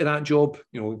getting into that job,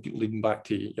 leading back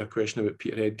to your question about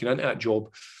Peterhead, getting into that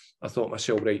job, I thought to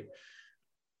myself, right,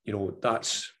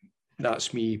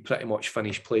 that's me pretty much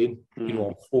finished playing.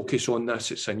 I'll focus on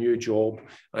this. It's a new job.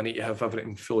 I need to have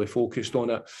everything fully focused on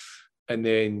it. And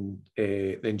then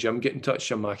Jim get in touch,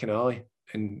 Jim McInally,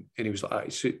 and he was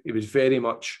like, he was very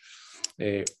much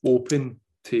open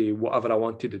to whatever I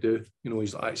wanted to do.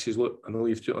 He's like, he says, look, I know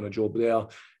you've took on a job there.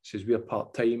 He says, we're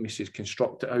part-time. He says,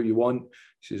 construct it how you want.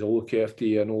 He says, I'll look after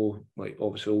you. I know, like,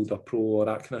 obviously older pro, or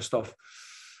that kind of stuff.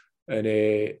 And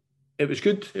it was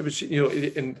good. It was,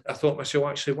 and I thought to myself,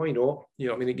 actually, why not?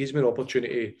 It gives me an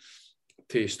opportunity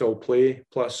to still play.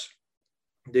 Plus,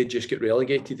 they just get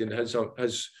relegated, and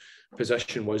his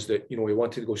position was that, he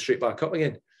wanted to go straight back up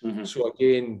again. So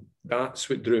again, that's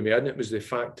what drew me in. It was the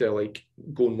fact to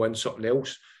go and win something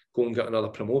else, go and get another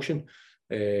promotion.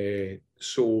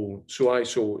 So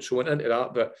went into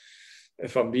that. But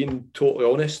if I'm being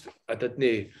totally honest, I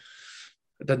didn't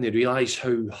realise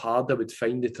how hard I would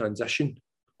find the transition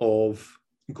of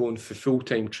going for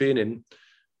full-time training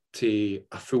to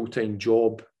a full-time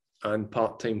job and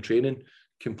part-time training.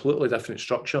 Completely different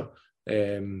structure.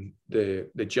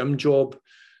 The gym job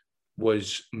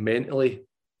was mentally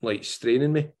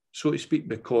straining me, so to speak,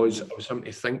 because I was having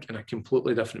to think in a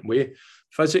completely different way.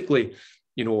 Physically,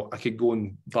 I could go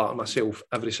and batter myself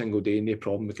every single day, no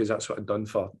problem, because that's what I'd done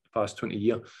for the past 20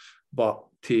 years. But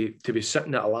to be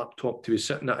sitting at a laptop, to be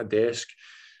sitting at a desk,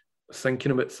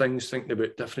 thinking about things, thinking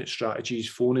about different strategies,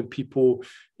 phoning people,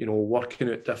 working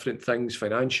out different things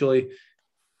financially,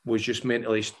 was just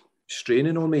mentally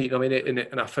straining on me.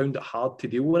 And I found it hard to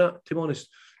deal with it, to be honest.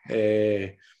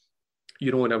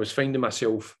 And I was finding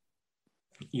myself,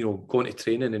 going to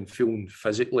training and feeling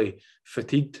physically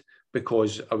fatigued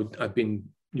because I'd been,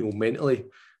 mentally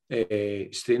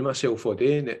straining myself all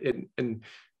day. And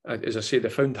as I said, I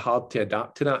found it hard to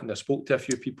adapt to that. And I spoke to a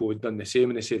few people who'd done the same,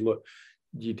 and they said, look,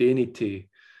 you do need to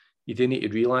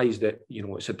realise that,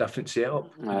 it's a different setup.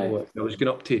 I was going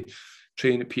up to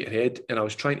train at Peterhead, and I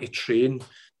was trying to train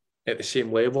at the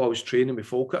same level I was training with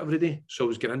Falkirk every day. So I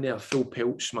was getting in there full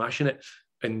pelt, smashing it.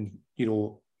 And,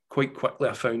 quite quickly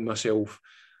I found myself,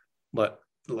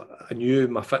 I knew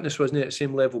my fitness wasn't at the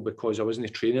same level because I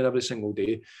wasn't training every single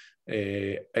day.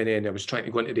 And then I was trying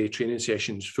to go into the training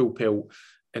sessions full pelt,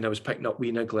 and I was picking up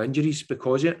wee niggle injuries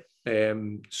because of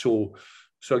it. So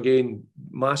again,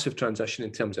 massive transition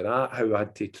in terms of that, how I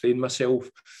had to train myself,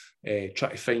 try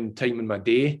to find time in my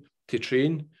day to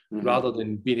train, rather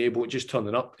than being able to just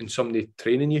turning up and somebody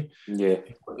training you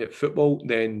at football,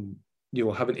 then,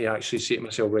 having to actually say to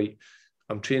myself, right,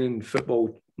 I'm training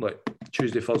football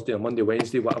Tuesday, Thursday, or Monday,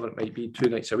 Wednesday, whatever it might be, 2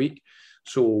 nights a week.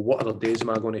 So what other days am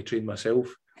I going to train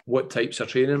myself? What types of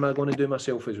training am I going to do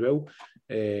myself as well?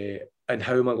 And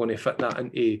how am I going to fit that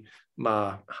into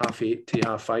my 8:30 to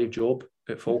 5:30 job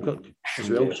at Falkirk as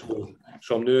well?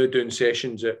 So I'm now doing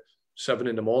sessions at 7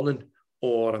 in the morning,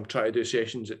 or I'm trying to do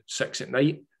sessions at 6 at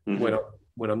night when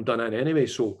I'm done in anyway.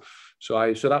 So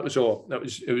that was all.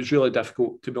 It was really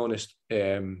difficult, to be honest.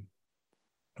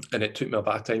 And it took me a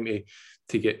bit of time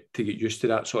to get used to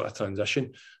that sort of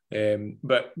transition.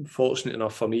 But fortunate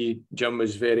enough for me, Jim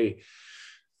was very,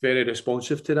 very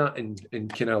responsive to that, and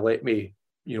kind of let me,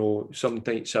 some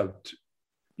nights or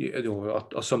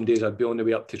some days I'd be on the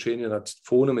way up to training, and I'd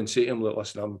phone him and say to him, look,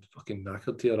 listen, I'm fucking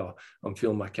knackered here, or I'm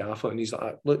feeling my calf, and he's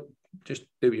like, look, just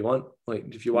do what you want.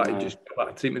 If you want to just do a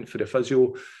bit of treatment for the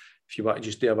physio, if you want to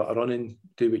just do a bit of running,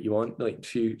 do what you want.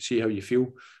 See how you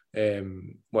feel.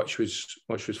 Which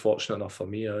was fortunate enough for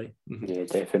me. Yeah,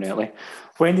 definitely.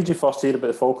 When did you first hear about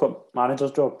the Falkirk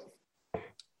manager's job?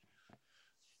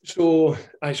 So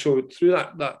through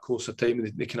that course of time,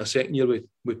 the kind of second year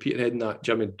with Peterhead and that,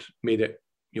 Jim had made it,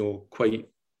 quite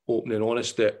open and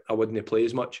honest that I wouldn't play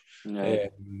as much.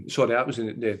 That was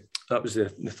That was the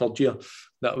third year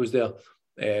that I was there.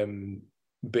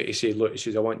 But he said, look, he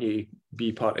says, I want you to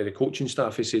be part of the coaching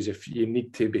staff. He says, if you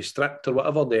need to be strict or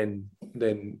whatever,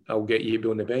 then I'll get you to be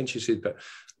on the bench. He said, but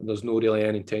there's no really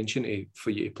any intention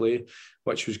for you to play,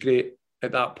 which was great.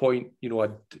 At that point,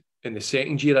 in the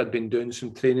second year, I'd been doing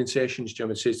some training sessions. Jim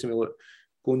had said to me, look,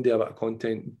 go and do a bit of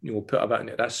content, put a bit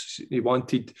into this. He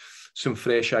wanted some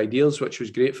fresh ideas, which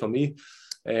was great for me,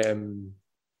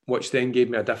 which then gave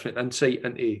me a different insight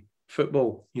into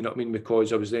football, you know what I mean?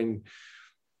 Because I was then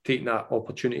taking that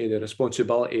opportunity, the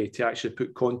responsibility to actually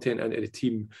put content into the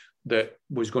team that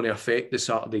was going to affect the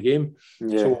Saturday game.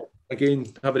 Yeah. So again,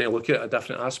 having to look at a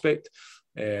different aspect.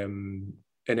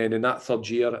 And then in that third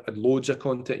year, I had loads of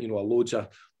content, loads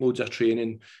of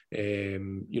training,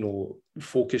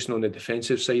 focusing on the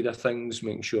defensive side of things,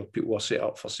 making sure people were set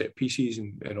up for set pieces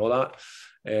and all that.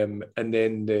 And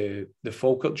then the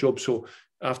Falkirk job. So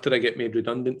after I get made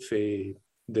redundant for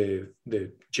the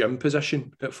gym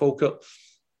position at Falkirk,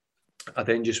 I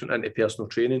then just went into personal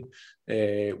training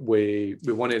with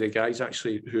one of the guys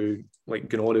actually who, like,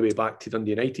 going all the way back to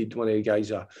Dundee United, one of the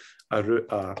guys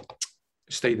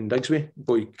stayed in Digsby,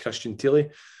 boy Christian Taylor,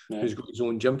 who's got his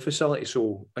own gym facility.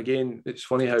 So again, it's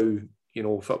funny how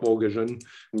football goes round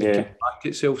and can back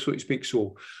itself, so to speak.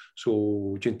 So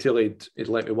Gentile had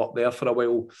let me work there for a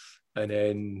while, and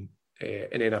then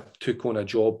I took on a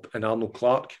job in Arnold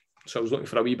Clark. So I was looking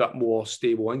for a wee bit more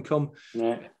stable income.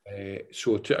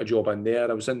 So I took a job in there.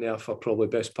 I was in there for probably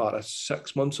the best part of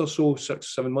 6 months or so,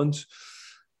 7 months.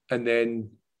 And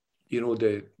then,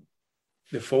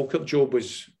 the Falkirk job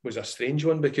was a strange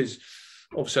one, because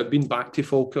obviously I'd been back to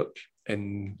Falkirk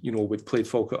and, we'd played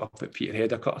Falkirk up at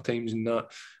Peterhead a couple of times and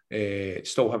that,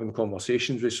 still having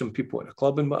conversations with some people at the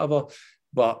club and whatever,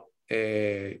 but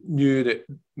knew that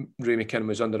Ray McKinnon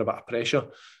was under a bit of pressure.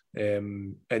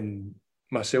 And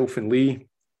myself and Lee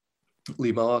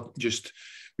Miller,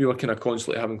 we were kind of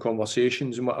constantly having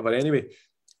conversations and whatever anyway,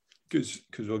 because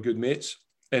we're good mates.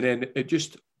 And then it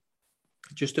just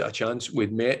at a chance,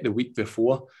 we'd met the week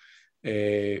before,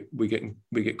 we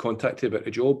get contacted about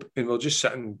the job, and we're just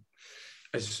sitting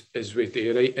as we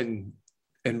do, right? And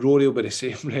Rory will be the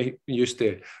same, right?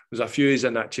 There's a few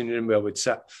in that changing room where we'd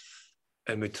sit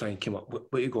and we'd try and come up, what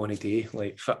are you going to do,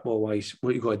 like football-wise,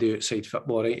 what are you going to do outside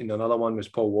football, right? And another one was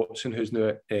Paul Watson, who's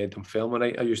now at Dunfermline,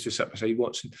 right? I used to sit beside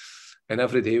Watson, and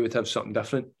every day we'd have something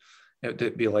different.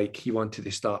 It'd be like he wanted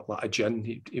to start like a gin.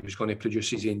 He was going to produce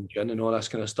his own gin and all this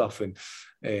kind of stuff, and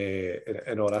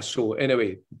all that. So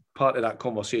anyway, part of that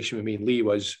conversation with me and Lee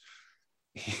was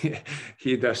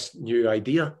he had this new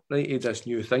idea, right? He had this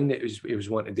new thing that he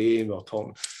was wanting to do, and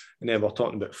we're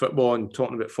talking about football and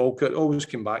talking about Falkirk. Always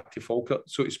came back to Falkirk,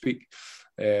 so to speak.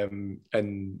 And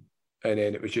then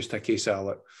it was just a case of,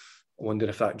 like, I wonder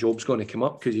if that job's going to come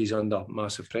up, because he's under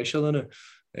massive pressure now.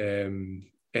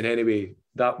 And anyway,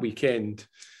 that weekend,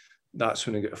 that's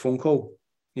when I got a phone call.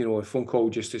 A phone call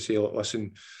just to say, look,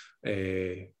 listen,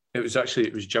 it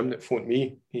was Jim that phoned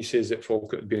me. He says that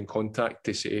Falkirk had been in contact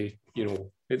to say,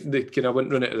 they kind of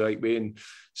went run it the right way and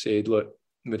said, look,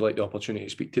 we'd like the opportunity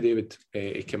to speak to David.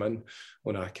 He came in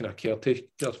on a kind of caretaker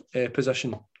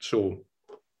position. So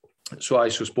I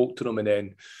spoke to him, and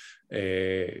then,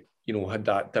 had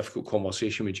that difficult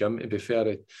conversation with Jim, to be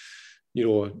fair,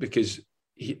 because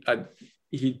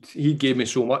he gave me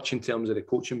so much in terms of the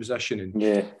coaching position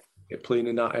and playing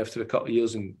in that after a couple of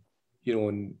years, and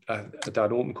and I had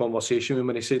an open conversation with him,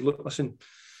 and he said, look, listen,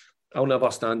 I'll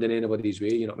never stand in anybody's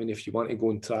way, you know what I mean? If you want to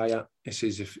go and try it, he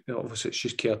says, if obviously it's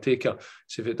just caretaker,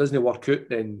 so if it doesn't work out,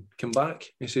 then come back.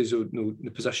 He says, oh, no,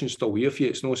 the position's still here for you.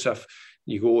 It's not as if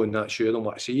you go and that's sure they'll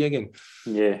want to see you again.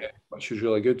 Which was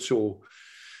really good. So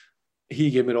he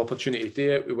gave me an opportunity to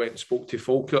do it. We went and spoke to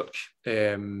Falkirk,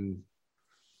 and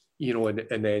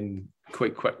then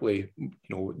quite quickly,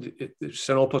 it's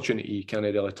an opportunity you can't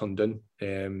really turn down,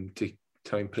 to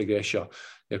try and progress your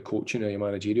coaching or your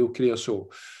managerial career. So,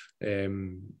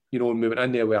 when we went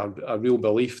in there with a real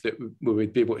belief that we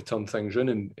would be able to turn things around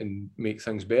and make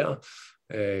things better.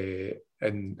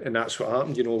 And that's what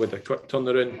happened, with a quick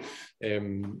turnaround.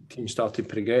 Team started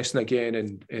progressing again,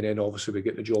 and then obviously we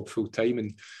get the job full time.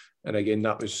 And again,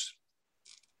 that was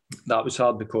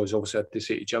hard, because obviously I had to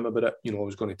say to Jim about it. I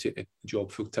was going to take the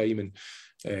job full time,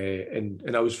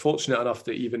 and I was fortunate enough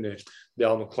that even the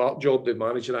Arnold Clark job, the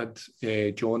manager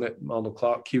had, John at Arnold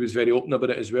Clark, he was very open about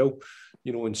it as well,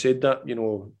 and said that,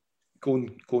 go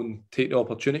and take the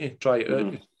opportunity, try it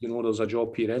out. There's a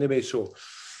job here anyway. So,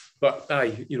 but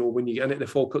when you get into the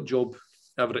Falkirk job,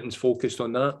 everything's focused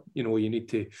on that. You need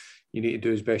to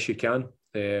do as best you can.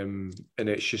 And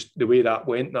it's just the way that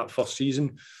went that first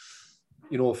season.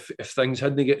 you know, if things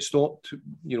hadn't get stopped,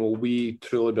 you know, we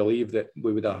truly believe that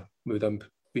we would have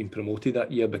been promoted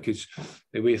that year, because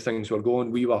the way things were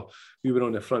going, we were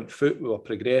on the front foot, we were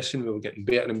progressing, we were getting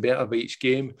better and better by each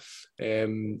game,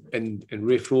 and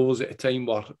Raith Rovers at the time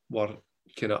were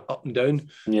kind of up and down,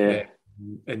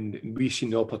 and we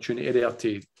seen the opportunity there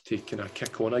to kind of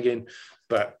kick on again.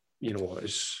 But you know,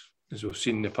 as we've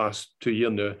seen in the past 2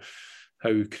 years now,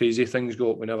 how crazy things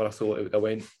got. We never thought it would have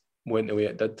went the way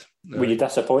it did. Were you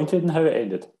disappointed in how it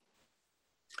ended?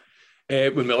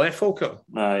 When we left Falkirk?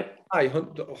 Aye,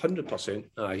 100%.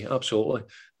 Aye, absolutely.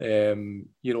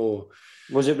 You know,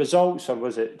 was it results or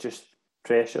was it just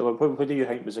pressure? What do you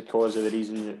think was the cause of the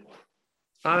reason?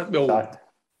 I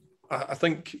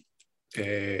think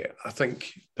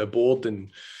the board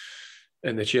and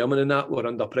the chairman and that were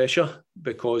under pressure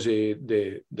because of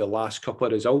the last couple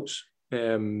of results.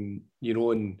 You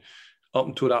know, and up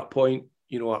until that point,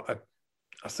 you know,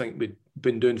 I think we'd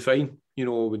been doing fine. You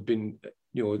know,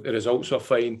 the results were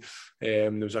fine.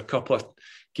 There was a couple of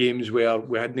games where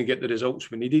we hadn't get the results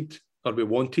we needed or we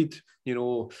wanted, you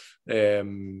know,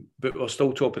 but we're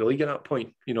still top of the league at that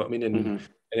point, you know what I mean? And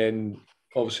then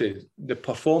obviously the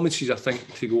performances, I think,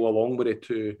 to go along with it,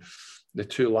 the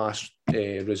two last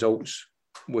results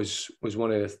was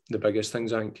one of the biggest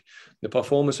things. I think the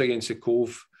performance against the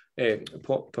Cove,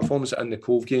 performance in the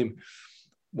Cove game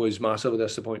was massive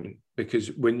disappointment, because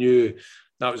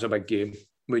that was a big game.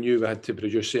 We knew we had to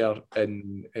produce there,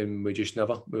 and we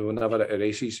were never at the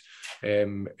races.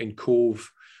 And Cove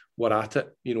were at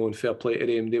it, you know, and fair play to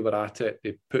them, they were at it.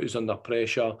 They put us under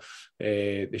pressure.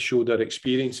 They showed their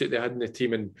experience that they had in the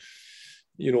team, and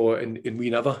you know, and we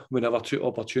never took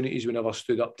opportunities. We never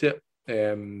stood up to it,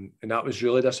 and that was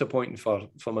really disappointing for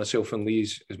myself and Lee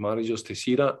as managers to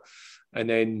see that. And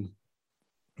then,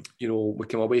 you know, we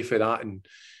came away from that, and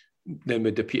then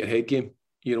with the Peterhead game,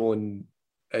 you know,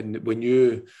 and we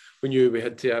knew we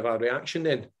had to have a reaction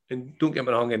then. And don't get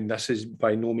me wrong, and this is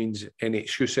by no means any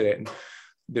excuse or anything,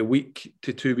 the week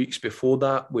to 2 weeks before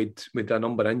that, with a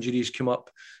number of injuries come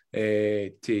up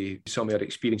to some of our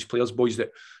experienced players, boys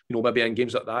that, you know, maybe in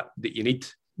games like that you need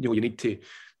to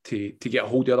get a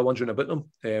hold of the other ones around about them,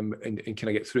 and kind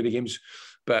of get through the games.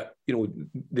 But you know,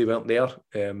 they weren't there,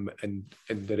 and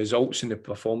the results and the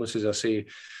performances, I say,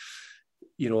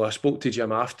 you know, I spoke to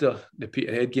Jim after the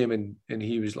Peterhead game, and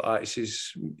he was like, he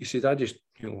says, I just,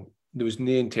 you know, there was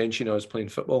no intention I was playing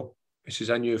football. He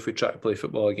says, I knew if we tried to play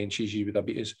football against you would have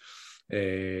beat us.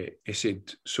 He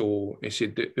said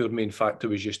that our main factor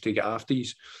was just to get after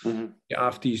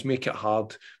these, make it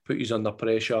hard, put you under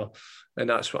pressure, and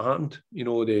that's what happened. You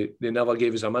know, they never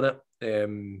gave us a minute,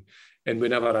 and we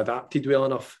never adapted well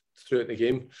enough throughout the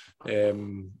game.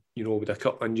 You know, with a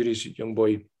couple of injuries, young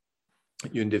boy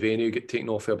Ewan Devaney got taken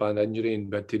off for a bad injury and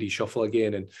we had to reshuffle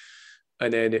again,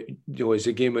 and then you know, as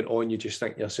the game went on, you just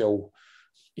think to yourself,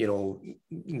 you know,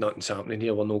 nothing's happening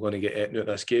here, we're not going to get anything out of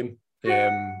this game.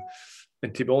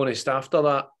 And to be honest, after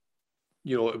that,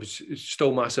 you know, it's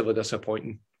still massively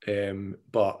disappointing,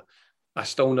 but I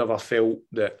still never felt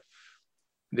that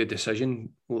the decision,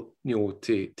 you know,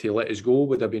 to let us go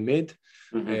would have been made.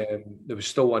 There was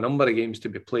still a number of games to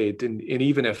be played, and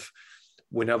even if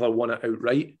we never won it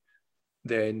outright,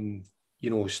 then,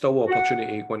 you know, still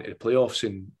opportunity to go into the playoffs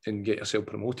and get yourself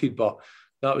promoted. But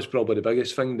that was probably the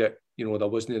biggest thing, that, you know, there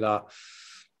wasn't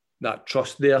that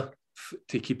trust there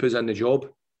to keep us in the job.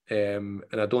 And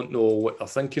I don't know what their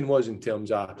thinking was in terms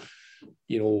of,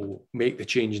 you know, make the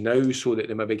change now so that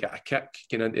they maybe get a kick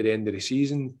getting into the end of the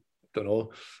season. Don't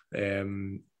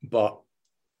know. But,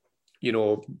 you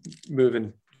know,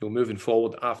 moving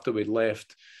forward, after we'd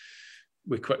left,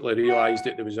 we quickly realised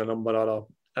that there was a number of other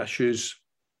issues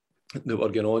that were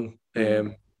going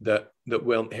on, that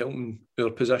weren't helping our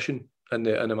position in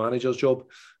the manager's job,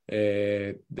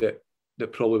 that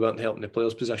probably weren't helping the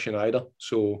players' position either.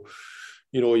 So,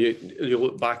 you know, you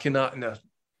look back in that, and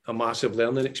a massive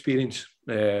learning experience,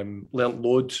 learnt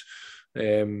loads,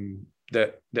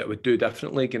 that would do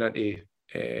differently getting into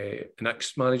the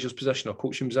next manager's position or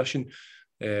coaching position,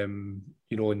 you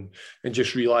know, and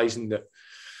just realising that,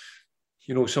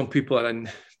 you know, some people are in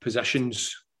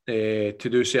positions to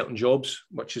do certain jobs,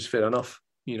 which is fair enough,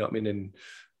 you know what I mean,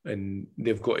 and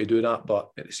they've got to do that, but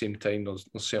at the same time, there's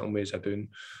certain ways of doing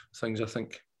things, I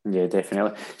think. Yeah,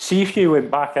 definitely. See, if you went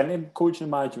back into coaching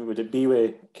and management, would it be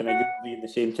with kind of the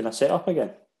same kind of setup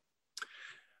again?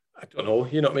 I don't know,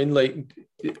 you know what I mean? Like,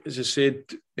 as I said,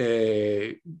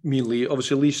 me and Lee,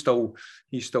 obviously Lee's still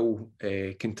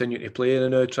continuing to play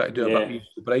and now try to do a bit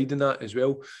of bride in that as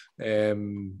well.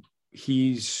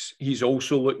 He's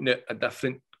also looking at a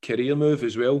different career move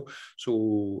as well.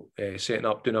 So setting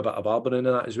up, doing a bit of barbering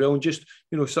and that as well, and just,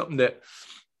 you know, something that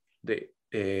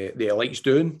he likes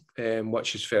doing,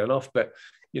 which is fair enough. But,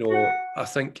 you know, I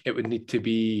think it would need to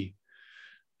be,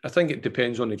 I think it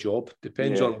depends on the job,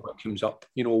 depends on what comes up,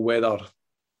 you know, whether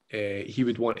he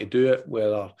would want to do it,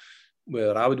 whether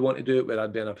I would want to do it, whether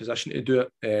I'd be in a position to do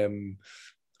it.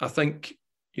 I think,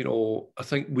 you know, I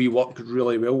think we work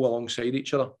really well alongside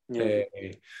each other.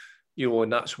 You know,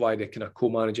 and that's why the kind of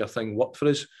co-manager thing worked for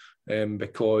us,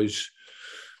 because,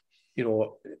 you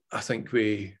know, I think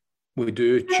we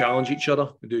do challenge each other.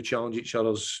 We do challenge each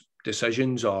other's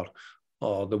decisions or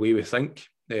the way we think.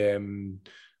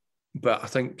 But I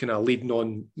think kind of leading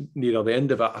on near the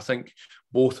end of it, I think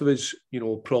both of us, you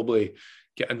know, probably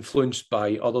get influenced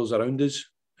by others around us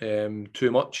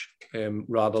too much,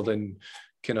 rather than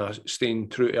kind of staying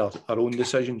true to our own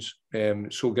decisions.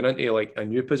 So going into like a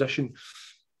new position,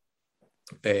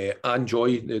 I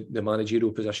enjoy the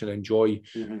managerial position. I enjoy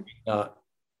that,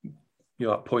 you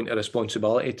know, that point of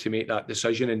responsibility to make that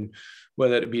decision, and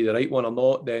whether it be the right one or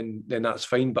not, then that's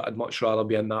fine. But I'd much rather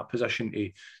be in that position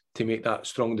to make that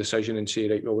strong decision and say,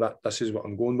 right, well, this is what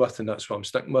I'm going with and that's what I'm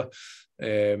sticking with,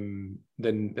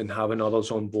 than having others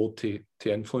on board to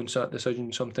influence that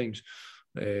decision sometimes.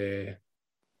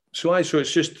 So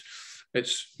it's just,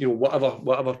 it's, you know,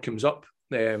 whatever comes up.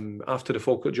 After the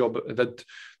Falkirk job, I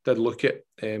did look at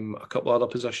a couple of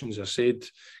other positions, I said,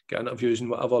 get interviews and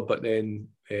whatever, but then,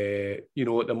 you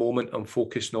know, at the moment I'm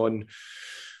focusing on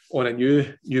a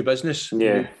new business,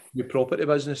 new property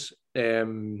business,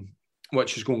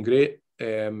 which is going great.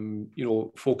 You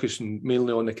know, focusing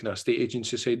mainly on the kind of estate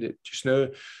agency side just now,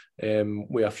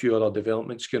 with a few other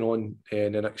developments going on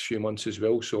in the next few months as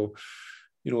well. So,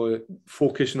 you know,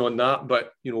 focusing on that.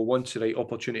 But, you know, once the right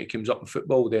opportunity comes up in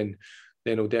football, then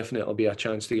there'll definitely be a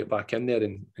chance to get back in there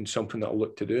and something that I'll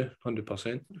look to do,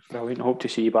 100%. Brilliant. Hope to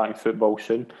see you back in football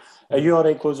soon. Are you all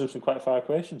right closing some quick fire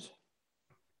questions?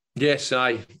 Yes,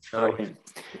 aye.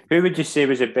 Who would you say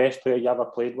was the best player you ever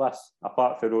played with,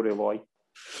 apart from Rory Loy?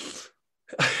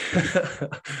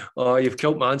 Oh, you've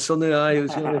killed my answer now. Aye, it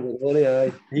was going to be Rory.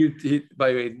 Aye, he,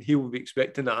 by the way, he will be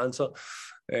expecting that answer.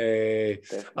 I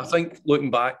think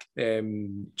looking back,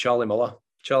 Charlie Miller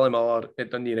at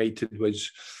Dundee United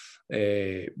was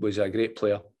a great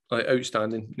player,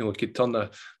 outstanding. You know, could turn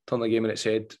the game on its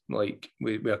head, like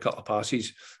with a couple of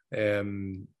passes,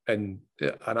 and an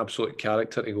absolute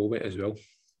character to go with as well.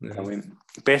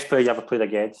 Best player you ever played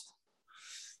against?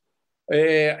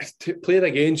 Played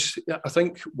against, I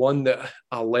think one that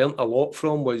I learnt a lot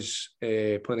from was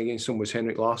playing against him was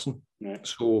Henrik Larsson.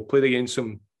 So played against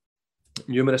him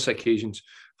numerous occasions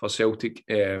for Celtic,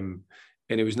 and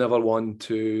he was never one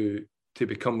to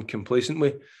become complacent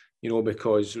with, you know,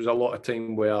 because there was a lot of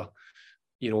time where,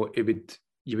 you know,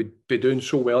 you would be doing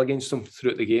so well against him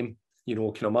throughout the game, you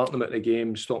know, kind of marking him at the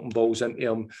game, stopping balls into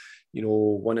him, you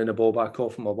know, winning the ball back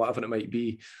off him or whatever it might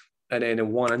be, and then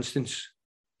in one instance,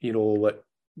 you know, like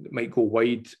it might go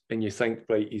wide and you think,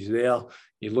 right, he's there,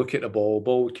 you look at the ball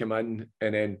would come in,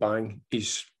 and then bang,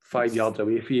 he's 5 yards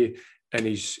away from you and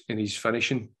he's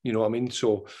finishing, you know what I mean?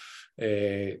 So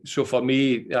for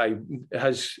me,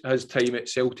 his time at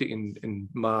Celtic and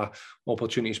my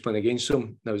opportunities playing against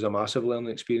him, that was a massive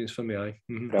learning experience for me.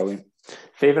 Brilliant.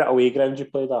 Favourite away ground you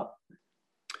played at?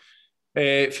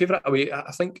 Favourite away,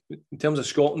 I think in terms of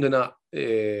Scotland and that,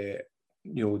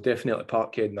 you know, definitely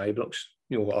Parkhead and Ibrox,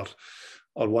 you know,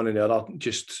 or one and the other.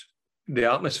 Just the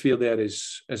atmosphere there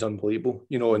is unbelievable,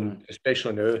 you know, and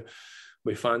especially now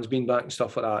with fans being back and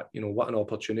stuff like that, you know, what an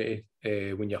opportunity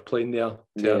when you're playing there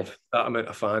to have that amount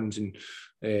of fans. And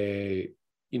you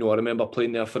know, I remember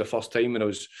playing there for the first time when I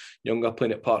was younger,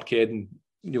 playing at Parkhead, and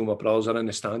you know, my brothers are in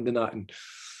the stand and that, and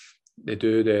they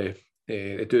do the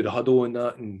huddle and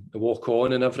that, and the walk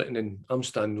on and everything, and I'm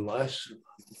standing last,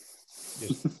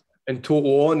 just in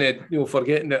total on it, you know,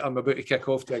 forgetting that I'm about to kick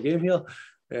off to a game here.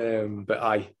 But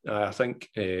I think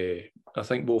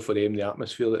both of them, the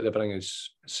atmosphere that they bring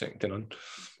is second to none.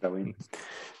 Brilliant.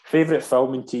 Favourite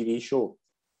film and TV show?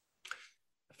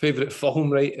 Favourite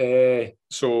film, right?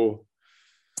 So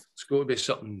it's got to be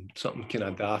something kind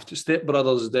of daft. Step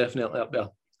Brothers is definitely up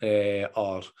there.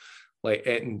 Or like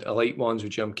I like ones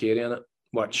with Jim Carrey in it,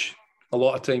 which a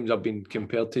lot of times I've been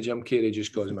compared to Jim Carrey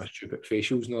just because of my stupid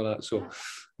facials and all that. So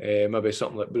maybe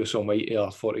something like Bruce Almighty or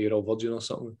 40-Year-Old Virgin or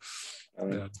something.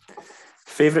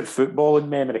 Favourite footballing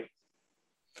memory?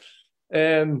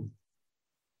 There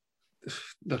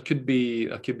could be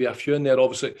a few in there.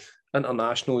 Obviously,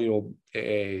 international, you know,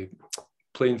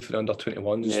 playing for the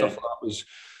under-21s and stuff like that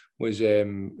was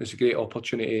a great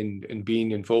opportunity in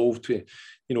being involved with,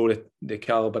 you know, the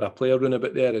calibre of player run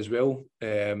about there as well.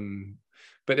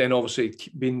 But then obviously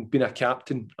being a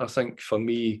captain, I think for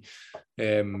me,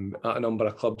 at a number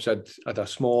of clubs, I'd had a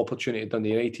small opportunity at Dundee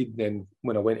United. And then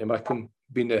when I went to Mickham,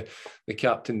 being the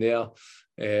captain there,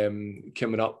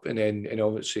 coming up, and then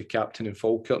obviously captain in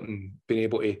Falkirk and being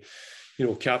able to, you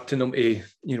know, captain them to,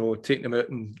 you know, take them out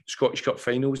in Scottish Cup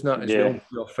finals and that as well.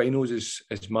 You know, finals is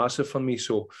massive for me.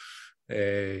 So,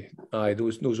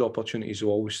 those opportunities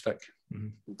will always stick.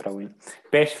 Brilliant.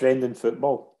 Best friend in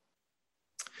football?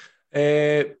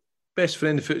 Best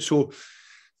friend in football. So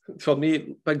for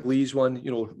me, Big Lee's one.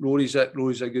 You know, Rory's a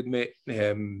good mate.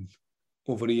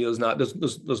 Over the years, and that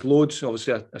there's loads.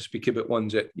 Obviously, I speak about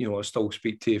ones that, you know, I still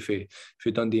speak to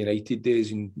for Dundee United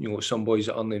days, and, you know, some boys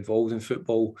that aren't involved in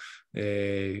football.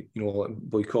 You know, like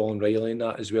boy Colin Riley and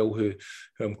that as well, who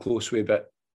I'm close with.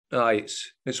 But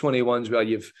it's one of the ones where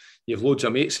you've loads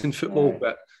of mates in football,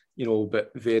 but, you know,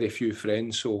 but very few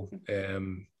friends. So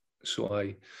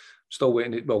I still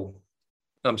waiting. Well,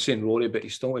 I'm saying Rory, but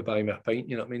he's still to buy me a pint,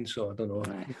 you know what I mean? So I don't know.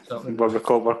 Right. We're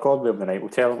recording with him tonight. We'll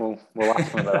tell him, we'll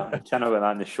ask him about that. We'll chat about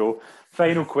that in the show.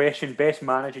 Final question, best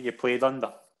manager you played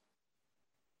under?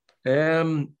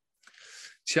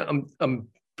 See, I'm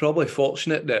probably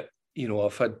fortunate that, you know,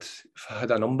 I've had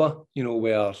a number, you know,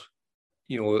 where,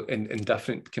 you know, in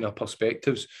different kind of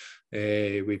perspectives.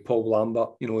 With Paul Lambert,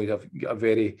 you know, he's got a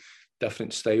very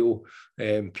different style.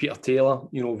 Peter Taylor,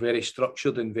 you know, very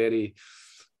structured and very,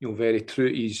 you know, very true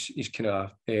to his kind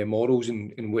of morals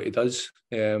and what he does.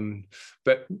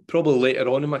 But probably later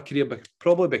on in my career, but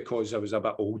probably because I was a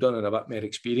bit older and a bit more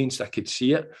experienced, I could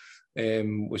see it,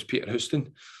 was Peter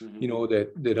Houston. You know,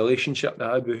 the relationship that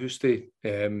I had with Houston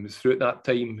throughout that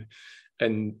time,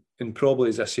 and probably,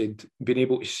 as I said, being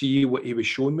able to see what he was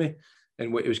showing me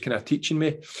and what he was kind of teaching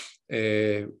me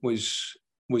was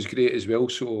great as well.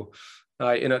 So,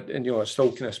 and you know, I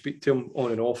still kind of speak to him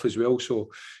on and off as well.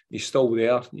 So he's still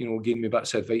there, you know, giving me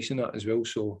bits of advice in that as well.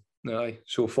 So,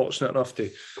 so fortunate enough to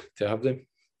have them.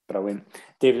 Brilliant.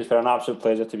 David, it's been an absolute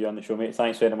pleasure to be on the show, mate.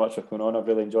 Thanks very much for coming on. I've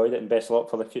really enjoyed it, and best of luck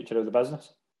for the future of the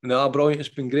business. No, brilliant. It's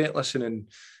been great listening.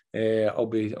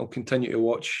 I'll continue to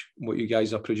watch what you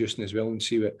guys are producing as well, and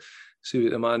see what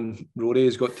the man Rory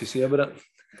has got to say about it.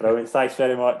 Brilliant. Thanks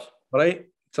very much. All right.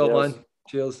 Till man.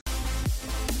 Cheers.